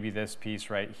 Okay, and maybe this piece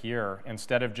right here,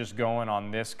 instead of just going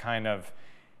on this kind of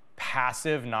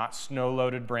passive, not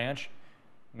snow-loaded branch,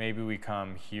 maybe we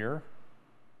come here,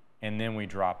 and then we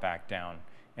drop back down.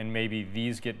 And maybe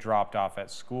these get dropped off at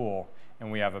school,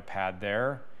 and we have a pad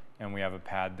there, and we have a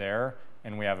pad there,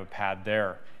 and we have a pad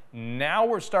there. Now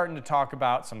we're starting to talk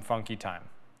about some funky time,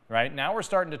 right? Now we're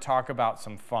starting to talk about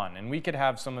some fun, and we could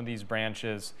have some of these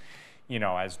branches, you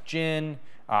know, as gin.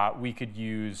 We could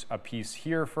use a piece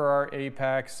here for our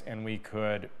apex, and we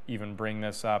could even bring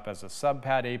this up as a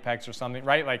sub-pad apex or something,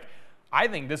 right? Like, I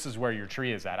think this is where your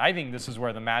tree is at. I think this is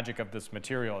where the magic of this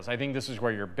material is. I think this is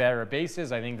where your better base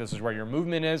is. I think this is where your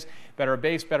movement is. Better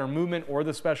base, better movement, or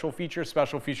the special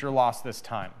feature lost this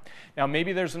time. Now,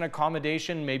 maybe there's an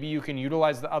accommodation. Maybe you can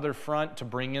utilize the other front to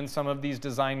bring in some of these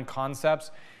design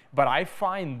concepts. But I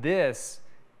find this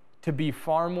to be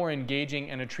far more engaging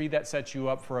and a tree that sets you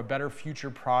up for a better future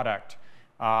product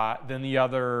than the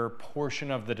other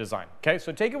portion of the design. Okay,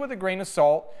 so take it with a grain of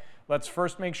salt. Let's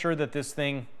first make sure that this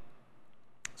thing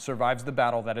survives the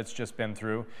battle that it's just been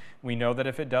through. We know that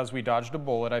if it does, we dodged a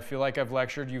bullet. I feel like I've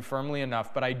lectured you firmly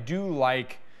enough, but I do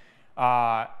like,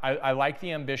 I like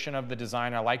the ambition of the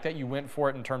design. I like that you went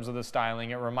for it in terms of the styling.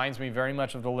 It reminds me very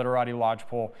much of the Literati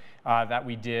lodgepole that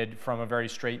we did from a very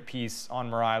straight piece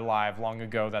on Mirai Live long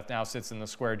ago that now sits in the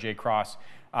square J Cross.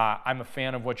 I'm a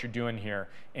fan of what you're doing here,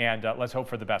 and let's hope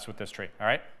for the best with this tree, all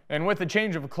right? And with the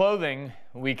change of clothing,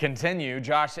 we continue.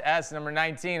 Josh S., number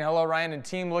 19. Hello, Ryan and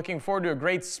team. Looking forward to a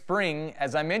great spring.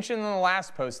 As I mentioned in the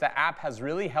last post, the app has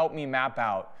really helped me map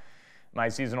out my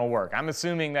seasonal work. I'm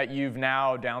assuming that you've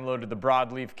now downloaded the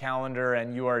broadleaf calendar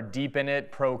and you are deep in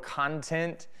it. Pro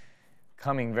content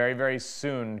coming very, very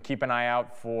soon. Keep an eye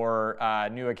out for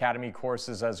new Academy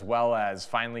courses, as well as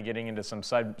finally getting into some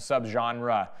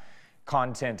sub-genre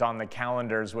content on the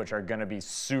calendars, which are going to be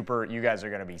super, you guys are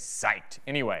going to be psyched.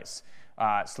 Anyways,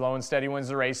 slow and steady wins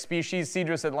the race. Species,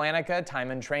 Cedrus atlantica,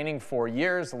 time and training 4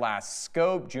 years. Last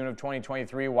scope, June of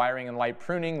 2023, wiring and light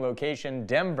pruning, location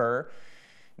Denver.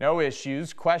 No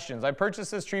issues. Questions. I purchased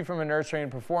this tree from a nursery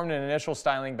and performed an initial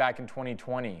styling back in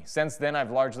 2020. Since then, I've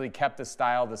largely kept the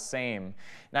style the same.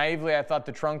 Naively, I thought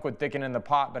the trunk would thicken in the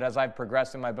pot, but as I've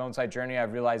progressed in my bonsai journey,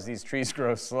 I've realized these trees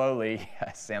grow slowly.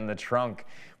 Yes, and the trunk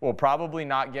will probably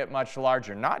not get much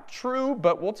larger. Not true,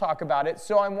 but we'll talk about it.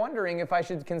 So I'm wondering if I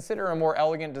should consider a more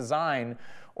elegant design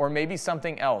or maybe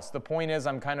something else. The point is,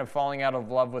 I'm kind of falling out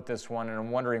of love with this one, and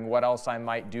I'm wondering what else I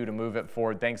might do to move it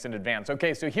forward. Thanks in advance.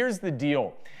 Okay, so here's the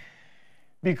deal.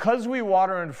 Because we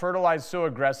water and fertilize so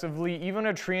aggressively, even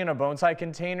a tree in a bonsai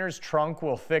container's trunk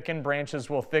will thicken, branches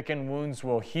will thicken, wounds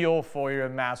will heal,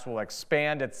 foliar mass will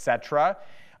expand, etc.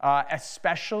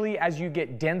 Especially as you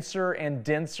get denser and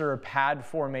denser pad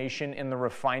formation in the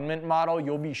refinement model,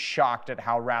 you'll be shocked at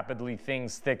how rapidly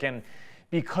things thicken,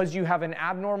 because you have an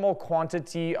abnormal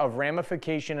quantity of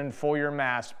ramification and foliar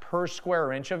mass per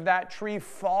square inch of that tree,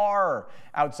 far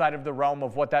outside of the realm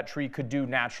of what that tree could do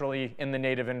naturally in the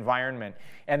native environment.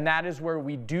 And that is where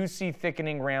we do see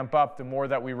thickening ramp up the more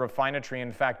that we refine a tree.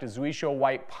 In fact, Azuisho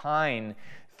white pine,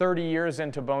 30 years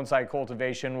into bonsai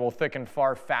cultivation, will thicken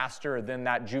far faster than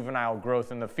that juvenile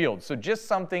growth in the field. So just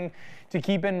something to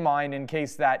keep in mind in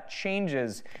case that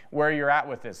changes where you're at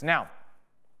with this. Now,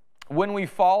 when we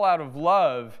fall out of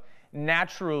love,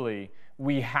 naturally,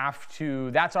 we have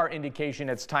to, that's our indication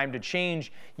it's time to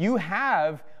change. You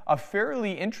have a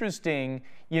fairly interesting,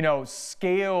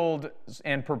 scaled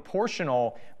and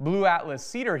proportional blue atlas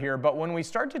cedar here, but when we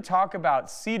start to talk about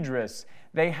cedrus,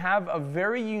 they have a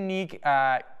very unique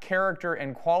character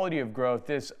and quality of growth,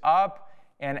 this up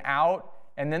and out,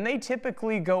 and then they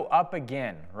typically go up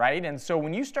again, right? And so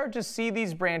when you start to see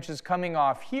these branches coming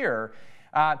off here,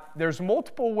 there's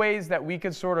multiple ways that we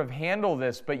could sort of handle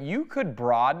this, but you could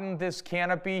broaden this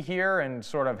canopy here and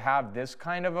sort of have this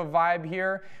kind of a vibe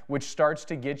here, which starts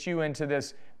to get you into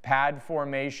this pad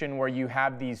formation where you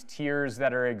have these tiers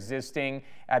that are existing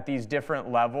at these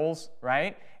different levels,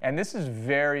 right? And this is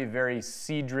very, very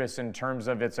cedrus in terms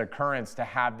of its occurrence to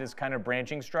have this kind of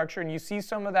branching structure. And you see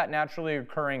some of that naturally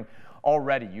occurring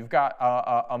already. You've got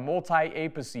a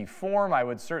multi-apice form. I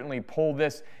would certainly pull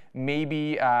this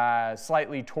maybe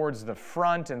slightly towards the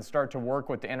front and start to work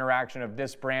with the interaction of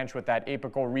this branch with that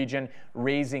apical region.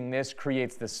 Raising this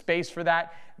creates the space for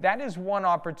that. That is one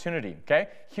opportunity, okay?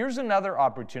 Here's another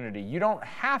opportunity. You don't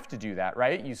have to do that,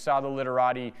 right? You saw the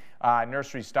Literati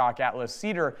nursery stock Atlas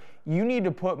cedar. You need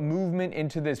to put movement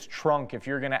into this trunk if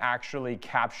you're going to actually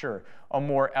capture a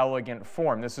more elegant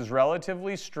form. This is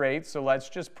relatively straight, so let's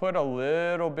just put a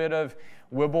little bit of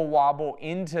wibble wobble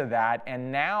into that,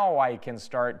 and now I can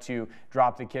start to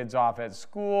drop the kids off at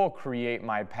school, create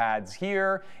my pads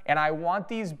here, and I want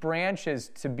these branches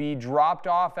to be dropped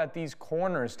off at these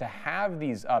corners to have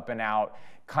these up and out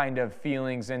kind of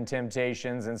feelings and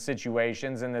temptations and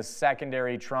situations, and this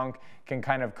secondary trunk can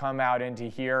kind of come out into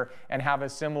here and have a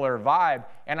similar vibe,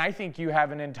 and I think you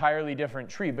have an entirely different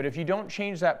tree. But if you don't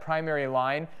change that primary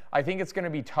line, I think it's going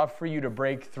to be tough for you to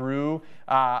break through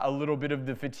a little bit of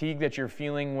the fatigue that you're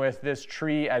feeling with this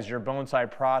tree as your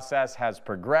bonsai process has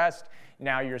progressed.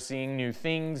 Now you're seeing new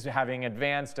things, having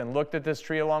advanced and looked at this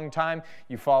tree a long time.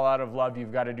 You fall out of love,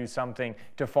 you've got to do something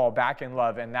to fall back in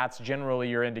love, and that's generally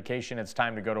your indication it's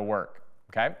time to go to work,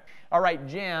 okay? All right,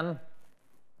 Jan,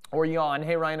 or Jan,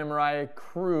 hey Ryan and Mariah,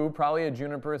 crew, probably a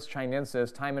Juniperus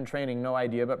chinensis, time and training, no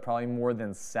idea, but probably more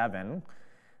than 7. Let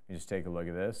me just take a look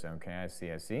at this. Okay, I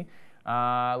see.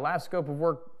 Last scope of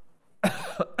work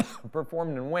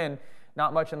performed and when?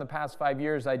 Not much in the past 5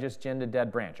 years. I just ginned a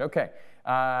dead branch. Okay.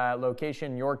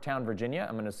 Location, Yorktown, Virginia.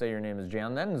 I'm going to say your name is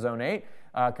Jan then. Zone 8.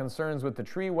 Concerns with the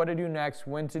tree. What to do next,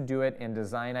 when to do it, and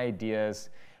design ideas.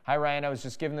 Hi, Ryan. I was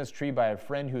just given this tree by a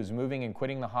friend who's moving and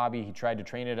quitting the hobby. He tried to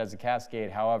train it as a cascade.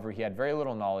 However, he had very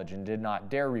little knowledge and did not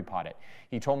dare repot it.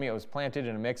 He told me it was planted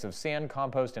in a mix of sand,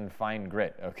 compost, and fine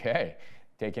grit. Okay.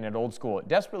 Taking it old school. It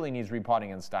desperately needs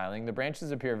repotting and styling. The branches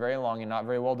appear very long and not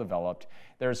very well developed.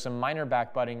 There's some minor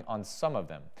back budding on some of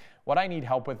them. What I need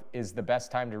help with is the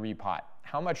best time to repot.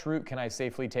 How much root can I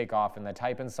safely take off and the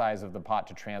type and size of the pot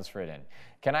to transfer it in?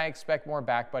 Can I expect more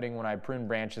back budding when I prune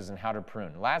branches and how to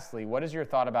prune? Lastly, what is your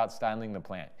thought about styling the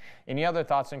plant? Any other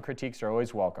thoughts and critiques are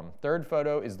always welcome. Third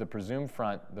photo is the presumed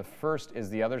front. The first is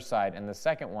the other side, and the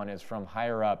second one is from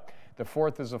higher up. The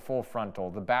fourth is a full frontal.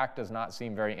 The back does not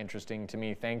seem very interesting to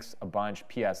me. Thanks a bunch.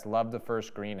 P.S. Love the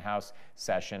first greenhouse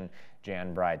session.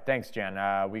 Jan Bride. Thanks,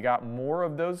 Jan. We got more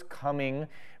of those coming.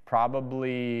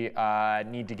 Probably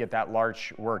need to get that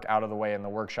larch work out of the way in the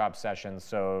workshop session,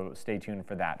 so stay tuned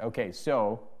for that. Okay,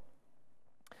 so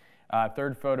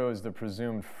third photo is the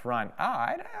presumed front.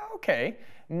 Okay,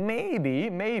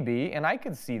 maybe, and I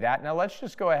could see that. Now let's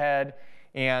just go ahead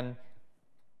and,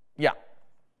 yeah.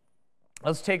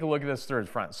 Let's take a look at this third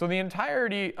front. So the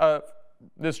entirety of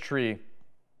this tree,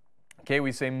 okay,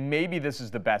 we say maybe this is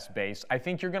the best base. I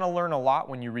think you're going to learn a lot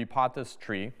when you repot this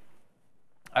tree.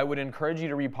 I would encourage you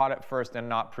to repot it first and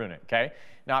not prune it, okay?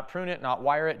 Not prune it, not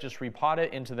wire it, just repot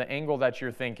it into the angle that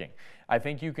you're thinking. I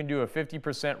think you can do a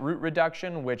 50% root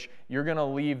reduction, which you're going to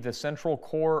leave the central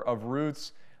core of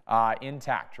roots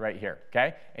intact right here,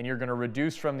 okay? And you're going to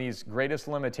reduce from these greatest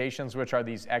limitations, which are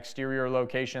these exterior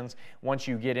locations. Once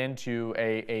you get into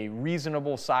a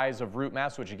reasonable size of root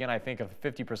mass, which again, I think a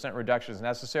 50% reduction is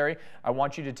necessary, I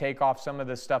want you to take off some of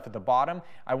this stuff at the bottom.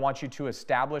 I want you to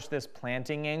establish this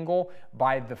planting angle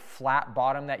by the flat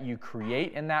bottom that you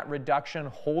create in that reduction,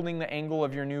 holding the angle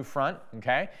of your new front,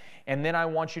 okay? And then I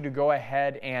want you to go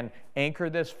ahead and anchor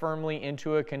this firmly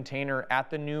into a container at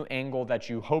the new angle that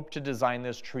you hope to design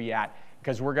this tree at,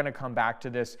 because we're going to come back to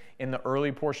this in the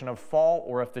early portion of fall,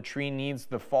 or if the tree needs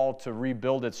the fall to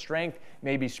rebuild its strength,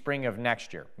 maybe spring of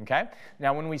next year, okay?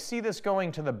 Now, when we see this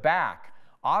going to the back,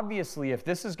 obviously, if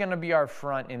this is going to be our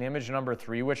front in image number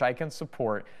 3, which I can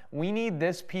support, we need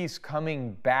this piece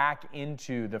coming back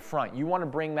into the front. You want to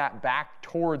bring that back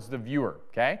towards the viewer,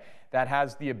 okay? That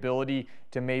has the ability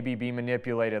to maybe be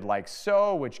manipulated like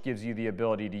so, which gives you the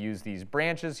ability to use these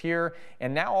branches here.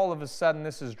 And now all of a sudden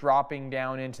this is dropping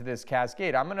down into this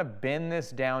cascade. I'm going to bend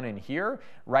this down in here,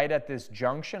 right at this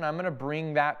junction. I'm going to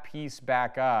bring that piece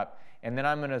back up, and then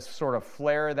I'm going to sort of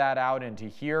flare that out into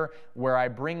here. Where I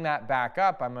bring that back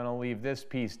up, I'm going to leave this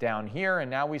piece down here, and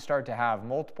now we start to have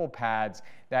multiple pads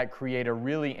that create a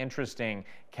really interesting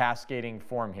cascading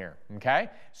form here, okay?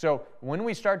 So when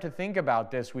we start to think about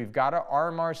this, we've got to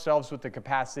arm ourselves with the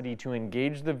capacity to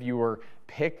engage the viewer,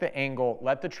 pick the angle,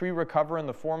 let the tree recover in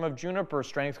the form of juniper.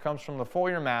 Strength comes from the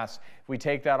foliar mass. If we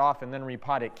take that off and then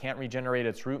repot, it can't regenerate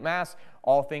its root mass.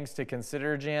 All things to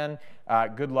consider, Jan.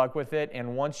 Good luck with it.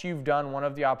 And once you've done one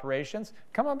of the operations,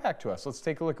 come on back to us. Let's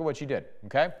take a look at what you did,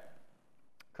 okay?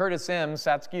 Curtis M,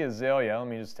 Satsuki Azalea. Let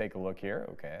me just take a look here.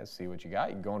 Okay, I see what you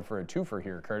got. You're going for a twofer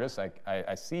here, Curtis.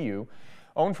 I see you.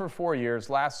 Owned for 4 years,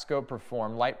 last scope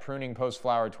performed, light pruning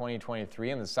post-flower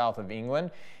 2023 in the south of England.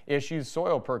 Issues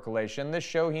soil percolation. This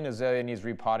Shohin azalea needs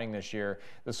repotting this year.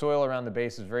 The soil around the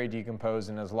base is very decomposed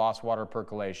and has lost water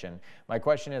percolation. My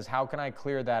question is, how can I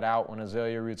clear that out when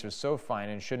azalea roots are so fine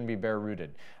and shouldn't be bare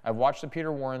rooted? I've watched the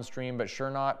Peter Warren stream, but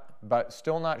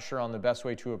still not sure on the best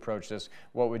way to approach this.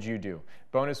 What would you do?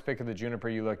 Bonus pick of the juniper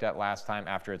you looked at last time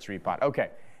after its repot. Okay,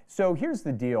 so here's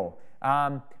the deal.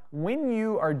 When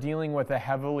you are dealing with a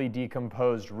heavily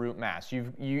decomposed root mass,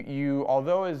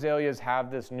 although azaleas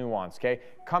have this nuance, okay,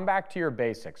 come back to your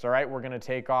basics, all right? We're going to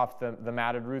take off the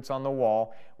matted roots on the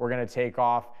wall. We're going to take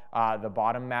off the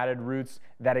bottom matted roots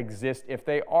that exist if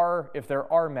there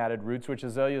are matted roots, which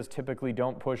azaleas typically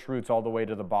don't push roots all the way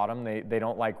to the bottom. They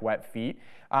don't like wet feet.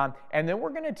 And then we're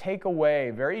going to take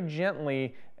away very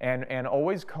gently and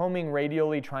always combing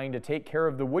radially, trying to take care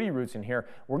of the woody roots in here.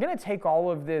 We're going to take all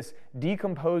of this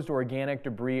decomposed organic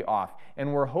debris off,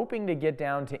 and we're hoping to get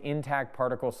down to intact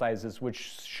particle sizes,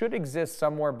 which should exist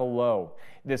somewhere below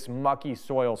this mucky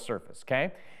soil surface,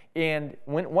 okay? And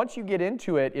once you get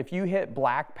into it, if you hit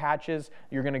black patches,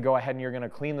 you're going to go ahead and you're going to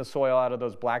clean the soil out of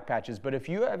those black patches. But if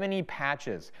you have any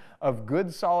patches of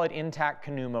good, solid, intact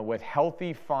Canuma with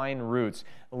healthy, fine roots,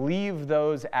 leave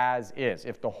those as is.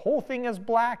 If the whole thing is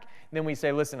black, then we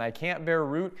say, listen, I can't bear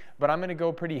root, but I'm going to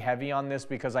go pretty heavy on this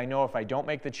because I know if I don't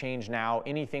make the change now,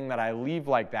 anything that I leave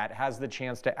like that has the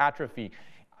chance to atrophy.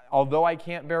 Although I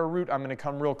can't bear root, I'm going to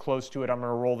come real close to it. I'm going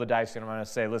to roll the dice and I'm going to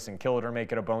say, listen, kill it or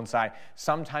make it a bonsai.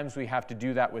 Sometimes we have to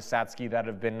do that with Satsuki that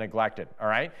have been neglected, all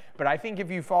right? But I think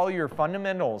if you follow your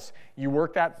fundamentals, you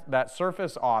work that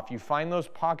surface off, you find those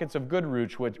pockets of good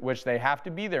roots, which they have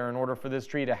to be there in order for this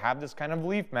tree to have this kind of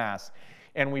leaf mass,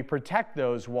 and we protect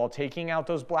those while taking out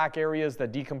those black areas, the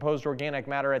decomposed organic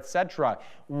matter, etc.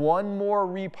 One more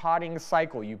repotting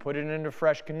cycle. You put it into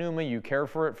fresh Canuma, you care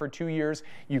for it for 2 years,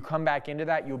 you come back into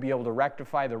that, you'll be able to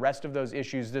rectify the rest of those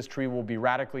issues. This tree will be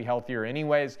radically healthier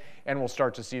anyways, and we'll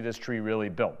start to see this tree really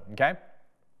build, okay?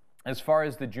 As far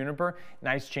as the juniper,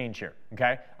 nice change here,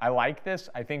 okay? I like this.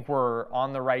 I think we're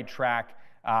on the right track.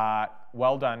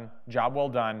 Well done, job well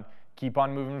done. Keep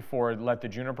on moving forward. Let the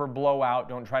juniper blow out.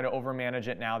 Don't try to overmanage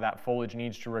it now. That foliage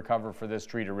needs to recover for this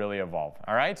tree to really evolve.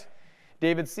 All right?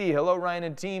 David C. Hello, Ryan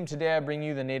and team. Today I bring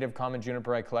you the native common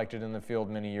juniper I collected in the field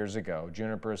many years ago.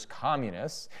 Juniper's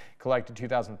communis, collected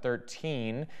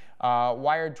 2013,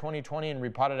 wired 2020 and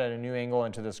repotted at a new angle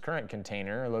into this current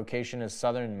container. Location is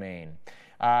southern Maine.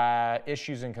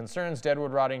 Issues and concerns,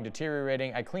 deadwood rotting,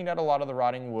 deteriorating. I cleaned out a lot of the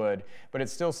rotting wood, but it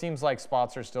still seems like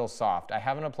spots are still soft. I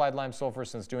haven't applied lime sulfur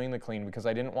since doing the clean because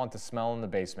I didn't want the smell in the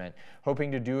basement,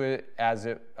 hoping to do it as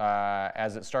it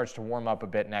starts to warm up a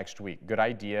bit next week. Good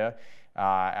idea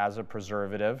as a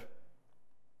preservative.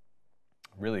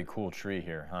 Really cool tree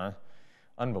here, huh?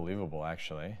 Unbelievable,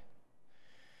 actually.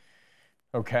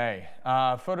 Okay,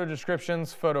 photo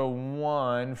descriptions. Photo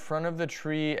 1, front of the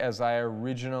tree as I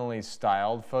originally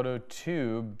styled. Photo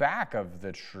 2, back of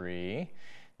the tree.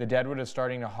 The deadwood is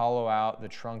starting to hollow out the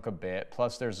trunk a bit,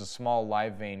 plus there's a small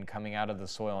live vein coming out of the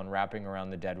soil and wrapping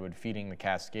around the deadwood, feeding the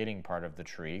cascading part of the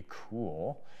tree.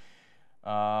 Cool.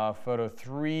 Photo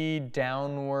 3,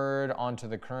 downward onto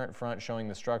the current front, showing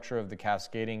the structure of the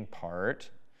cascading part.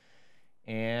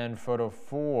 And photo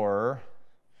 4,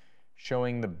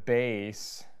 showing the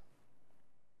base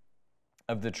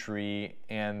of the tree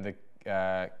and the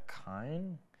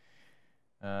kind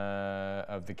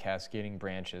of the cascading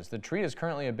branches. The tree is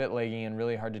currently a bit leggy and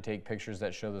really hard to take pictures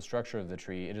that show the structure of the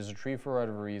tree. It is a tree for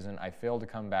whatever reason I failed to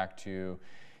come back to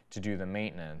do the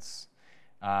maintenance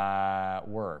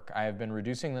work. I have been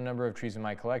reducing the number of trees in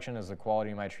my collection as the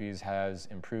quality of my trees has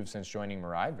improved since joining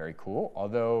Mirai. Very cool.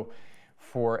 Although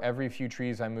for every few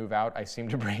trees I move out, I seem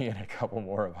to bring in a couple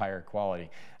more of higher quality.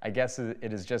 I guess it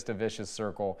is just a vicious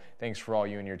circle. Thanks for all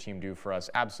you and your team do for us.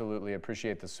 Absolutely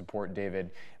appreciate the support, David.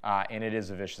 And it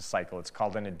is a vicious cycle. It's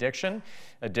called an addiction.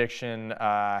 Addiction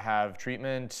have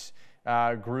treatment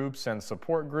groups and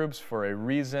support groups for a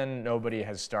reason. Nobody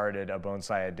has started a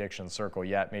bonsai addiction circle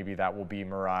yet. Maybe that will be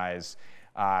Mirai's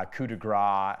coup de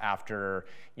grace after,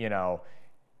 you know,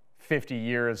 50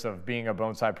 years of being a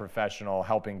bonsai professional,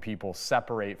 helping people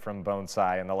separate from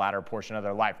bonsai in the latter portion of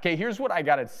their life. Okay, here's what I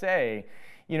gotta say.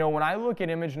 You know, when I look at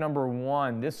image number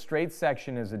 1, this straight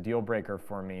section is a deal breaker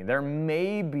for me. There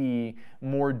may be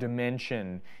more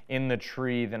dimension in the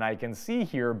tree than I can see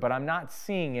here, but I'm not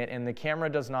seeing it, and the camera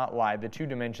does not lie. The 2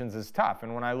 dimensions is tough.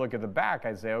 And when I look at the back,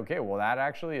 I say, okay, well, that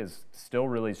actually is still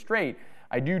really straight.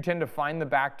 I do tend to find the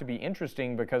back to be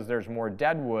interesting because there's more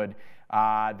deadwood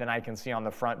than I can see on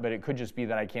the front, but it could just be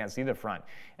that I can't see the front.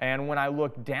 And when I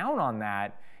look down on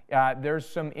that, there's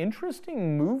some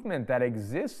interesting movement that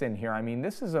exists in here. I mean,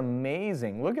 this is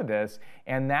amazing. Look at this.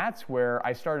 And that's where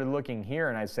I started looking here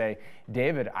and I say,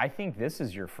 David, I think this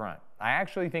is your front. I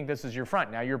actually think this is your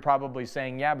front. Now, you're probably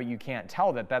saying, yeah, but you can't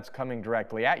tell that that's coming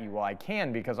directly at you. Well, I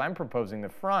can, because I'm proposing the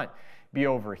front be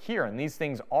over here. And these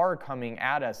things are coming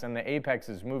at us, and the apex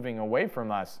is moving away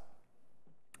from us.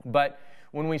 But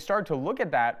when we start to look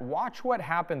at that, watch what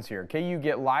happens here. Okay, you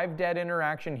get live dead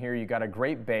interaction here. You got a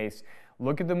great base.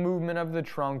 Look at the movement of the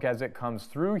trunk as it comes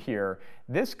through here.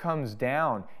 This comes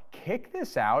down. Kick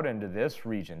this out into this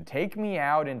region. Take me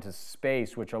out into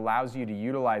space, which allows you to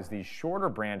utilize these shorter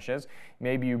branches.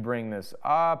 Maybe you bring this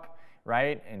up,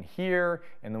 right, and here,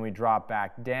 and then we drop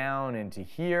back down into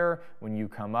here. When you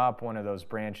come up, one of those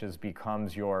branches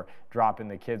becomes your dropping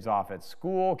the kids off at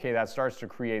school. Okay, that starts to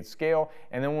create scale.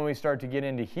 And then when we start to get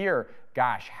into here,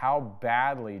 gosh, how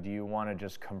badly do you want to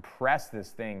just compress this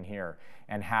thing here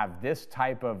and have this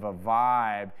type of a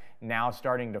vibe now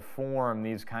starting to form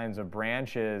these kinds of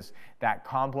branches that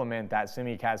complement that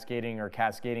semi-cascading or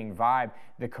cascading vibe?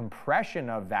 The compression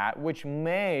of that, which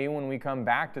may, when we come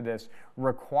back to this,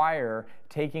 require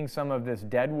taking some of this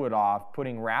deadwood off,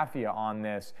 putting raffia on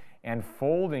this, and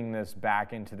folding this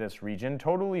back into this region.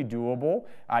 Totally doable.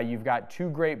 You've got 2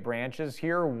 great branches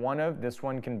here. This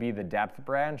one can be the depth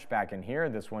branch back in here.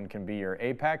 This one can be your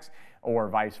apex, or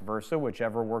vice versa,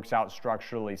 whichever works out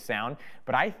structurally sound.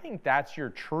 But I think that's your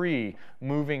tree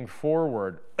moving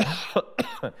forward.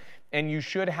 And you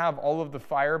should have all of the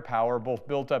firepower, both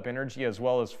built up energy as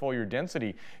well as foliar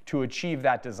density, to achieve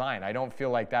that design. I don't feel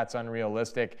like that's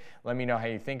unrealistic. Let me know how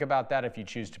you think about that. If you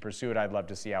choose to pursue it, I'd love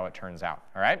to see how it turns out.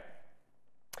 All right?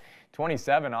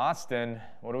 27, Austin.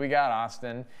 What do we got,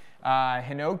 Austin?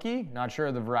 Hinoki, not sure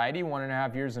of the variety,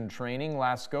 1.5 years in training.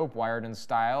 Last scope, wired and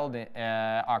styled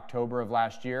October of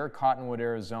last year. Cottonwood,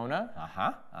 Arizona.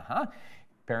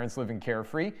 Parents living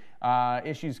carefree.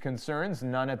 Issues, concerns,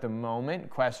 none at the moment.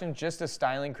 Question, just a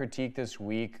styling critique this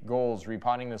week. Goals,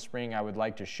 repotting this spring. I would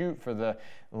like to shoot for the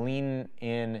lean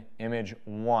in image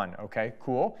 1. Okay,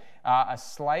 cool. A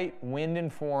slight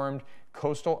wind-informed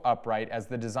coastal upright. As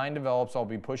the design develops, I'll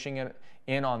be pushing it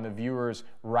in on the viewer's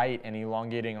right and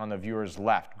elongating on the viewer's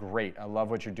left. Great, I love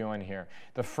what you're doing here.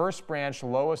 The first branch,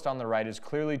 lowest on the right, is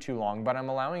clearly too long, but I'm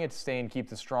allowing it to stay and keep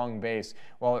the strong base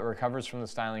while it recovers from the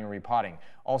styling and repotting.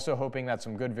 Also hoping that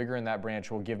some good vigor in that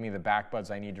branch will give me the back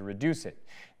buds I need to reduce it.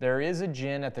 There is a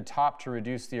gin at the top to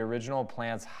reduce the original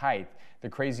plant's height. The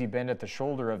crazy bend at the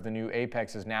shoulder of the new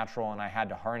apex is natural and I had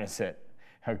to harness it.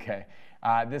 Okay.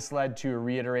 This led to a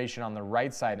reiteration on the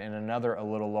right side and another a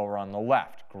little lower on the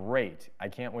left. Great. I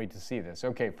can't wait to see this.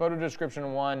 Okay, photo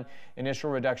description 1, initial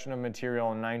reduction of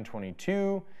material in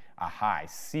 922. Aha, I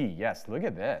see. Yes, look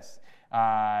at this.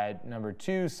 Number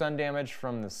 2, sun damage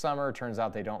from the summer. Turns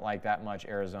out they don't like that much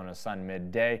Arizona sun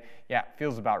midday. Yeah,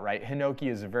 feels about right. Hinoki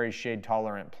is a very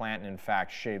shade-tolerant plant, and in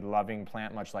fact, shade-loving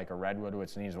plant, much like a redwood,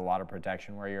 which needs a lot of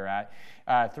protection where you're at.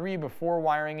 3, before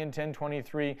wiring in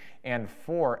 1023, and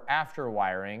 4, after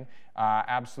wiring.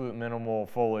 Absolute minimal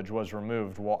foliage was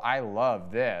removed. Well, I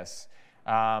love this.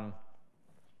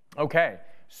 Okay,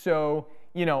 so,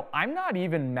 you know, I'm not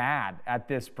even mad at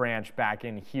this branch back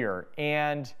in here.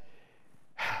 And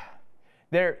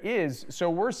there is,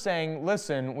 so we're saying,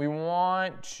 listen, we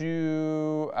want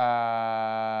to,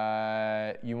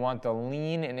 you want the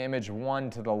lean in image 1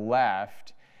 to the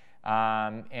left,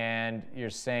 and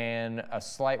you're saying a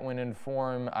slight wind in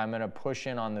form, I'm going to push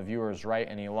in on the viewer's right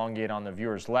and elongate on the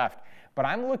viewer's left. But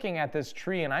I'm looking at this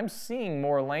tree and I'm seeing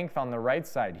more length on the right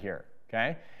side here,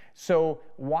 okay? So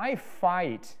why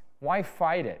fight? Why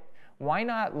fight it? Why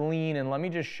not lean? And let me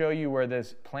just show you where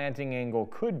this planting angle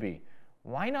could be.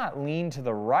 Why not lean to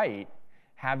the right,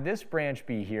 have this branch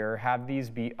be here, have these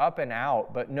be up and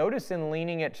out, but notice in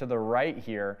leaning it to the right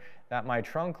here that my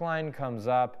trunk line comes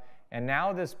up, and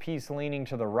now this piece leaning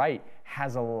to the right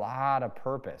has a lot of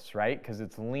purpose, right? Because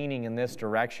it's leaning in this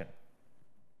direction.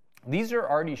 These are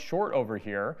already short over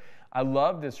here. I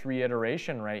love this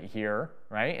reiteration right here,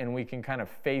 right? And we can kind of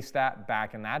face that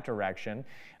back in that direction.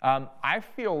 I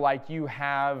feel like you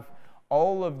have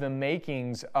all of the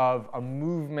makings of a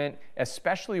movement,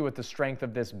 especially with the strength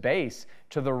of this base,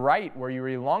 to the right, where you're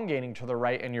elongating to the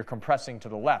right and you're compressing to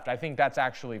the left. I think that's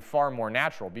actually far more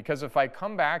natural, because if I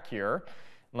come back here,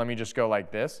 let me just go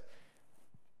like this,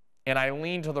 and I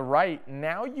lean to the right,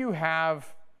 now you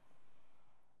have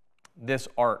this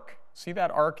arc. See that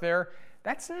arc there?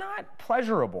 That's not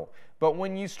pleasurable. But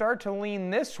when you start to lean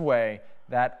this way,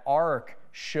 that arc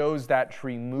shows that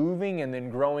tree moving and then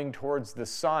growing towards the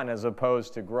sun, as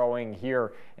opposed to growing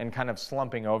here and kind of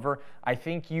slumping over. I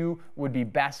think you would be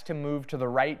best to move to the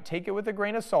right. Take it with a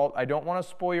grain of salt. I don't want to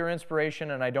spoil your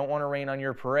inspiration, and I don't want to rain on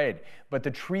your parade. But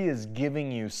the tree is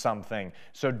giving you something,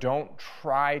 so don't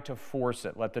try to force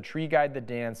it. Let the tree guide the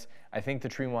dance. I think the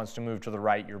tree wants to move to the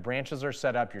right. Your branches are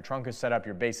set up, your trunk is set up,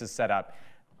 your base is set up.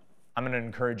 I'm going to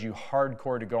encourage you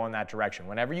hardcore to go in that direction.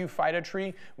 Whenever you fight a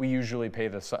tree, we usually pay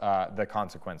the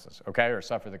consequences, okay? Or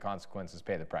suffer the consequences,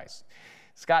 pay the price.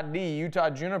 Scott D, Utah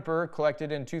juniper,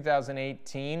 collected in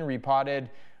 2018, repotted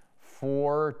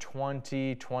for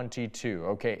 2022.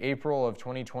 Okay, April of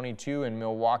 2022 in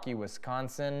Milwaukee,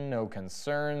 Wisconsin. No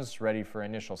concerns, ready for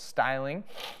initial styling.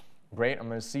 Great, I'm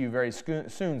going to see you very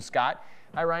soon, Scott.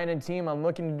 Hi, Ryan and team. I'm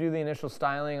looking to do the initial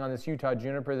styling on this Utah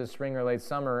juniper this spring or late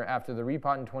summer. After the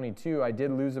repot in 22, I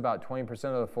did lose about 20%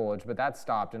 of the foliage, but that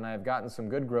stopped, and I have gotten some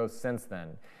good growth since then.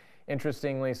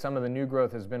 Interestingly, some of the new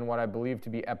growth has been what I believe to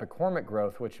be epicormic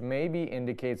growth, which maybe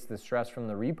indicates the stress from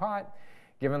the repot.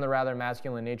 Given the rather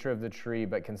masculine nature of the tree,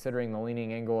 but considering the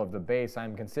leaning angle of the base,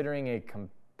 I'm considering a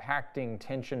compacting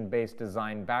tension-based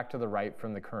design back to the right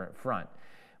from the current front.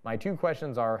 My two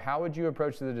questions are, how would you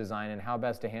approach the design and how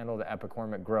best to handle the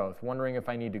epicormic growth? Wondering if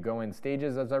I need to go in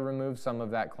stages as I remove some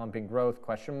of that clumping growth,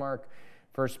 question mark.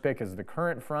 First pick is the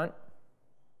current front.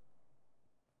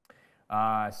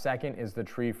 Second is the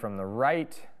tree from the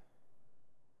right.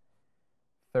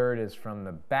 Third is from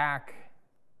the back.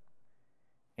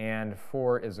 And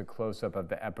 4 is a close-up of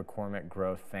the epicormic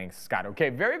growth. Thanks, Scott. Okay,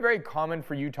 very, very common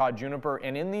for Utah juniper.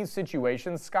 And in these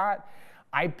situations, Scott,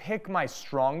 I pick my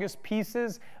strongest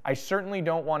pieces. I certainly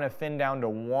don't want to thin down to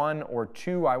 1 or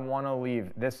 2. I want to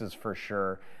leave, this is for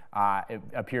sure. It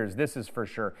appears this is for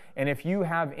sure. And if you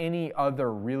have any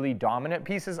other really dominant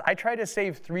pieces, I try to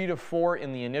save 3 to 4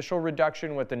 in the initial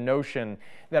reduction, with the notion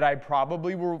that I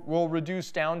probably will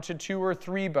reduce down to 2 or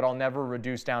 3, but I'll never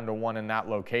reduce down to 1 in that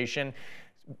location.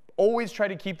 Always try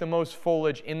to keep the most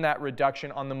foliage in that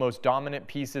reduction on the most dominant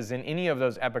pieces in any of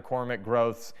those epicormic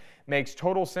growths. Makes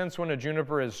total sense when a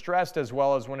juniper is stressed, as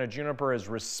well as when a juniper is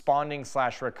responding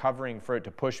 / recovering for it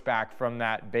to push back from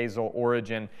that basal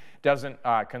origin. Doesn't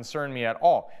concern me at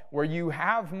all. Where you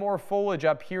have more foliage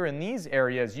up here in these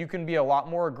areas, you can be a lot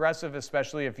more aggressive,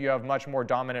 especially if you have much more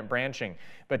dominant branching.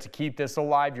 But to keep this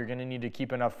alive, you're going to need to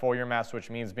keep enough foliar mass,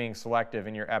 which means being selective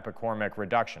in your epicormic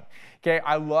reduction. Okay,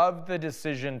 I love the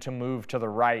decision to move to the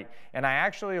right, and I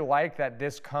actually like that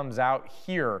this comes out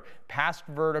here, past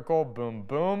vertical, boom,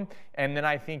 boom, and then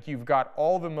I think you've got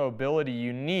all the mobility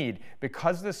you need.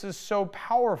 Because this is so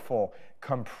powerful,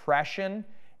 compression,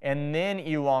 and then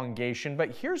elongation. But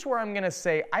here's where I'm going to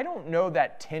say, I don't know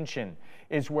that tension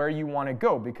is where you want to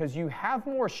go, because you have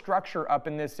more structure up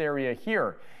in this area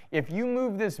here. If you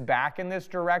move this back in this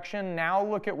direction, now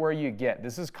look at where you get.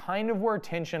 This is kind of where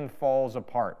tension falls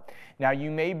apart. Now you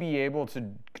may be able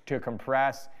to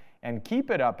compress and keep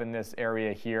it up in this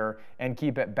area here and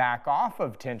keep it back off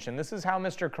of tension. This is how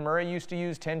Mr. Kimura used to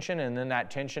use tension, and then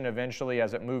that tension eventually,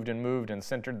 as it moved and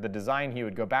centered the design, he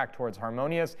would go back towards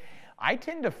harmonious. I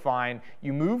tend to find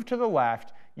you move to the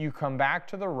left, you come back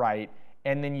to the right,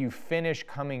 and then you finish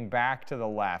coming back to the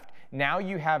left. Now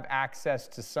you have access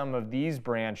to some of these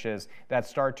branches that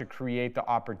start to create the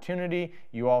opportunity.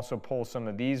 You also pull some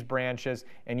of these branches,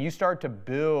 and you start to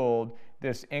build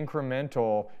this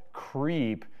incremental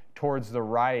creep towards the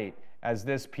right as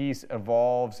this piece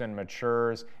evolves and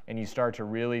matures, and you start to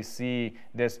really see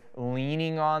this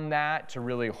leaning on that to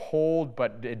really hold,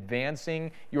 but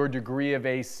advancing your degree of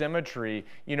asymmetry.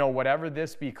 You know, whatever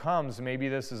this becomes, maybe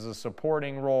this is a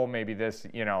supporting role, maybe this,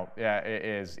 you know,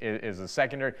 is a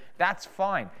secondary. That's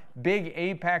fine. Big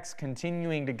apex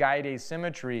continuing to guide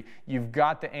asymmetry. You've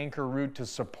got the anchor root to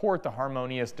support the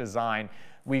harmonious design.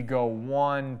 We go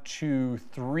 1, 2,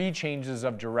 3 changes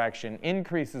of direction,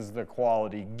 increases the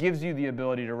quality, gives you the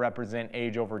ability to represent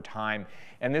age over time.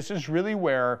 And this is really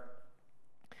where,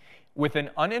 with an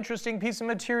uninteresting piece of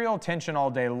material, tension all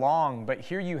day long, but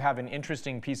here you have an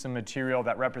interesting piece of material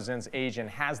that represents age and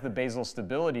has the basal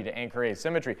stability to anchor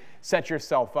asymmetry. Set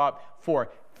yourself up for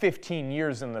 15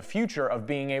 years in the future of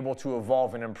being able to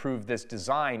evolve and improve this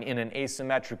design in an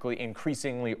asymmetrically,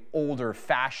 increasingly older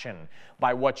fashion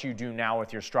by what you do now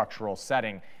with your structural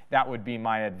setting. That would be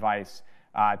my advice.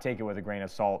 Take it with a grain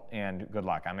of salt, and good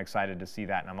luck. I'm excited to see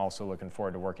that, and I'm also looking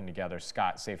forward to working together.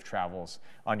 Scott, safe travels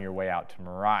on your way out to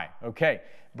Mirai. Okay,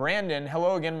 Brandon,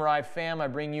 hello again, Mirai fam. I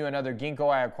bring you another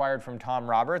ginkgo I acquired from Tom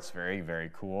Roberts. Very,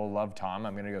 very cool. Love Tom.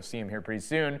 I'm going to go see him here pretty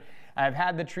soon. I've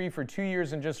had the tree for 2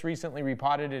 years and just recently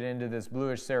repotted it into this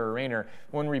bluish Sarah Rayner.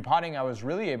 When repotting, I was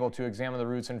really able to examine the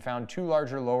roots and found 2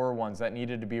 larger lower ones that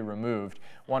needed to be removed,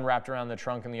 one wrapped around the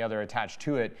trunk and the other attached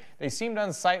to it. They seemed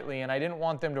unsightly, and I didn't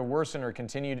want them to worsen or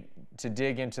continue to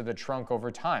dig into the trunk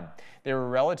over time. They were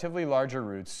relatively larger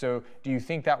roots, so do you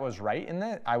think that was right in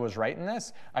this? I was right in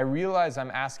this? I realize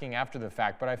I'm asking after the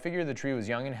fact, but I figured the tree was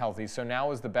young and healthy, so now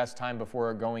was the best time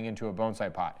before going into a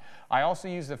bonsai pot. I also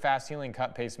used the fast healing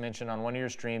cut paste mentioned on one of your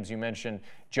streams. You mentioned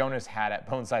Jonas had at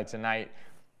Bonsai Tonight.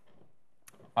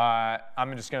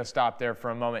 I'm just going to stop there for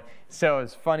a moment. So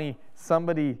it's funny,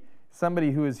 somebody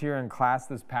who was here in class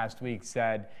this past week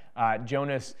said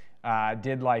Jonas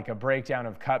did like a breakdown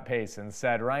of cut paste and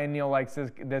said Ryan Neal likes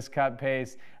this cut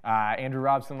paste, Andrew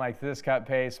Robson likes this cut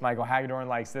paste, Michael Hagedorn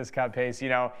likes this cut paste, you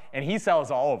know, and he sells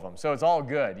all of them, so it's all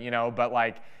good, you know, but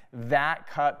like that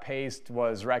cut paste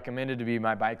was recommended to be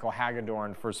by Michael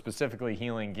Hagedorn for specifically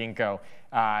healing ginkgo,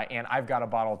 and I've got a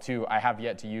bottle too. I have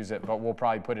yet to use it, but we'll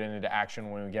probably put it into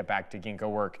action when we get back to ginkgo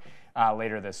work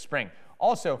later this spring.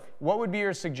 Also, what would be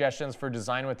your suggestions for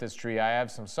design with this tree? I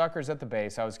have some suckers at the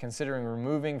base I was considering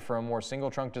removing for a more single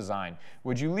trunk design.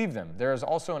 Would you leave them? There is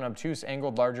also an obtuse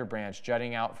angled larger branch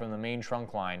jutting out from the main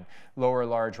trunk line, lower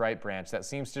large right branch, that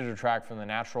seems to detract from the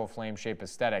natural flame shape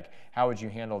aesthetic. How would you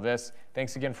handle this?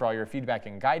 Thanks again for all your feedback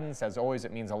and guidance. As always,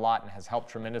 it means a lot and has helped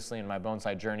tremendously in my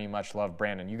bonsai journey. Much love,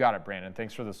 Brandon. You got it, Brandon.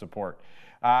 Thanks for the support.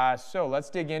 So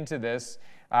let's dig into this.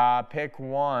 Pick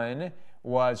 1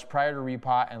 was prior to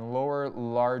repot and lower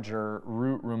larger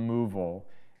root removal.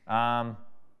 I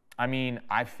mean,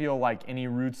 I feel like any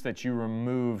roots that you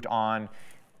removed on,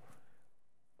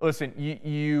 listen,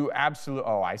 you absolutely,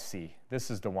 oh, I see.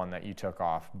 This is the one that you took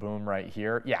off. Boom, right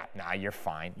here. Yeah, nah, you're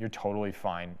fine. You're totally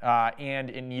fine. And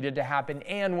it needed to happen.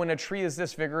 And when a tree is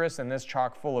this vigorous and this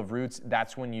chock full of roots,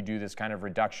 that's when you do this kind of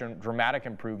reduction, dramatic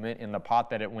improvement in the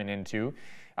pot that it went into.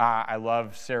 I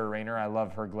love Sarah Rayner. I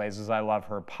love her glazes. I love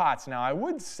her pots. Now, I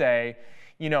would say,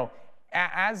 you know,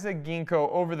 as a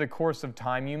ginkgo, over the course of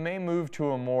time, you may move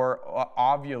to a more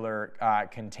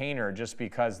ovular container just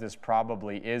because this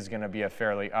probably is going to be a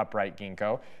fairly upright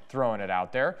ginkgo. Throwing it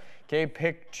out there. Okay,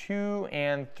 pick 2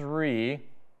 and 3,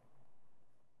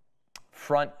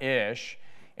 front-ish,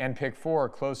 and pick 4,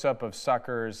 close-up of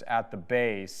suckers at the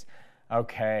base.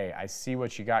 Okay, I see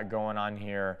what you got going on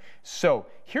here. So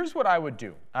here's what I would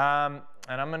do.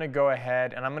 And I'm going to go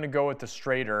ahead and I'm going to go with the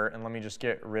straighter, and let me just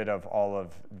get rid of all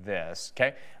of this,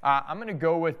 okay? I'm going to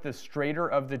go with the straighter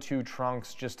of the 2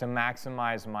 trunks just to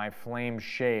maximize my flame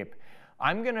shape.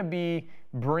 I'm going to be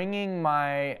bringing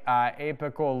my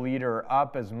apical leader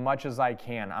up as much as I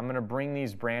can. I'm going to bring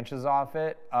these branches off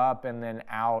it, up and then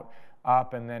out,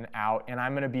 up and then out, and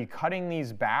I'm going to be cutting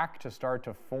these back to start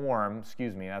to form,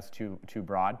 excuse me, that's too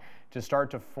broad, to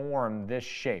start to form this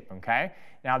shape, okay?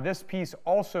 Now this piece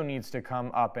also needs to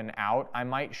come up and out. I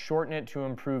might shorten it to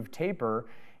improve taper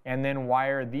and then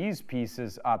wire these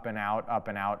pieces up and out, up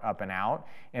and out, up and out.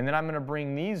 And then I'm going to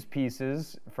bring these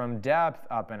pieces from depth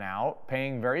up and out,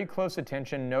 paying very close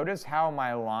attention. Notice how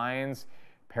my lines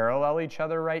parallel each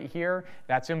other right here.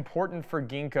 That's important for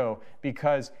ginkgo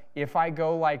because if I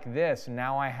go like this,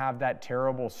 now I have that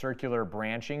terrible circular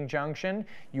branching junction.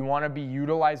 You want to be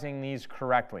utilizing these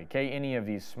correctly. Okay, any of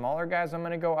these smaller guys, I'm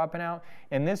going to go up and out.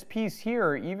 And this piece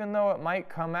here, even though it might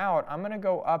come out, I'm going to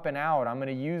go up and out. I'm going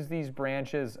to use these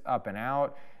branches up and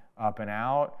out, up and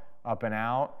out, up and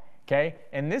out. Okay,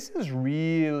 and this is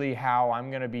really how I'm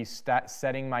going to be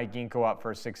setting my ginkgo up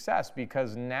for success,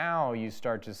 because now you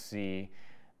start to see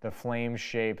the flame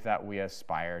shape that we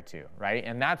aspire to, right?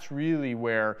 And that's really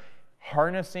where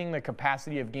harnessing the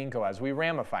capacity of ginkgo as we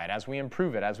ramify it, as we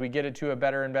improve it, as we get it to a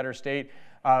better and better state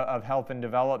of health and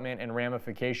development and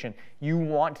ramification, you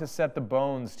want to set the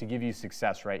bones to give you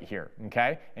success right here,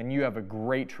 okay? And you have a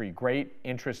great tree, great,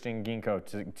 interesting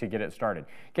ginkgo to get it started.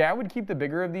 Okay, I would keep the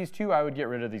bigger of these 2. I would get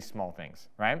rid of these small things,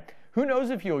 right? Who knows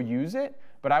if you'll use it,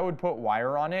 but I would put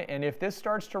wire on it, and if this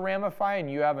starts to ramify and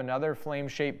you have another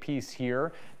flame-shaped piece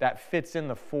here that fits in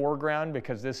the foreground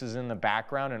because this is in the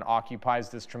background and occupies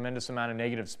this tremendous amount of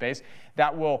negative space,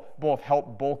 that will both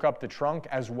help bulk up the trunk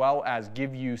as well as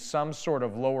give you some sort of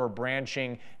of lower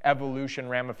branching, evolution,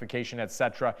 ramification,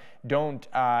 etc. Don't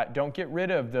get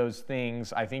rid of those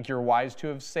things. I think you're wise to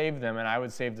have saved them, and I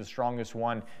would save the strongest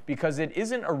one because it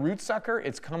isn't a root sucker.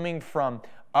 It's coming from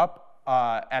up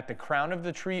at the crown of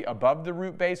the tree above the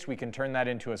root base. We can turn that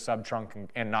into a subtrunk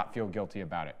and not feel guilty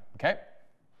about it, okay?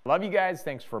 Love you guys.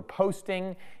 Thanks for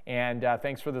posting, and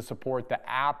thanks for the support. The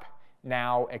app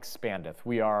now expandeth.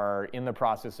 We are in the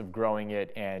process of growing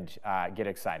it, and get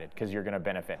excited because you're going to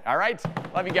benefit. All right?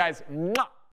 Love you guys. Mwah!